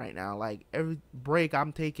thinking right now. Like every break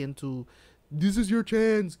I'm taking to, this is your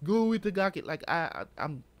chance, go Itagaki. Like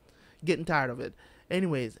I'm getting tired of it.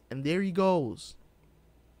 Anyways, and there he goes.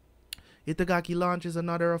 Itagaki launches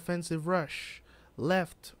another offensive rush.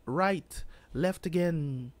 Left, right, left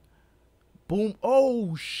again. Boom.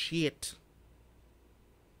 Oh, shit.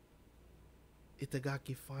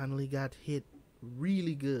 Itagaki finally got hit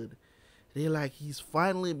really good. They're like, he's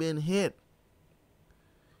finally been hit.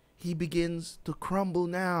 He begins to crumble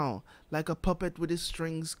now, like a puppet with his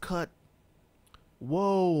strings cut.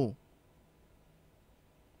 Whoa.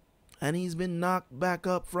 And he's been knocked back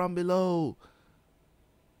up from below.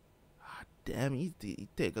 Ah, damn, he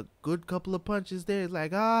take a good couple of punches there. It's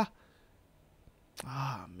like, man,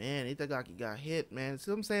 Itagaki got hit, man. See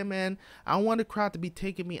what I'm saying, man? I don't want the crowd to be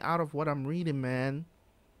taking me out of what I'm reading, man.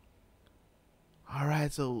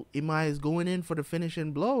 Alright, so Imai is going in for the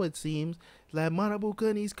finishing blow, it seems. It's like,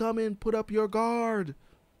 Manabu-kun, he's coming. Put up your guard.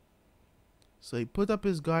 So he put up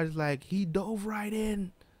his guard. It's like, he dove right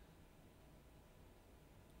in.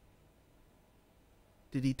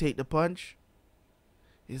 Did he take the punch?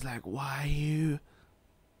 He's like, why you?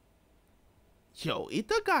 Yo,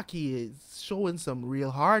 Itagaki is showing some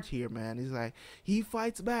real heart here, man. He's like, he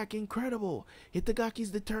fights back, incredible.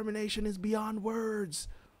 Itagaki's determination is beyond words.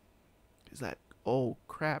 He's like, oh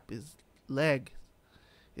crap, his leg.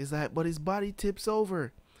 He's like, but his body tips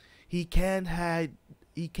over. He can't hide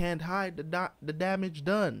the damage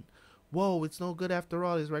done. Whoa, it's no good after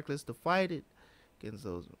all. He's reckless to fight it against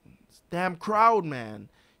those damn crowd, man.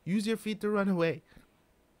 Use your feet to run away.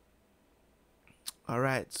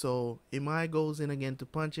 Alright, so Imai goes in again to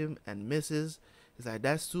punch him and misses. He's like,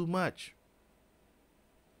 that's too much.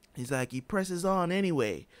 He's like, he presses on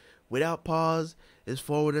anyway. Without pause, his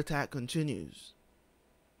forward attack continues.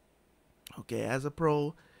 Okay, as a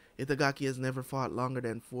pro, Itagaki has never fought longer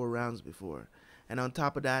than 4 rounds before. And on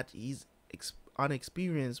top of that, he's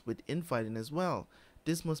unexperienced with infighting as well.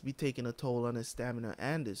 This must be taking a toll on his stamina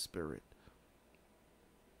and his spirit.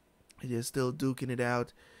 He is still duking it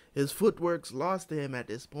out. His footwork's lost to him at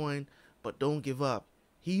this point, but don't give up.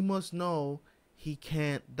 He must know he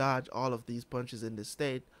can't dodge all of these punches in this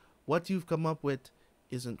state. What you've come up with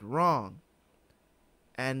isn't wrong.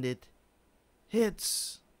 And it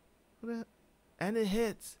hits. And it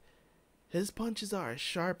hits. His punches are as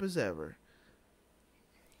sharp as ever.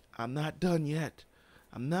 I'm not done yet.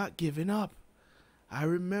 I'm not giving up. I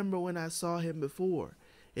remember when I saw him before.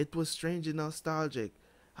 It was strangely nostalgic,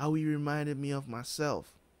 how he reminded me of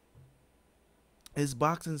myself. His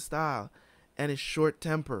boxing style and his short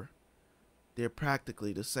temper, they're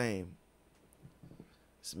practically the same.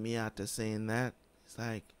 It's Miyata saying that. It's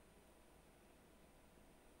like,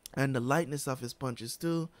 and the lightness of his punches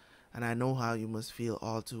too, and I know how you must feel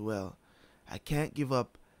all too well. I can't give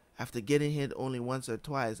up after getting hit only once or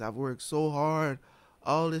twice. I've worked so hard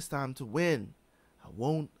all this time to win. I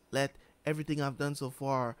won't let everything I've done so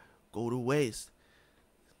far go to waste.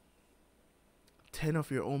 10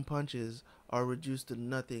 of your own punches are reduced to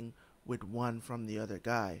nothing with 1 from the other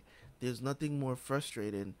guy. There's nothing more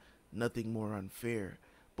frustrating, nothing more unfair.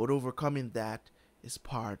 But overcoming that is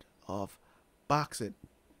part of boxing.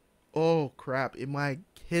 Oh crap, it might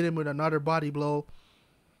hit him with another body blow.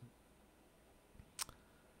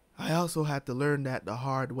 I also had to learn that the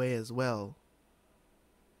hard way as well.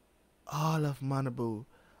 All of Manabu-kun's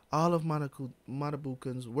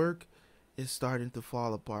work is starting to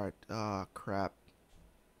fall apart. Ah, crap.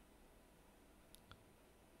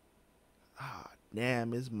 Ah,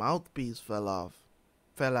 damn, his mouthpiece fell out.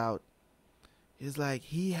 It's like,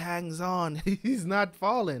 he hangs on. He's not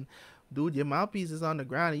falling. Dude, your mouthpiece is on the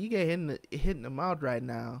ground and you get hit in the mouth right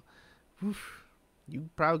now. Oof, you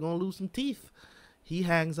probably gonna lose some teeth. He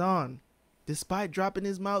hangs on. Despite dropping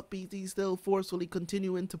his mouthpiece, he's still forcefully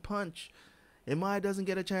continuing to punch. Imai doesn't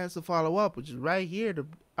get a chance to follow up, which is right here.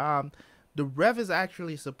 The ref is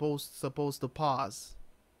actually supposed to pause.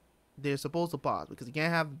 They're supposed to pause because you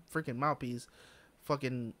can't have freaking mouthpiece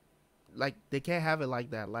fucking, like, they can't have it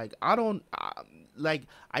like that. Like, I don't like,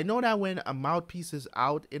 I know that when a mouthpiece is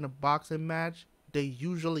out in a boxing match, they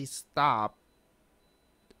usually stop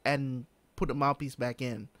and put the mouthpiece back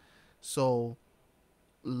in. So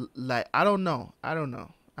like, I don't know.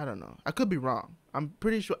 I could be wrong. I'm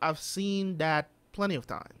pretty sure I've seen that plenty of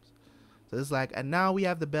times. So it's like, and now we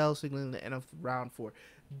have the bell signaling the end of round 4.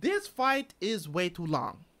 This fight is way too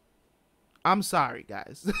long. I'm sorry,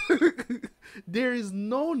 guys. There is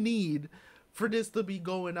no need for this to be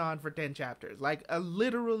going on for 10 chapters. Like,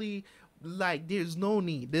 literally, like, there's no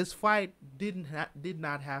need. This fight did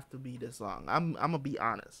not have to be this long. I'm gonna be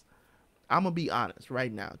honest. I'm gonna be honest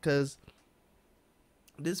right now, because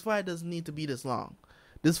this fight doesn't need to be this long.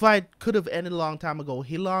 This fight could have ended a long time ago.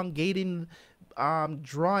 Elongating,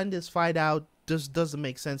 drawing this fight out just doesn't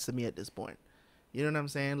make sense to me at this point. You know what I'm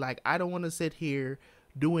saying? Like, I don't want to sit here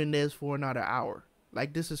doing this for another hour.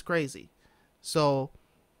 Like, this is crazy. So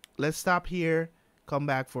let's stop here, come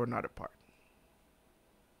back for another part.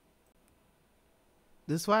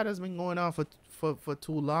 This fight has been going on for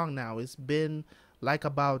too long now. It's been like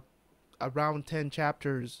about around 10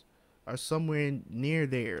 chapters or somewhere near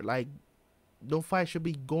there. Like, no fight should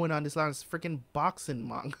be going on this long. It's freaking boxing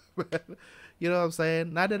manga. You know what I'm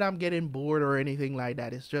saying? Not that I'm getting bored or anything like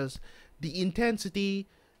that. It's just the intensity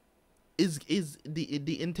is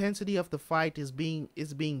the intensity of the fight is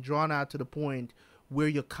being drawn out to the point where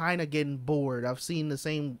you're kind of getting bored. I've seen the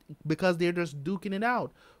same, because they're just duking it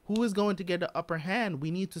out. Who is going to get the upper hand?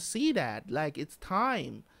 We need to see that. Like, it's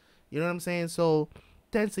time. You know what I'm saying? So,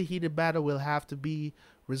 tense and heated battle will have to be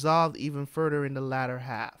resolved even further in the latter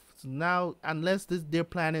half. So now, unless they're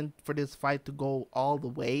planning for this fight to go all the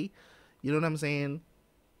way, you know what I'm saying?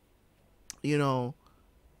 You know,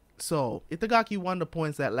 so Itagaki won the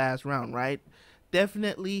points that last round, right?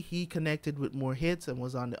 Definitely he connected with more hits and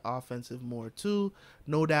was on the offensive more too.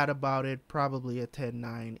 No doubt about it. Probably a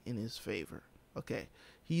 10-9 in his favor. Okay.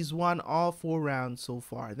 He's won all 4 rounds so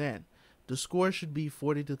far then. The score should be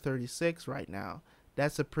 40-36 right now.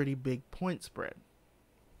 That's a pretty big point spread.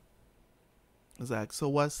 It's like, so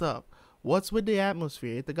what's up? What's with the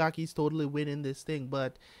atmosphere? Itagaki's totally winning this thing,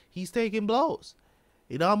 but he's taking blows.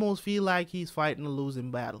 It almost feels like he's fighting a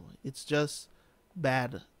losing battle. It's just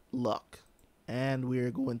bad luck. And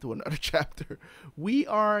we're going to another chapter. We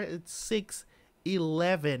are at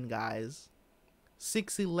 6:11, guys.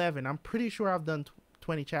 6:11. I'm pretty sure I've done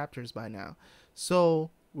 20 chapters by now. So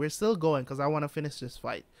we're still going because I want to finish this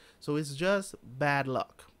fight. So it's just bad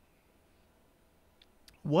luck.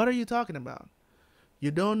 What are you talking about? You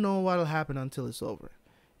don't know what'll happen until it's over.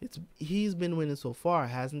 He's been winning so far,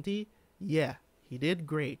 hasn't he? Yeah, he did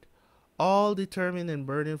great. All determined and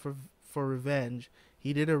burdened for revenge,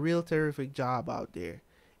 he did a real terrific job out there.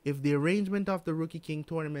 If the arrangement of the Rookie King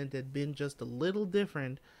tournament had been just a little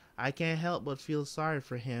different, I can't help but feel sorry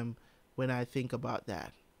for him when I think about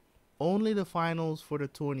that. Only the finals for the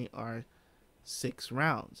tourney are 6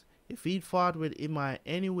 rounds. If he'd fought with Imai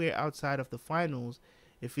anywhere outside of the finals,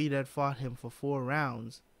 if he'd had fought him for 4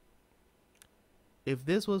 rounds, if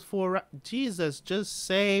this was 4 Jesus, just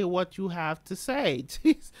say what you have to say.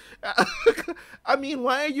 Jeez. I mean,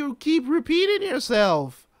 why do you keep repeating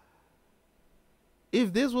yourself?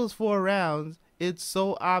 If this was 4 rounds, it's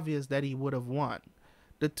so obvious that he would have won.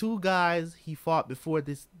 The 2 guys he fought before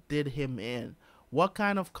this did him in. What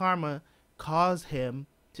kind of karma caused him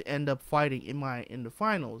to end up fighting Imai in the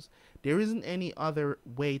finals? There isn't any other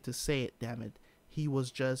way to say it, damn it. He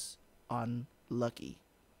was just unlucky.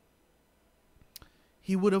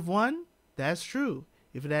 He would have won? That's true.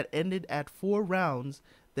 If it had ended at 4 rounds,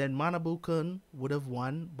 then Manabu-kun would have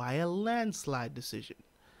won by a landslide decision.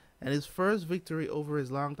 And his first victory over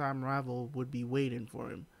his longtime rival would be waiting for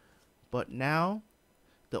him. But now,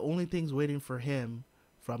 the only things waiting for him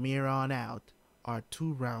from here on out are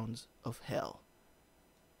 2 rounds of hell.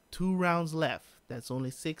 2 rounds left. That's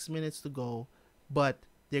only 6 minutes to go. But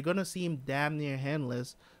they're going to seem damn near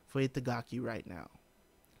handless for Itagaki right now.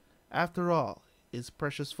 After all, his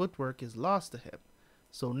precious footwork is lost to him.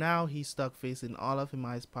 So now he's stuck facing all of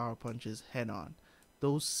Imai's power punches head on.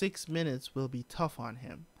 Those 6 minutes will be tough on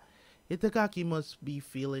him. Itagaki must be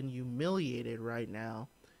feeling humiliated right now.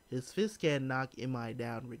 His fist can knock Imai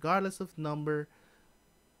down regardless of number,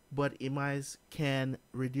 but Imai's can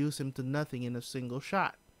reduce him to nothing in a single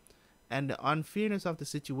shot. And the unfairness of the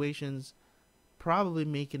situations probably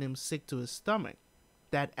making him sick to his stomach.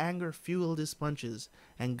 That anger fueled his punches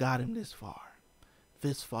and got him this far.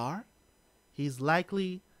 This far? He's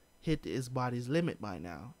likely hit his body's limit by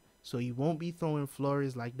now, so he won't be throwing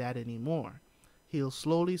flurries like that anymore. He'll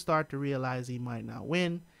slowly start to realize he might not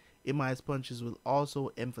win. Imai's punches will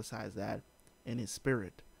also emphasize that, and his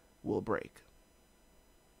spirit will break.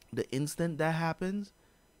 The instant that happens,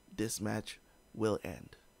 this match will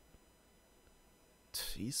end.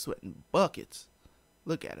 He's sweating buckets.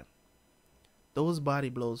 Look at him. Those body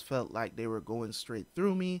blows felt like they were going straight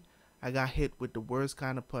through me. I got hit with the worst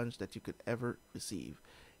kind of punch that you could ever receive.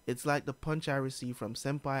 It's like the punch I received from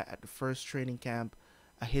Senpai at the first training camp.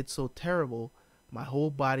 A hit so terrible, my whole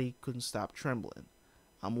body couldn't stop trembling.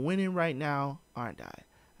 I'm winning right now, aren't I?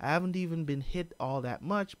 I haven't even been hit all that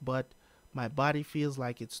much, but My body feels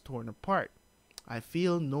like it's torn apart. I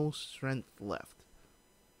feel no strength left.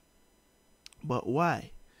 But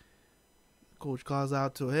why? Coach calls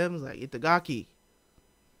out to him, he's like, Itagaki,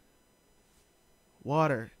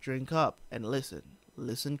 water, drink up, and listen.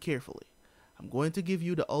 Listen carefully. I'm going to give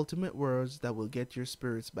you the ultimate words that will get your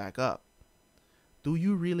spirits back up. Do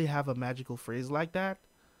you really have a magical phrase like that?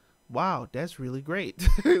 Wow, that's really great.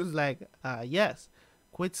 It's like, yes.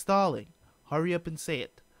 Quit stalling. Hurry up and say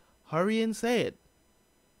it. Hurry and say it.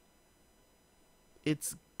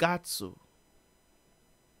 It's Gatsu,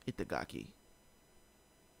 Itagaki.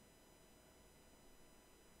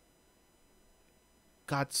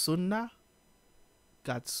 Gatsuna?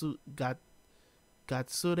 Gatsure,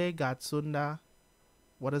 Gatsuna.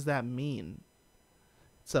 What does that mean?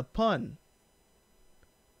 It's a pun.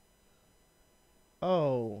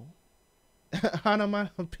 Oh.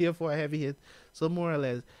 Onomatopoeia for a heavy hit. So more or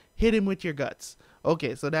less, hit him with your guts.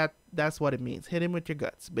 Okay, so that's what it means. Hit him with your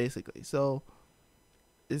guts, basically. So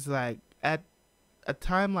it's like at a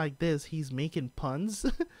time like this, he's making puns.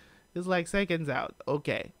 It's like seconds out.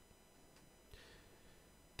 Okay.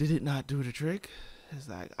 Did it not do the trick? It's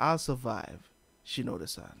like, I'll survive,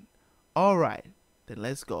 Shinoda-san. Alright, then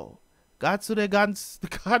let's go. Gatsune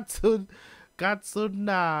Gatsuna.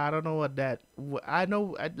 I don't know what that... I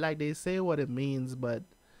know, like, they say what it means, but,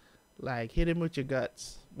 like, hit him with your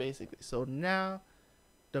guts, basically. So now,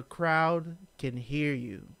 the crowd can hear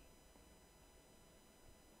you.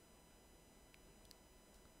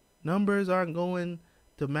 Numbers aren't going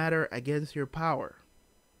to matter against your power.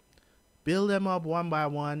 Build them up one by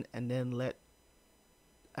one and then let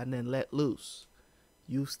loose.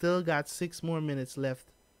 You've still got 6 more minutes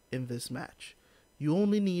left in this match. You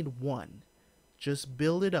only need 1. Just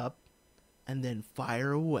build it up and then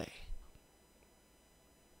fire away.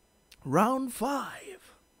 Round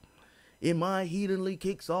 5. Imai heatedly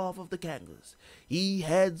kicks off of the canvas. He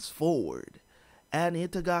heads forward. And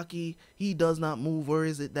Itagaki, he does not move, or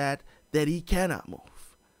is it that he cannot move?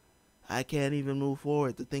 I can't even move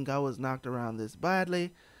forward to think I was knocked around this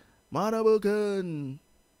badly. Manabuken!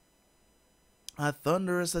 A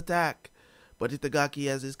thunderous attack. But Itagaki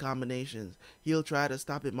has his combinations. He'll try to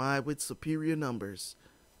stop Imai with superior numbers.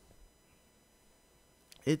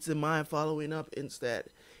 It's Imai following up instead.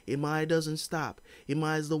 Imai doesn't stop.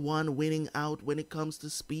 Imai is the one winning out when it comes to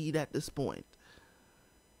speed at this point.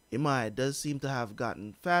 Imai does seem to have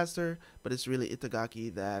gotten faster, but it's really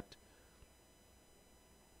Itagaki that...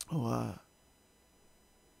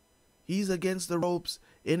 he's against the ropes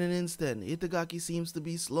in an instant. Itagaki seems to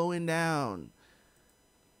be slowing down.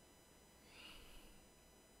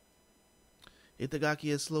 Itagaki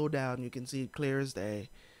has slowed down. You can see it clear as day.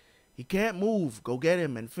 He can't move. Go get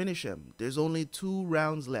him and finish him. There's only 2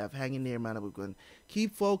 rounds left. Hang in there, Manabu-kun.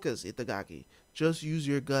 Keep focus, Itagaki. Just use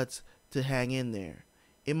your guts to hang in there.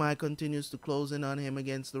 Imai continues to close in on him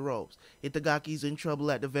against the ropes. Itagaki's in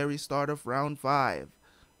trouble at the very start of round 5.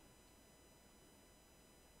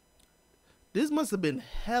 This must have been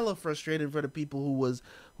hella frustrating for the people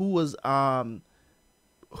who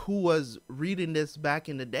was reading this back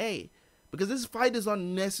in the day, because this fight is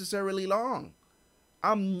unnecessarily long.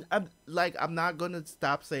 I'm not gonna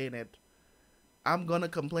stop saying it. I'm gonna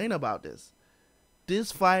complain about this.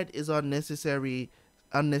 This fight is unnecessarily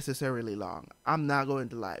long. I'm not going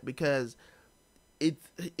to lie, because it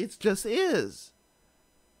just is.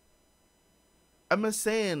 I'm just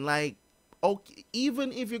saying, like, okay,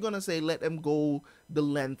 even if you're gonna say let them go the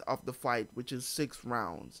length of the fight, which is 6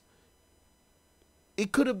 rounds,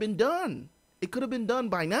 it could have been done. It could have been done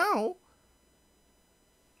by now.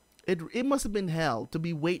 It must have been hell to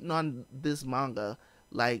be waiting on this manga.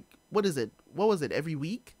 Like, what is it? What was it? Every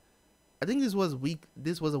week? I think this was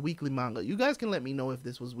a weekly manga. You guys can let me know if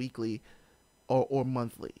this was weekly or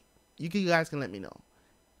monthly. You guys can let me know.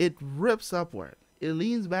 It rips upward. It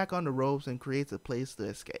leans back on the ropes and creates a place to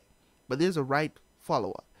escape. But there's a right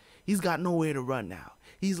follow-up. He's got nowhere to run now.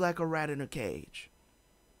 He's like a rat in a cage.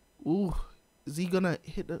 Ooh, is he gonna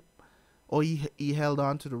hit the... Oh, he held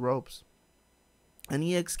on to the ropes. And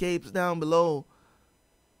he escapes down below.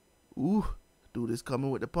 Ooh, dude is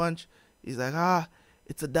coming with the punch. He's like,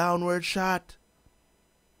 it's a downward shot.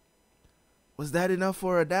 Was that enough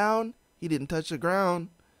for a down? He didn't touch the ground.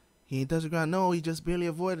 He didn't touch the ground. No, he just barely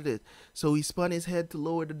avoided it. So he spun his head to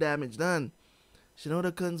lower the damage done.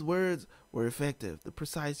 Shinoda-kun's words were effective. The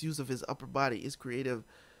precise use of his upper body is creative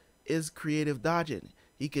dodging.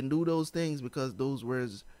 He can do those things because those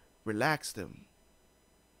words relaxed him.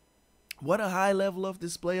 What a high level of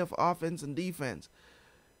display of offense and defense.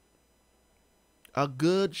 A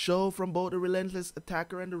good show from both the relentless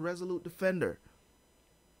attacker and the resolute defender.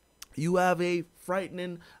 You have a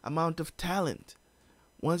frightening amount of talent.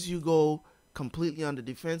 Once you go completely on the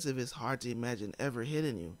defensive, it's hard to imagine ever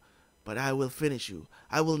hitting you. But I will finish you.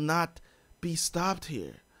 I will not be stopped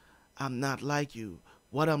here. I'm not like you.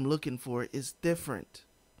 What I'm looking for is different.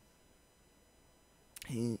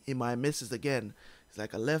 Imai misses again. It's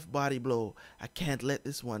like a left body blow. I can't let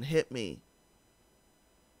this one hit me.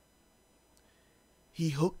 He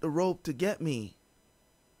hooked the rope to get me.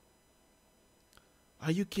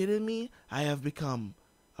 Are you kidding me? I have become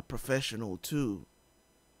a professional too.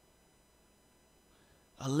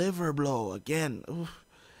 A liver blow again. Oof.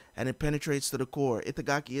 And it penetrates to the core.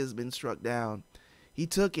 Itagaki has been struck down. He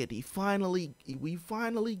took it. We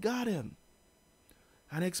finally got him.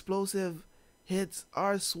 And explosive hits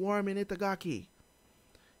are swarming Itagaki.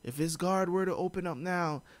 If his guard were to open up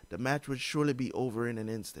now, the match would surely be over in an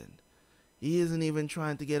instant. He isn't even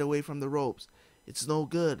trying to get away from the ropes. It's no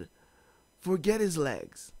good. Forget his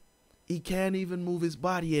legs. He can't even move his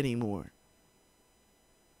body anymore.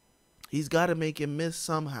 He's got to make him miss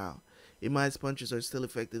somehow. Imai's punches are still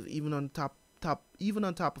effective even on top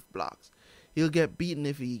of blocks. He'll get beaten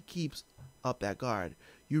if he keeps up that guard.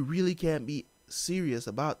 You really can't be serious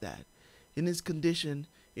about that. In his condition,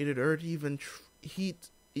 it'd hurt even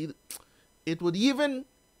it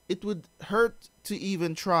would hurt to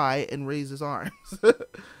even try and raise his arms.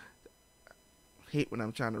 Hate when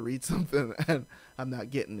I'm trying to read something and I'm not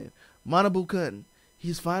getting it. Manabu-kun,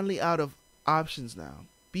 he's finally out of options now.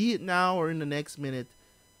 Be it now or in the next minute,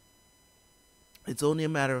 it's only a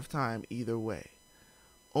matter of time either way.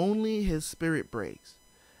 Only his spirit breaks.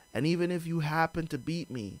 And even if you happen to beat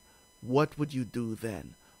me, what would you do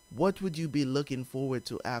then? What would you be looking forward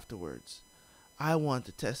to afterwards? I want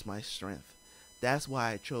to test my strength. That's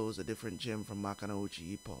why I chose a different gym from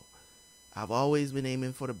Makanouchi Ippo. I've always been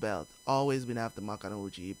aiming for the belt, always been after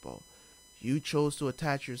Makanouchi Ippo. You chose to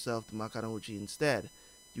attach yourself to Makanouchi instead.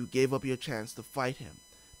 You gave up your chance to fight him.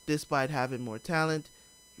 Despite having more talent,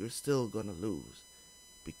 you're still gonna lose.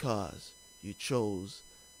 Because you chose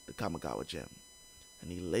the Kamigawa gym.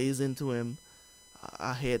 And he lays into him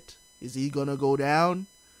a hit. Is he gonna go down?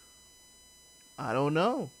 I don't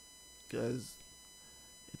know. Because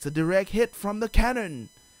it's a direct hit from the cannon.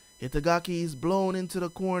 Itagaki is blown into the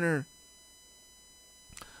corner.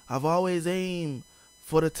 I've always aimed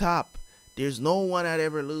for the top. There's no one I'd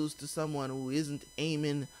ever lose to someone who isn't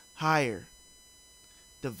aiming higher.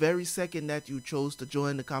 The very second that you chose to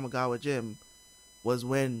join the Kamigawa gym was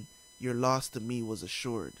when your loss to me was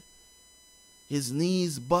assured. His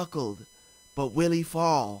knees buckled, but will he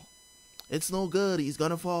fall? It's no good. He's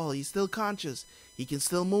gonna fall. He's still conscious. He can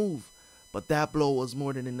still move. But that blow was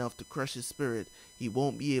more than enough to crush his spirit. He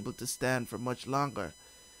won't be able to stand for much longer.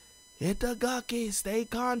 Itagaki, stay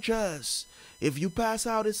conscious. If you pass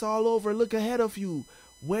out, it's all over. Look ahead of you.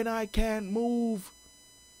 When I can't move.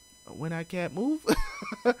 When I can't move?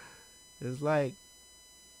 It's like,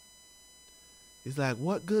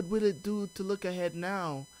 what good will it do to look ahead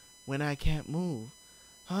now when I can't move?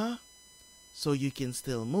 Huh? So you can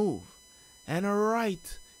still move. And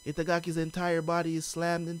alright, Itagaki's entire body is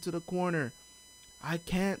slammed into the corner. I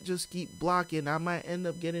can't just keep blocking. I might end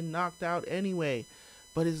up getting knocked out anyway.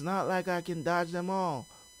 But it's not like I can dodge them all.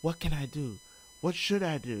 What can I do? What should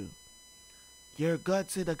I do? Your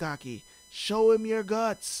guts, Itagaki. Show him your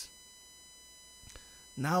guts.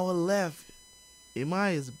 Now a left.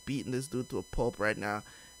 Imai is beating this dude to a pulp right now.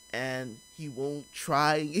 And he won't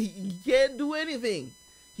try. He can't do anything.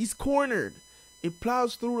 He's cornered. It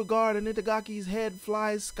plows through the guard and Itagaki's head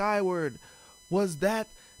flies skyward. Was that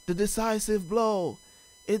the decisive blow?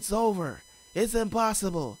 It's over. It's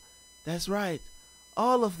impossible. That's right.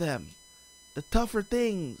 All of them. The tougher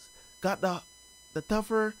things got the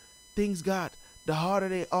tougher things got, the harder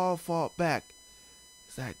they all fought back.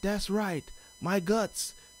 It's like, that's right. My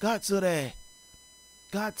guts. Gatsure.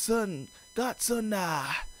 Gatsun. Gatsuna.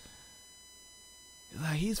 It's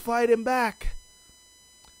like he's fighting back.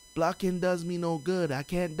 Blocking does me no good. I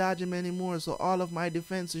can't dodge him anymore, so all of my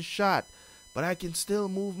defense is shot. But I can still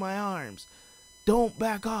move my arms. Don't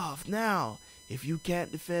back off now. If you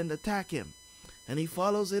can't defend, attack him. And he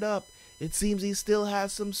follows it up. It seems he still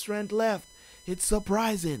has some strength left. It's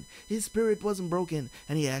surprising. His spirit wasn't broken,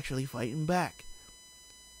 and he actually fighting back.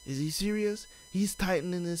 Is he serious? He's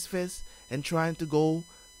tightening his fists and trying to go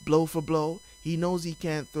blow for blow. He knows he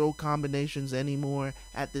can't throw combinations anymore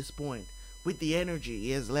at this point. With the energy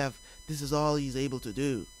he has left, this is all he's able to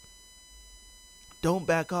do. Don't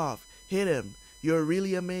back off. Hit him. You're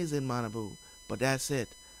really amazing, Manabu. But that's it.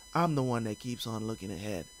 I'm the one that keeps on looking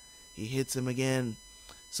ahead. He hits him again.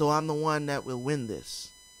 So I'm the one that will win this.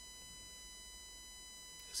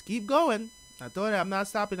 Just keep going. I told you I'm not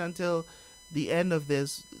stopping until the end of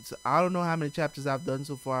this. So I don't know how many chapters I've done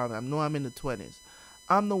so far. I know I'm in the 20s.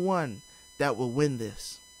 I'm the one that will win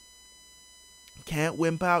this. Can't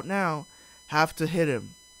wimp out now. Have to hit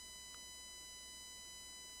him.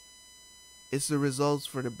 It's the results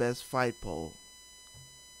for the best fight poll.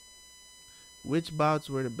 Which bouts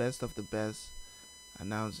were the best of the best?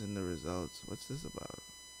 Announcing the results. What's this about?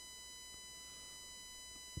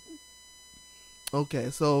 Okay,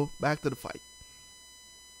 so back to the fight.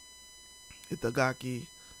 Itagaki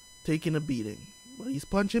taking a beating, but he's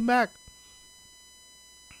punching back.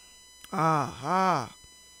 Aha!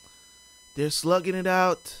 They're slugging it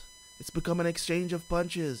out. It's become an exchange of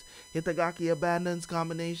punches. Itagaki abandons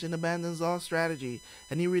combination, abandons all strategy,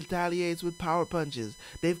 and he retaliates with power punches.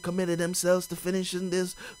 They've committed themselves to finishing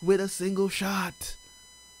this with a single shot.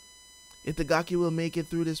 Itagaki will make it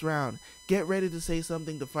through this round. Get ready to say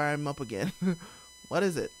something to fire him up again. What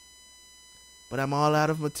is it? But I'm all out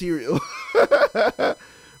of material.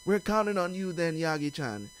 We're counting on you then,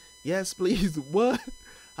 Yagi-chan. Yes, please. What?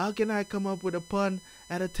 How can I come up with a pun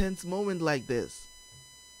at a tense moment like this?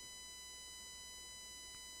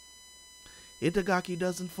 Itagaki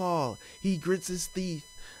doesn't fall. He grits his teeth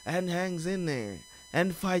and hangs in there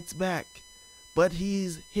and fights back. But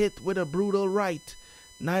he's hit with a brutal right.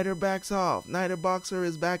 Neither backs off. Neither boxer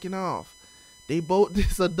is backing off. They both,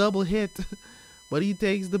 it's a double hit. But he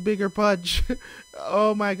takes the bigger punch.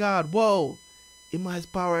 Oh my god. Whoa. Imai's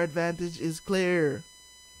power advantage is clear.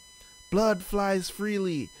 Blood flies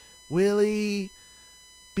freely. Will he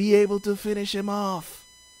be able to finish him off?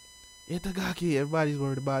 Itagaki. Everybody's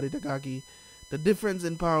worried about Itagaki. The difference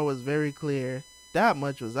in power was very clear. That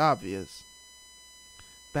much was obvious.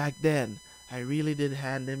 Back then, I really did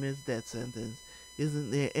hand him his death sentence.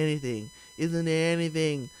 Isn't there anything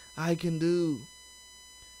I can do?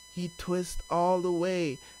 He twists all the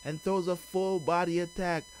way and throws a full body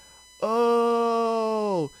attack.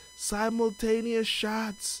 Oh! Simultaneous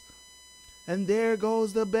shots. And there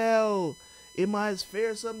goes the bell. Imai's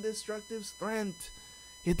fearsome destructive strength.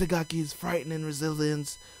 Itagaki's frightening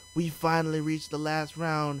resilience. We finally reached the last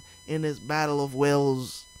round in this battle of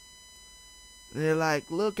wills. And they're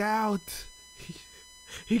like, look out.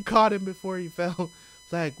 He caught him before he fell.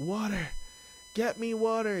 It's like, water. Get me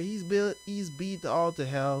water. He's beat all to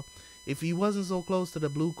hell. If he wasn't so close to the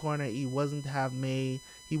blue corner, he wouldn't have made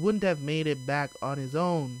it back on his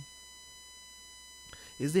own.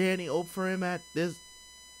 Is there any hope for him at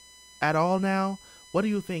all now? What do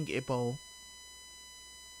you think, Ippo?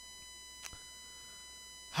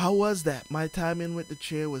 How was that? My timing with the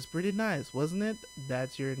chair was pretty nice, wasn't it?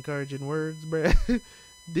 That's your encouraging words, bruh.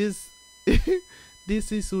 This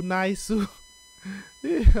is so nice.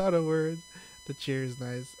 Other words. The chair is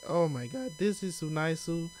nice. Oh my god. This is so nice.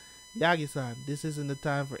 Yagi-san, this isn't the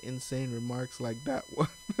time for insane remarks like that one.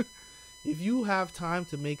 If you have time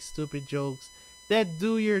to make stupid jokes, then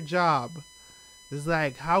do your job. It's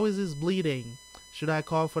like, how is this bleeding? Should I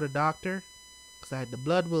call for the doctor? It's like, the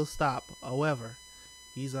blood will stop. However,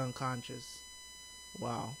 he's unconscious.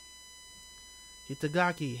 Wow.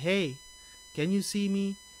 Itagaki, hey, can you see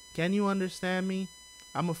me? Can you understand me?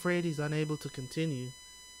 I'm afraid he's unable to continue.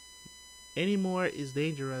 Any more is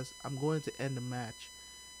dangerous. I'm going to end the match.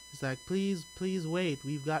 It's like, please wait.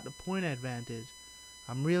 We've got the point advantage.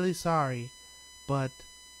 I'm really sorry, but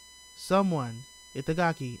someone,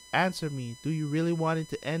 Itagaki, answer me. Do you really want it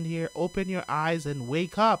to end here? Open your eyes and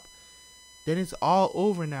wake up. Then it's all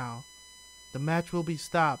over now. The match will be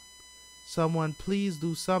stopped. Someone please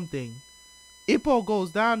do something. Ippo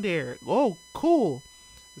goes down there. Oh, cool.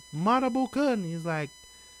 Manabu-kun. He's like,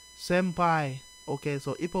 senpai. Okay,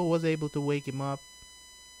 so Ippo was able to wake him up.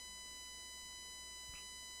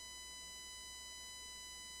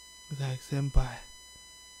 He's like, senpai.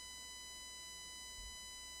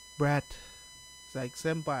 Brat. It's like,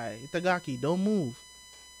 senpai. Itagaki, don't move.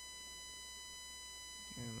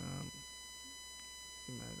 And,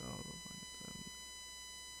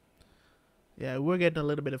 yeah, we're getting a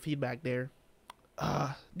little bit of feedback there.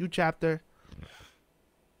 New chapter.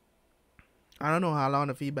 I don't know how long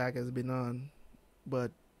the feedback has been on,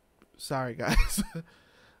 but sorry guys.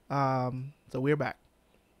 So we're back.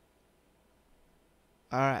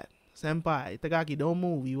 Alright. Senpai, Itagaki, don't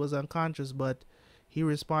move. He was unconscious, but he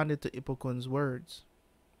responded to Ippo-kun's words.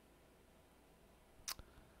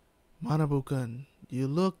 Manabu-kun, you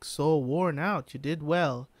look so worn out. You did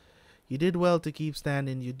well. You did well to keep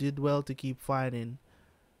standing. You did well to keep fighting.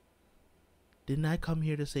 Didn't I come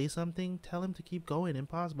here to say something? Tell him to keep going.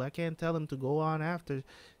 Impossible. I can't tell him to go on after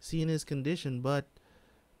seeing his condition, but...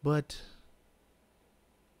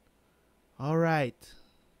 Alright.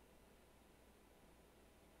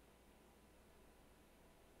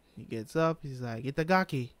 He gets up. He's like,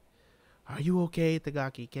 Itagaki, are you okay,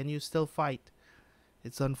 Itagaki? Can you still fight?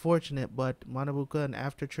 It's unfortunate, but Manabu-kun,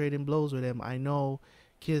 after trading blows with him, I know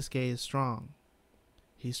Kisuke is strong.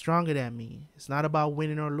 He's stronger than me. It's not about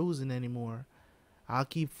winning or losing anymore. I'll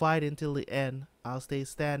keep fighting till the end. I'll stay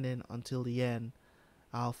standing until the end.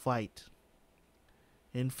 I'll fight.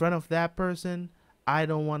 In front of that person, I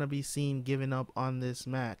don't want to be seen giving up on this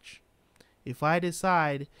match. If I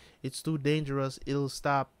decide it's too dangerous, I'll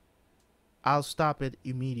stop it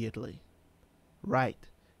immediately. Right.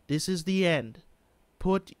 This is the end.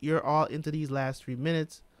 Put your all into these last 3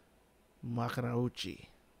 minutes. Makanauchi.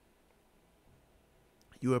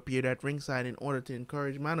 You appeared at ringside in order to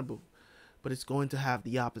encourage Manabu, but it's going to have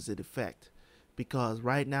the opposite effect. Because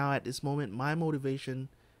right now, at this moment, my motivation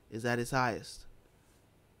is at its highest.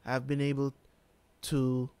 I've been able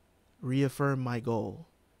to reaffirm my goal.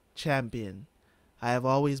 Champion, I have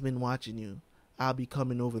always been watching you. I'll be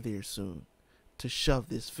coming over there soon to shove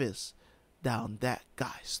this fist down that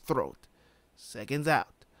guy's throat. Seconds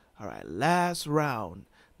out. Alright, last round.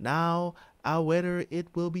 Now, whether it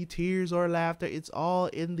will be tears or laughter, it's all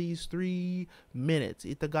in these 3 minutes.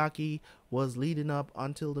 Itagaki was leading up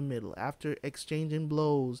until the middle. After exchanging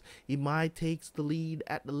blows, Imai takes the lead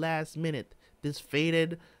at the last minute. This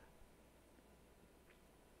faded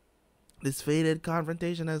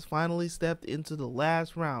confrontation has finally stepped into the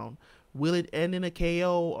last round. Will it end in a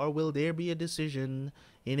KO or will there be a decision?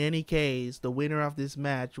 In any case, the winner of this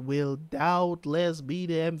match will doubtless be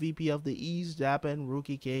the MVP of the East Japan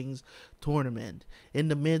Rookie Kings tournament. In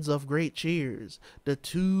the midst of great cheers, the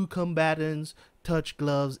 2 combatants touch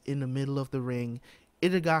gloves in the middle of the ring.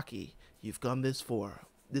 Itagaki, you've come this far.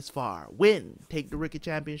 Win. Take the Rookie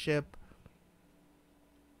Championship.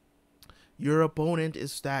 Your opponent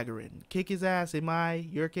is staggering. Kick his ass,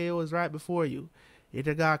 Imai. Your KO is right before you.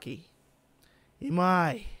 Itagaki.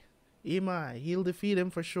 Imai, he'll defeat him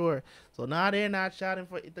for sure. So now they're not shouting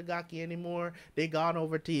for Itagaki anymore. They gone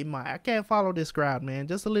over to Imai. I can't follow this crowd, man.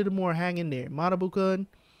 Just a little more hang in there. Manabu-kun.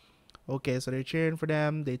 Okay, so they're cheering for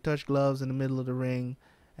them. They touch gloves in the middle of the ring.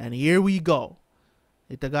 And here we go.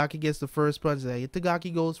 Itagaki gets the first punch.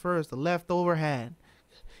 Itagaki goes first. The left overhand.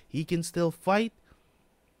 He can still fight.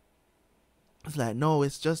 It's like, no,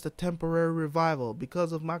 it's just a temporary revival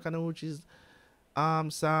because of Makanouchi's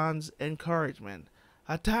San's encouragement.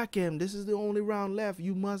 Attack him. This is the only round left.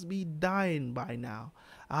 You must be dying by now.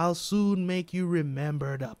 I'll soon make you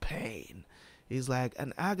remember the pain. He's like,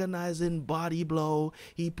 an agonizing body blow.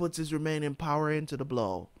 He puts his remaining power into the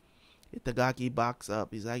blow. Itagaki backs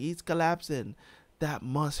up. He's like, he's collapsing. That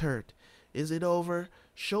must hurt. Is it over?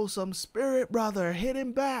 Show some spirit, brother. Hit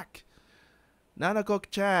him back.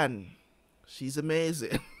 Nanako-chan. She's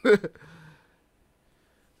amazing.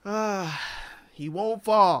 He won't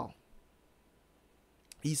fall.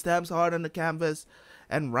 He stamps hard on the canvas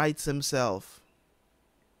and rights himself.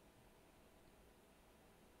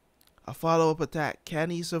 A follow-up attack. Can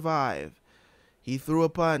he survive? He threw a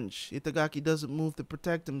punch. Itagaki doesn't move to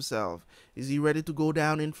protect himself. Is he ready to go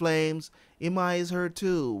down in flames? Imai is hurt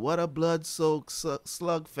too. What a blood-soaked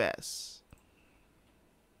slugfest.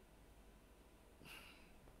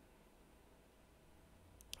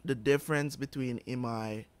 The difference between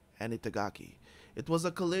Imai and Itagaki. It was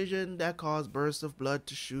a collision that caused bursts of blood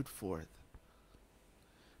to shoot forth.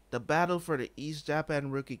 The battle for the East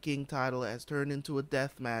Japan Rookie King title has turned into a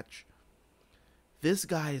death match. This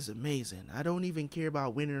guy is amazing. I don't even care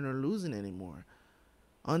about winning or losing anymore.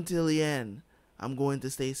 Until the end, I'm going to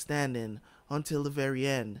stay standing until the very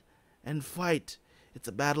end and fight. It's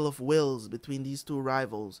a battle of wills between these 2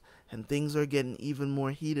 rivals, and things are getting even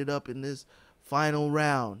more heated up in this final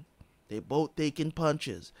round. They both taking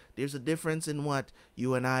punches. There's a difference in what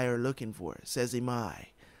you and I are looking for, says Imai.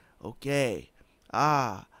 Okay.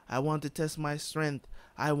 I want to test my strength.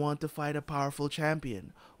 I want to fight a powerful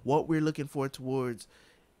champion. What we're looking towards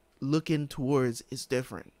is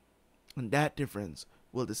different. And that difference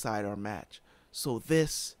will decide our match. So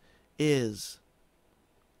this is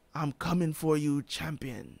I'm coming for you,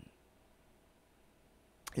 champion.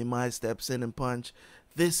 Imai steps in and punch.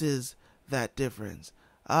 This is that difference.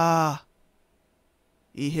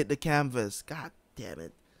 He hit the canvas. God damn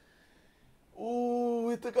it.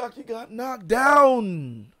 Ooh, Itagaki got knocked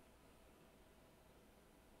down.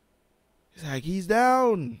 It's like he's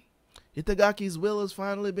down. Itagaki's will has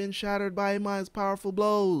finally been shattered by Imai's powerful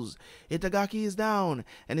blows. Itagaki is down,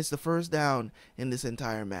 and it's the first down in this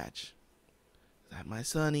entire match. It's like, my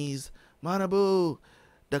sonnies, Manabu,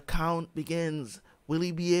 the count begins. Will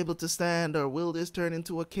he be able to stand, or will this turn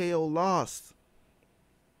into a KO loss?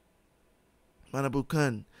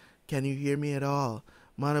 Manabu-kun, can you hear me at all?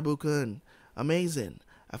 Manabu-kun, amazing.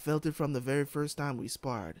 I felt it from the very first time we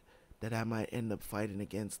sparred that I might end up fighting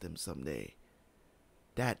against him someday.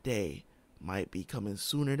 That day might be coming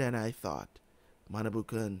sooner than I thought.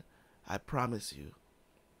 Manabu-kun, I promise you.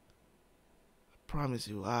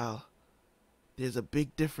 There's a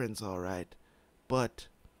big difference, alright. But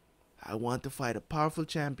I want to fight a powerful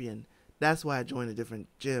champion. That's why I joined a different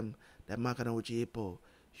gym than Makanouchi Ippo.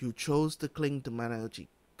 You chose to cling to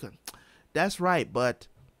Manouchi-kun. That's right, but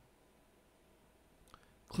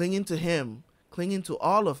clinging to him, clinging to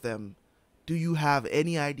all of them, do you have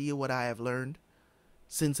any idea what I have learned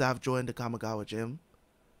since I've joined the Kamigawa gym?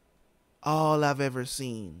 All I've ever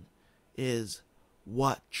seen is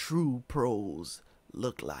what true pros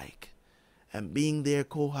look like. And being their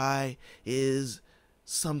kohai is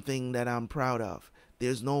something that I'm proud of.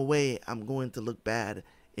 There's no way I'm going to look bad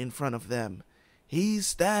in front of them. He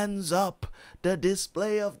stands up. The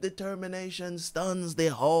display of determination stuns the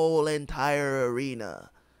whole entire arena.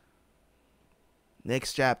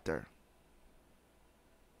 Next chapter.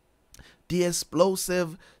 The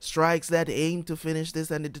explosive strikes that aim to finish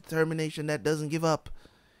this and the determination that doesn't give up.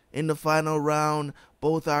 In the final round,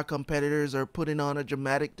 both our competitors are putting on a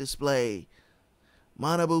dramatic display.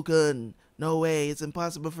 Manabu-kun, no way, it's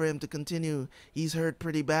impossible for him to continue. He's hurt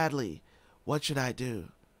pretty badly. What should I do?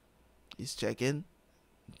 He's checking.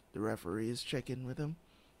 The referee is checking with him.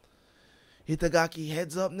 Itagaki,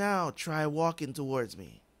 heads up now. Try walking towards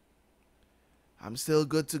me. I'm still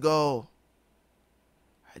good to go.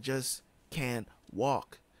 I just can't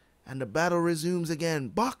walk. And the battle resumes again.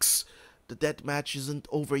 Box! The death match isn't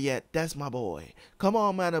over yet. That's my boy. Come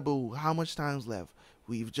on, Manabu. How much time's left?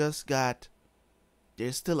 We've just got...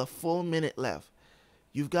 There's still a full minute left.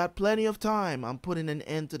 You've got plenty of time. I'm putting an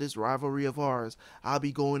end to this rivalry of ours. I'll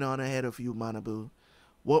be going on ahead of you, Manabu.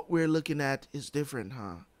 What we're looking at is different,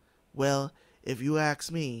 huh? Well, if you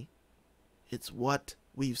ask me, it's what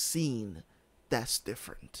we've seen that's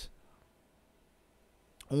different.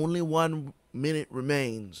 Only 1 minute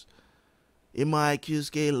remains. Imai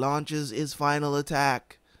Kyusuke launches his final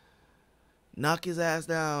attack. Knock his ass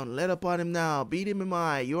down. Let up on him now. Beat him,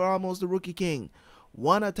 Imai. You're almost the rookie king.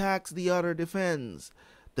 One attacks, the other defends.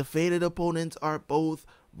 The fated opponents are both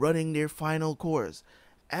running their final course.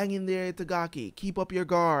 Hang in there, Itagaki. Keep up your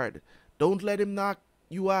guard. Don't let him knock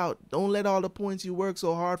you out. Don't let all the points you work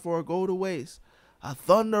so hard for go to waste. A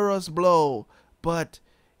thunderous blow, but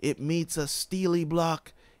it meets a steely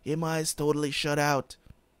block. Imai's totally shut out.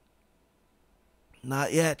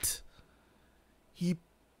 Not yet. He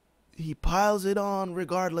piles it on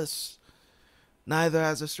regardless. Neither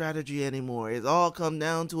has a strategy anymore. It's all come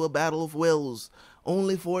down to a battle of wills.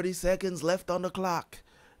 Only 40 seconds left on the clock.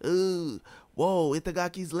 Ooh. Whoa,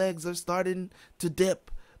 Itagaki's legs are starting to dip.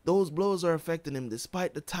 Those blows are affecting him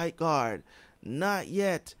despite the tight guard. Not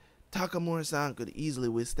yet. Takamura-san could easily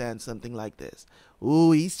withstand something like this.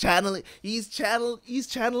 Ooh, he's channeling his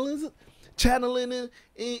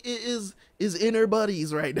inner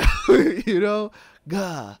buddies right now. You know?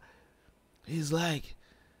 Gah. He's like,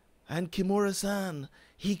 and Kimura-san,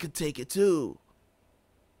 he could take it too.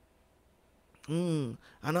 And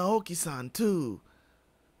Aoki-san too.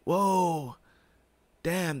 Whoa.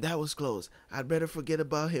 Damn, that was close. I'd better forget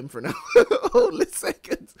about him for now. Only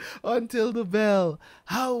seconds until the bell.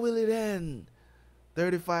 How will it end?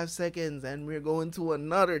 35 seconds and we're going to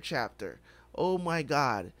another chapter. Oh my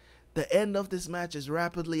god. The end of this match is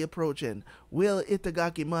rapidly approaching. Will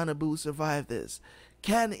Itagaki Manabu survive this?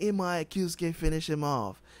 Can Imai Kyusuke finish him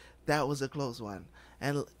off? That was a close one.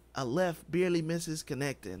 And a left barely misses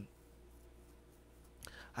connecting.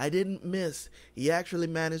 I didn't miss. He actually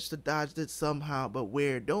managed to dodge it somehow, but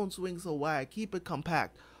where? Don't swing so wide. Keep it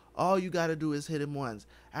compact. All you gotta do is hit him once.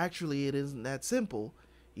 Actually, it isn't that simple.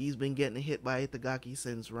 He's been getting hit by Itagaki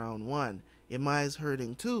since round 1. Imai's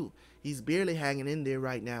hurting too. He's barely hanging in there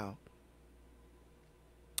right now.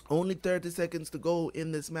 Only 30 seconds to go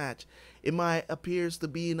in this match. Imai appears to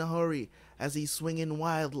be in a hurry as he's swinging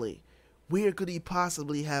wildly. Where could he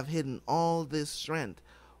possibly have hidden all this strength?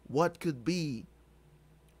 What could be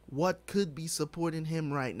supporting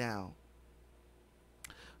him right now?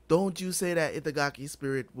 Don't you say that Itagaki's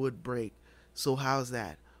spirit would break. So how's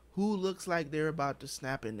that? Who looks like they're about to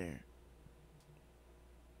snap in there?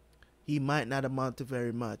 He might not amount to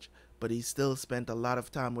very much, but he still spent a lot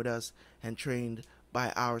of time with us and trained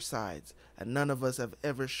by our sides, and none of us have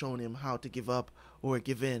ever shown him how to give up or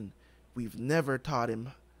give in. We've never taught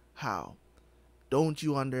him how. Don't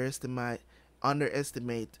you underestimate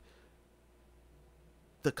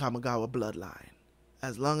the Kamigawa bloodline.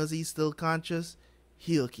 As long as he's still conscious,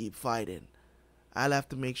 he'll keep fighting. I'll have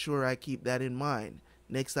to make sure I keep that in mind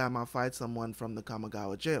next time I fight someone from the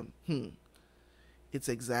Kamigawa gym. It's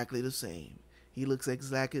exactly the same. He looks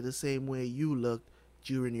exactly the same way you looked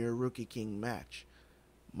during your Rookie King match.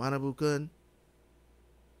 Manabu-kun,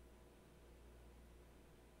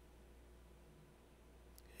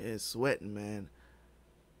 is sweating, man.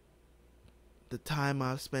 The time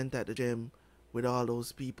I've spent at the gym with all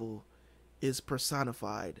those people is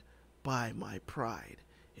personified by my pride.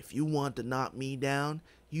 If you want to knock me down,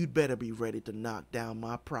 you'd better be ready to knock down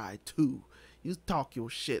my pride too. You talk your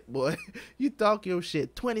shit, boy. You talk your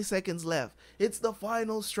shit. 20 seconds left. It's the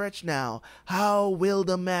final stretch now. How will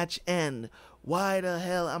the match end? Why the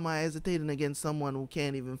hell am I hesitating against someone who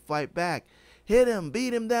can't even fight back? Hit him,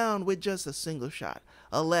 beat him down with just a single shot.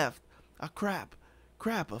 A left, a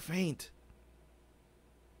a feint.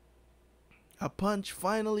 A punch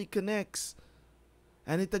finally connects,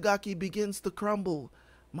 and Itagaki begins to crumble.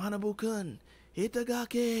 Manabu-kun,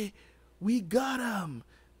 Itagaki, we got him.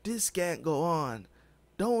 This can't go on.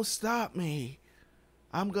 Don't stop me.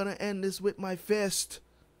 I'm gonna end this with my fist.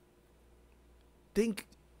 Think,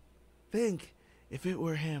 if it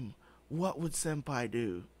were him, what would Senpai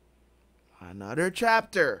do? Another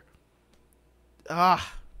chapter.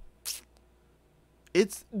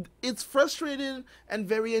 It's frustrating and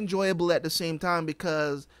very enjoyable at the same time,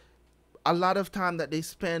 because a lot of time that they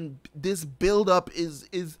spend, this build up is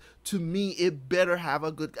to me, it better have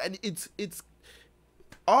a good, and it's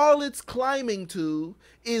all it's climbing to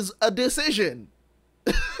is a decision.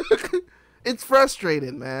 It's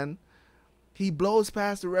frustrating, man. He blows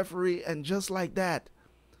past the referee, and just like that,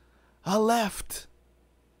 a left.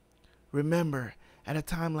 Remember, at a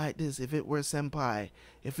time like this, if it were Senpai,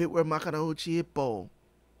 if it were Makanouchi Ippo,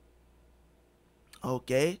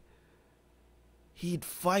 okay, he'd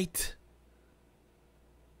fight.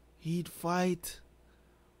 He'd fight.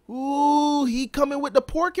 Ooh, he coming with the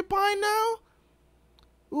porcupine now?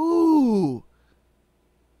 Ooh.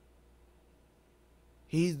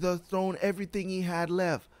 He's just thrown everything he had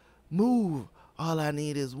left. Move. All I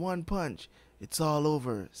need is one punch. It's all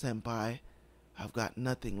over, Senpai. I've got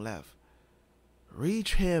nothing left.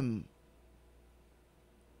 Reach him.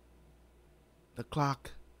 The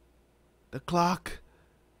clock. The clock.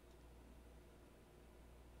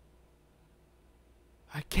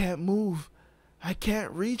 I can't move. I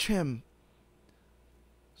can't reach him.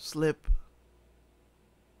 Slip.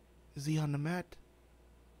 Is he on the mat?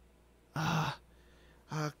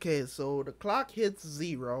 Okay, so the clock hits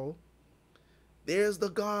 0. There's the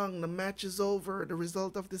gong. The match is over. The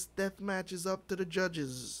result of this death match is up to the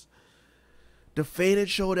judges. The fated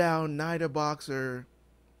showdown, neither boxer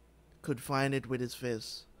could find it with his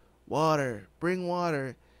fists. Water. Bring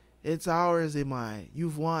water. It's ours, Imai.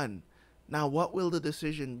 You've won. Now, what will the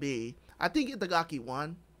decision be? I think Itagaki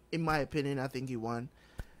won. In my opinion, I think he won.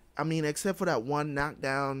 I mean, except for that one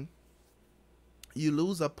knockdown, you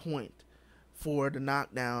lose a point for the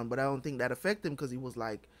knockdown, but I don't think that affected him, because he was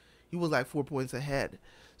like 4 points ahead.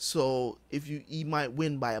 So he might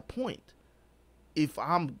win by a point. If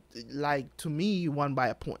I'm like, to me, he won by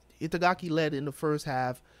a point. Itagaki led in the first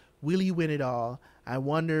half. Will he win it all? I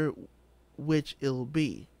wonder which it'll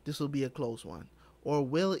be. This will be a close one. Or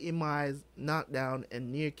will Imai's knockdown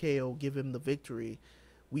and near KO give him the victory?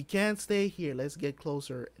 We can't stay here. Let's get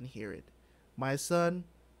closer and hear it. My son,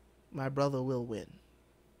 my brother will win.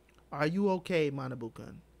 Are you okay,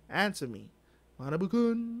 Manabu-kun? Answer me.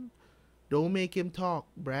 Manabu-kun. Don't make him talk,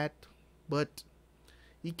 brat. But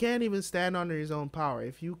he can't even stand under his own power.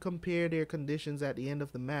 If you compare their conditions at the end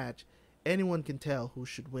of the match, anyone can tell who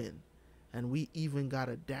should win. And we even got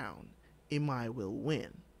it down. Imai will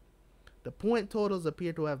win. The point totals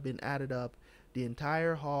appear to have been added up. The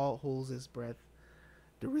entire hall holds its breath.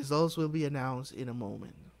 The results will be announced in a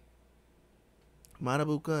moment.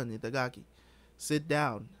 Manabu-kun, Itagaki, sit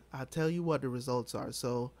down. I'll tell you what the results are,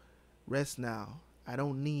 so rest now. I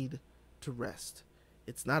don't need to rest.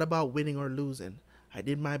 It's not about winning or losing. I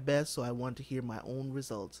did my best, so I want to hear my own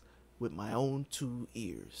results with my own 2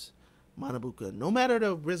 ears. Manabu-kun, no matter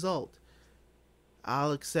the result,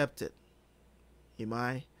 I'll accept it.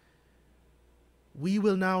 Imai, we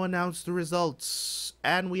will now announce the results,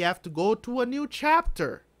 and we have to go to a new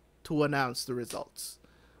chapter to announce the results.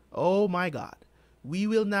 Oh my God. We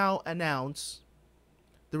will now announce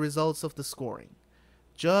the results of the scoring.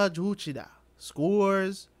 Judge Uchida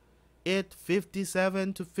scores it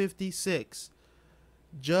 57-56.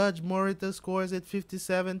 Judge Morita scores it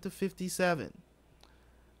 57-57.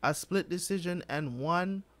 A split decision, and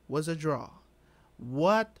one was a draw.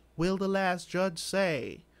 What will the last judge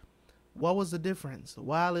say? What was the difference?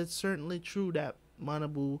 While it's certainly true that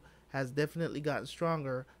Manabu has definitely gotten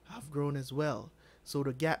stronger, I've grown as well. So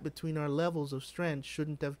the gap between our levels of strength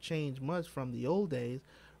shouldn't have changed much from the old days.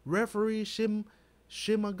 Referee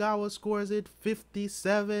Shimagawa scores it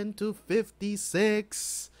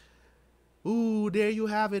 57-56. Ooh, there you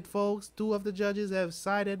have it, folks. Two of the judges have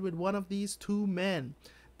sided with one of these two men.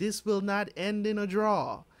 This will not end in a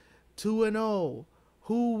draw. 2-0.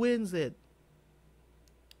 Who wins it?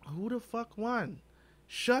 Who the fuck won?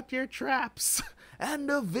 Shut your traps. And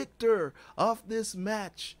the victor of this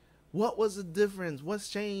match. What was the difference? What's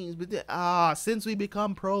changed between since we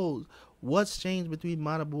become pros? What's changed between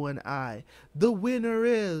Manabu and I? The winner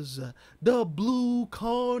is the blue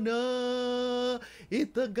corner,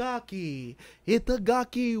 Itagaki.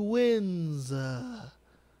 Itagaki wins.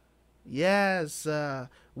 Yes,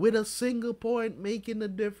 with a single point making the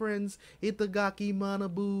difference, Itagaki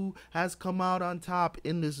Manabu has come out on top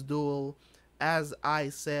in this duel. As I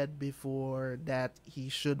said before, that he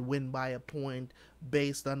should win by a point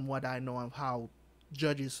based on what I know of how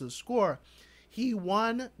judges should score. He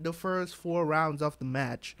won the first 4 rounds of the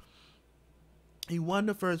match.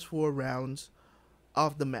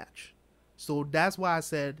 So that's why I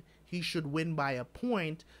said he should win by a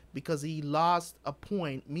point, because he lost a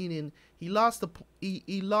point, meaning he lost a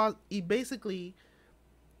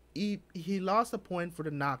point for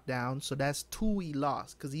the knockdown, so that's 2 he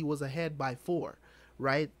lost because he was ahead by 4,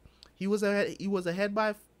 right? He was ahead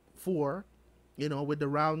by 4, with the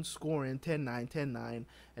round scoring 10-9,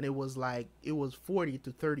 and it was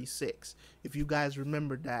 40-36. If you guys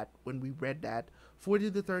remember that when we read that,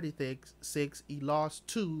 40-36, he lost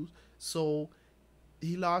 2, so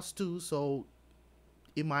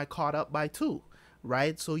Imai caught up by 2,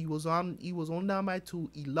 right? So he was on down by 2.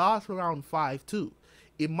 He lost round 5 too.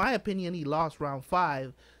 In my opinion, he lost round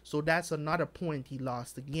 5, so that's another point he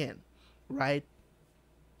lost again, right?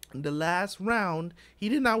 In the last round, he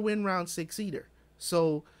did not win round 6 either.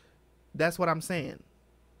 So that's what I'm saying.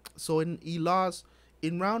 So he lost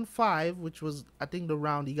in round 5, which was, I think, the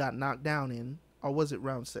round he got knocked down in, or was it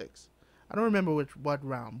round 6? I don't remember what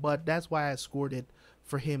round, but that's why I scored it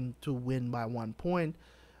for him to win by 1 point.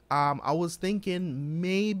 I was thinking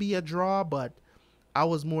maybe a draw, but I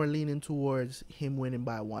was more leaning towards him winning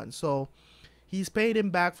by 1. So he's paid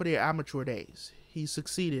him back for their amateur days. He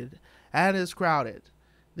succeeded and is crowded.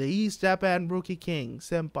 The East Japan Rookie King,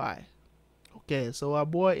 Senpai. Okay, so our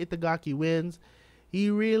boy Itagaki wins.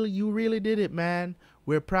 You really did it, man.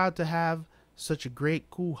 We're proud to have such a great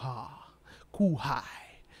kuhai.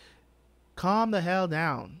 Calm the hell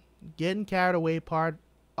down. Getting carried away part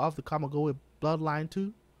of the Kamigawa bloodline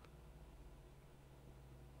too?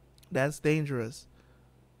 That's dangerous.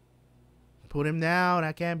 Put him down.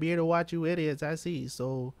 I can't be here to watch you idiots. I see.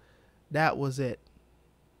 So that was it.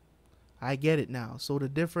 I get it now. So the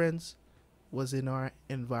difference was in our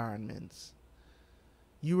environments.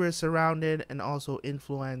 You were surrounded and also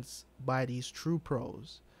influenced by these true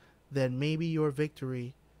pros. Then maybe your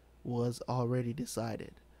victory was already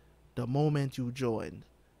decided the moment you joined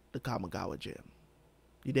the Kamigawa gym.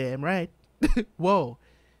 You damn right. Whoa.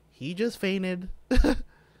 He just fainted.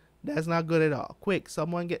 That's not good at all. Quick,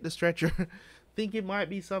 someone get the stretcher. Think it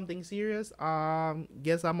might be something serious?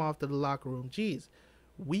 Guess I'm off to the locker room. Jeez.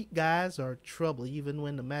 Weak guys are trouble even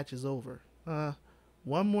when the match is over.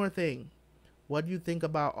 One more thing. What do you think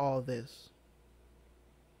about all this?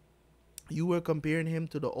 You were comparing him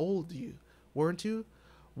to the old you, weren't you?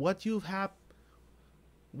 What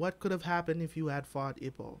could have happened if you had fought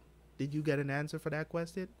Ippo? Did you get an answer for that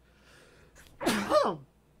question?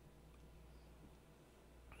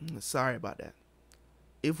 Sorry about that.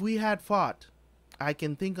 If we had fought, I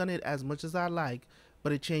can think on it as much as I like,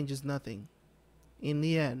 but it changes nothing. In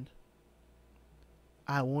the end,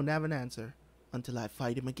 I won't have an answer until I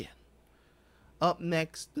fight him again. Up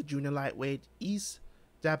next, the junior lightweight East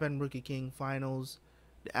Japan Rookie King finals.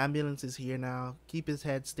 The ambulance is here now. Keep his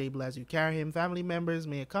head stable as you carry him. Family members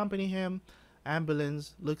may accompany him.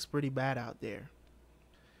 Ambulance looks pretty bad out there.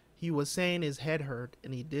 He was saying his head hurt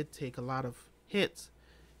and he did take a lot of hits.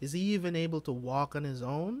 Is he even able to walk on his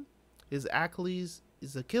own? His Achilles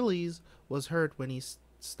was hurt when he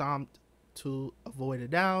stomped to avoid a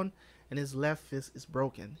down, and his left fist is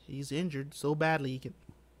broken. He's injured so badly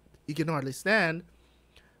he can hardly stand.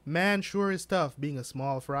 Man sure is tough being a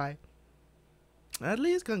small fry. At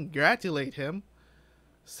least congratulate him.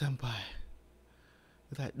 Senpai.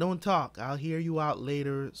 It's like, don't talk. I'll hear you out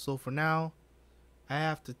later. So for now, I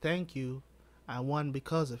have to thank you. I won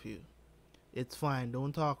because of you. It's fine.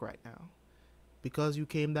 Don't talk right now. Because you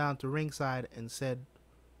came down to ringside and said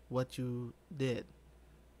what you did.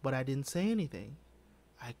 But I didn't say anything.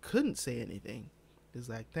 I couldn't say anything. It's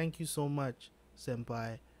like, thank you so much,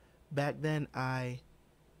 Senpai. Back then, I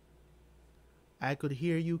could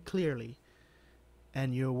hear you clearly,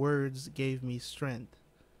 and your words gave me strength.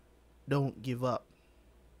 Don't give up.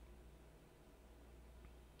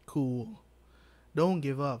 Cool. Don't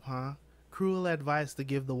give up, huh? Cruel advice to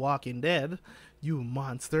give the Walking Dead, you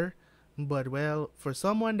monster. But well, for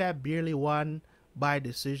someone that barely won by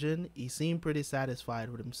decision, he seemed pretty satisfied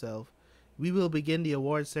with himself. We will begin the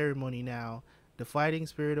award ceremony now. The Fighting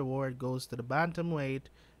Spirit Award goes to the Bantamweight.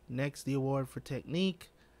 Next, the award for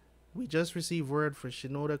technique. We just received word for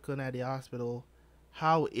Shinoda-kun at the hospital.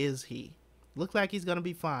 How is he? Looks like he's gonna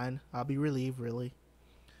be fine. I'll be relieved, really.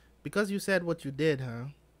 Because you said what you did, huh?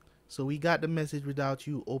 So we got the message without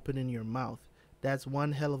you opening your mouth. That's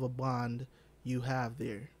one hell of a bond you have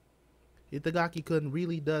there. Itagaki-kun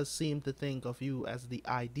really does seem to think of you as the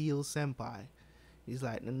ideal senpai. He's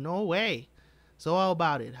like, no way. So how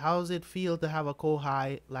about it? How does it feel to have a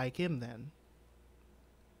kohai like him then?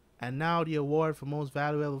 And now the award for most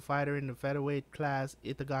valuable fighter in the featherweight class,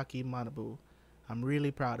 Itagaki Manabu. I'm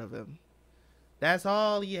really proud of him. That's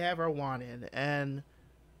all he ever wanted. And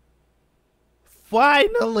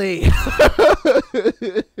finally,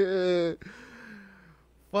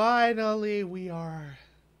 finally, we are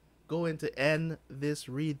going to end this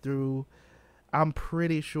read through. I'm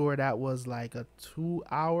pretty sure that was like a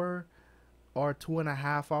 2-hour or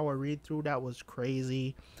 2.5-hour read through. That was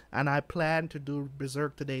crazy. And I plan to do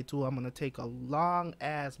Berserk today too. I'm gonna take a long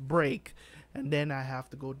ass break and then I have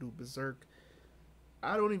to go do Berserk.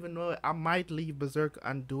 I don't even know. I might leave Berserk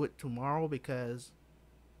and do it tomorrow because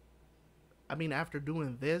I mean, after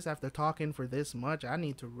doing this, after talking for this much, I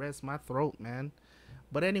need to rest my throat, man.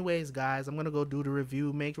 But anyways, guys, I'm gonna go do the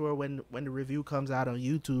review. Make sure when the review comes out on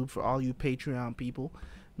YouTube, for all you Patreon people,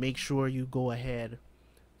 make sure you go ahead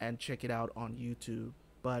and check it out on YouTube.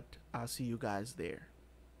 But I'll see you guys there.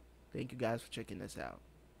 Thank you guys for checking this out.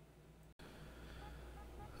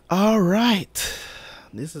 All right,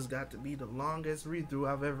 this has got to be the longest read through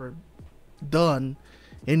I've ever done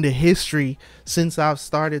in the history since I've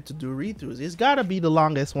started to do read throughs. It's got to be the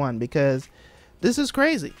longest one because this is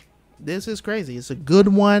crazy. This is crazy. It's a good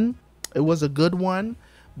one. It was a good one,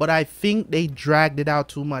 but I think they dragged it out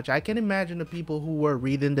too much. I can imagine the people who were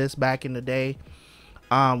reading this back in the day,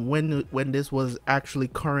 when this was actually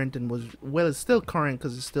current and was, well, it's still current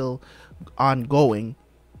because it's still ongoing.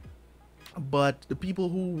 But the people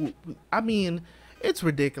who, I mean, it's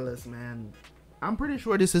ridiculous, man. I'm pretty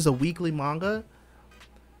sure this is a weekly manga,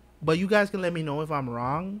 but you guys can let me know if I'm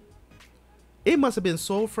wrong. It must have been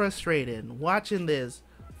so frustrating watching this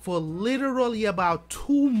for literally about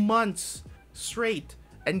 2 months straight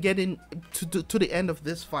and getting to the end of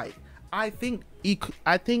this fight. I think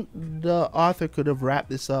the author could have wrapped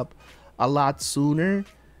this up a lot sooner.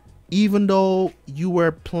 Even though you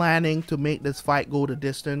were planning to make this fight go the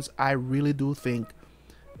distance, I really do think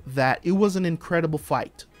that it was an incredible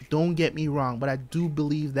fight. Don't get me wrong, but I do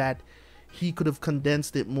believe that he could have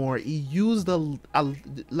condensed it more. He used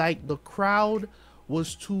like the crowd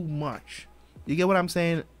was too much. You get what I'm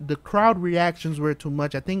saying? The crowd reactions were too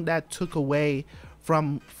much. I think that took away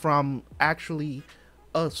from actually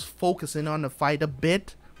us focusing on the fight a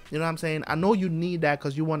bit. You know what I'm saying? I know you need that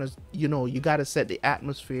because you want to, you know, you got to set the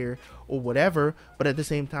atmosphere or whatever. But at the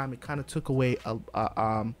same time, it kind of took away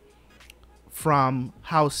from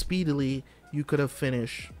how speedily you could have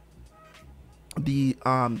finished the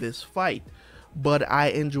this fight. But I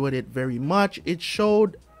enjoyed it very much. It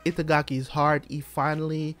showed Itagaki's heart. He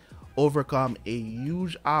finally overcome a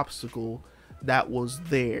huge obstacle that was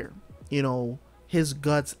there. You know, his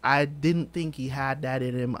guts. I didn't think he had that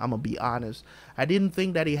in him. I'm gonna be honest. I didn't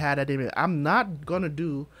think that he had that in him. I'm not gonna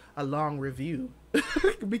do a long review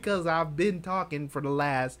because I've been talking for the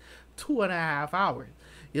last 2.5 hours.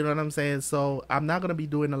 You know what I'm saying? So I'm not gonna be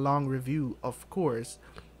doing a long review, of course.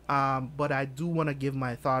 But I do want to give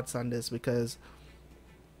my thoughts on this because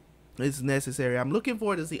it's necessary. I'm looking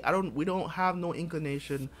forward to see. We don't have no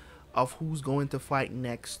inclination of who's going to fight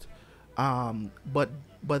next. But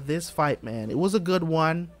this fight, man, it was a good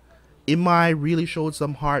one. Imai really showed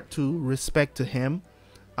some heart too, respect to him.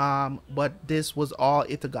 But this was all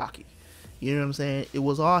Itagaki. You know what I'm saying? It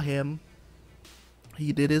was all him.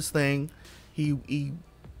 He did his thing. He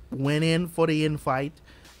went in for the infight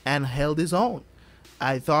and held his own.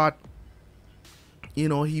 I thought, you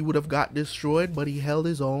know, he would have got destroyed, but he held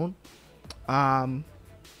his own.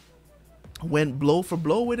 Went blow for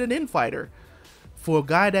blow with an infighter. For a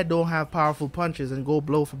guy that don't have powerful punches and go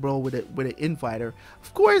blow for blow with an infighter,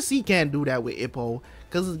 of course he can't do that with Ippo.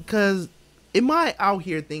 Cause Imai out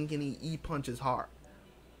here thinking he punches hard.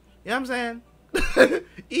 You know what I'm saying?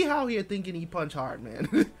 He out here thinking he punch hard,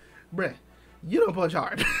 man. Bruh, you don't punch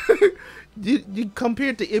hard. you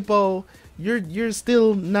compared to Ippo, you're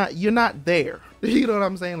still not, you're not there. You know what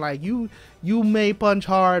I'm saying? Like you may punch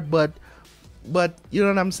hard, but you know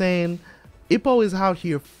what I'm saying? Ippo is out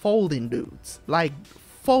here folding dudes, like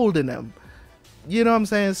folding them. You know what I'm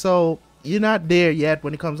saying? So you're not there yet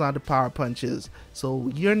when it comes on to power punches.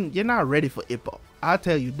 So you're not ready for Ippo. I'll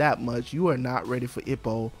tell you that much. You are not ready for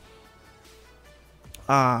Ippo.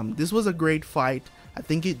 This was a great fight. I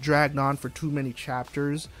think it dragged on for too many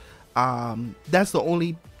chapters. That's the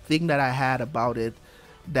only thing that I had about it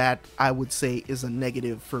that I would say is a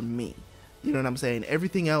negative for me. You know what I'm saying?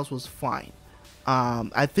 Everything else was fine.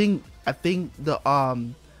 I think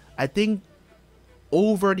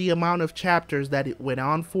over the amount of chapters that it went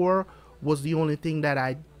on for was the only thing that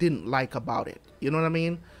I didn't like about it. You know what I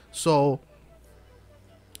mean? So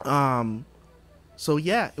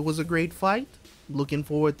yeah, it was a great fight. Looking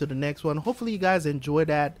forward to the next one. Hopefully you guys enjoyed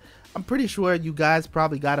that. I'm pretty sure you guys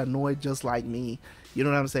probably got annoyed just like me. You know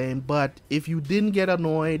what I'm saying? But if you didn't get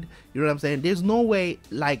annoyed, you know what I'm saying? There's no way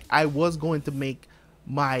like I was going to make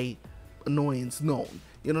my annoyance known.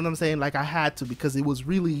 You know what I'm saying? Like I had to, because it was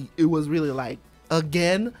really like,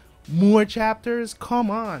 again, more chapters.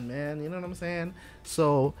 Come on, man. You know what I'm saying?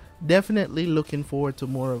 So definitely looking forward to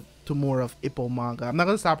more of Ippo Manga. I'm not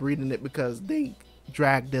gonna stop reading it because they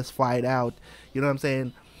dragged this fight out. You know what I'm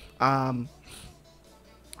saying?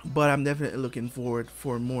 But I'm definitely looking forward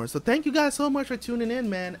for more. So thank you guys so much for tuning in,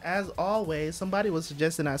 man. As always, somebody was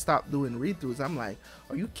suggesting I stop doing read-throughs. I'm like,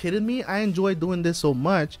 are you kidding me? I enjoy doing this so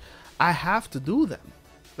much, I have to do them.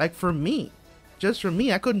 Like for me, just for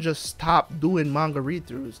me, I couldn't just stop doing manga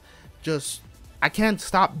read-throughs. I can't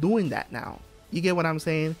stop doing that now. You get what I'm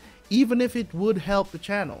saying? Even if it would help the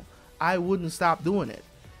channel, I wouldn't stop doing it.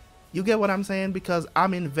 You get what I'm saying? Because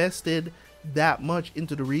I'm invested that much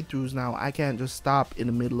into the read-throughs now. I can't just stop in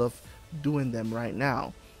the middle of doing them right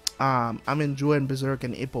now. I'm enjoying Berserk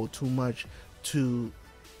and Ippo too much to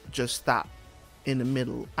just stop in the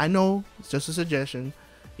middle. I know it's just a suggestion,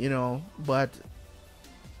 you know, but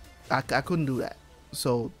I couldn't do that.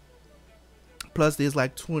 So plus there's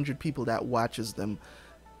like 200 people that watches them,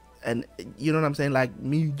 and you know what I'm saying, like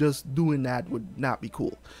me just doing that would not be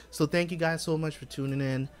cool. So thank you guys so much for tuning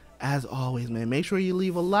in. As always, man, make sure you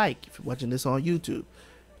leave a like if you're watching this on YouTube.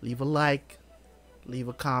 Leave a like, leave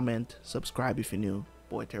a comment, subscribe if you're new.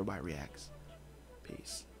 Boy Terabyt Reacts.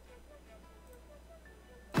 Peace.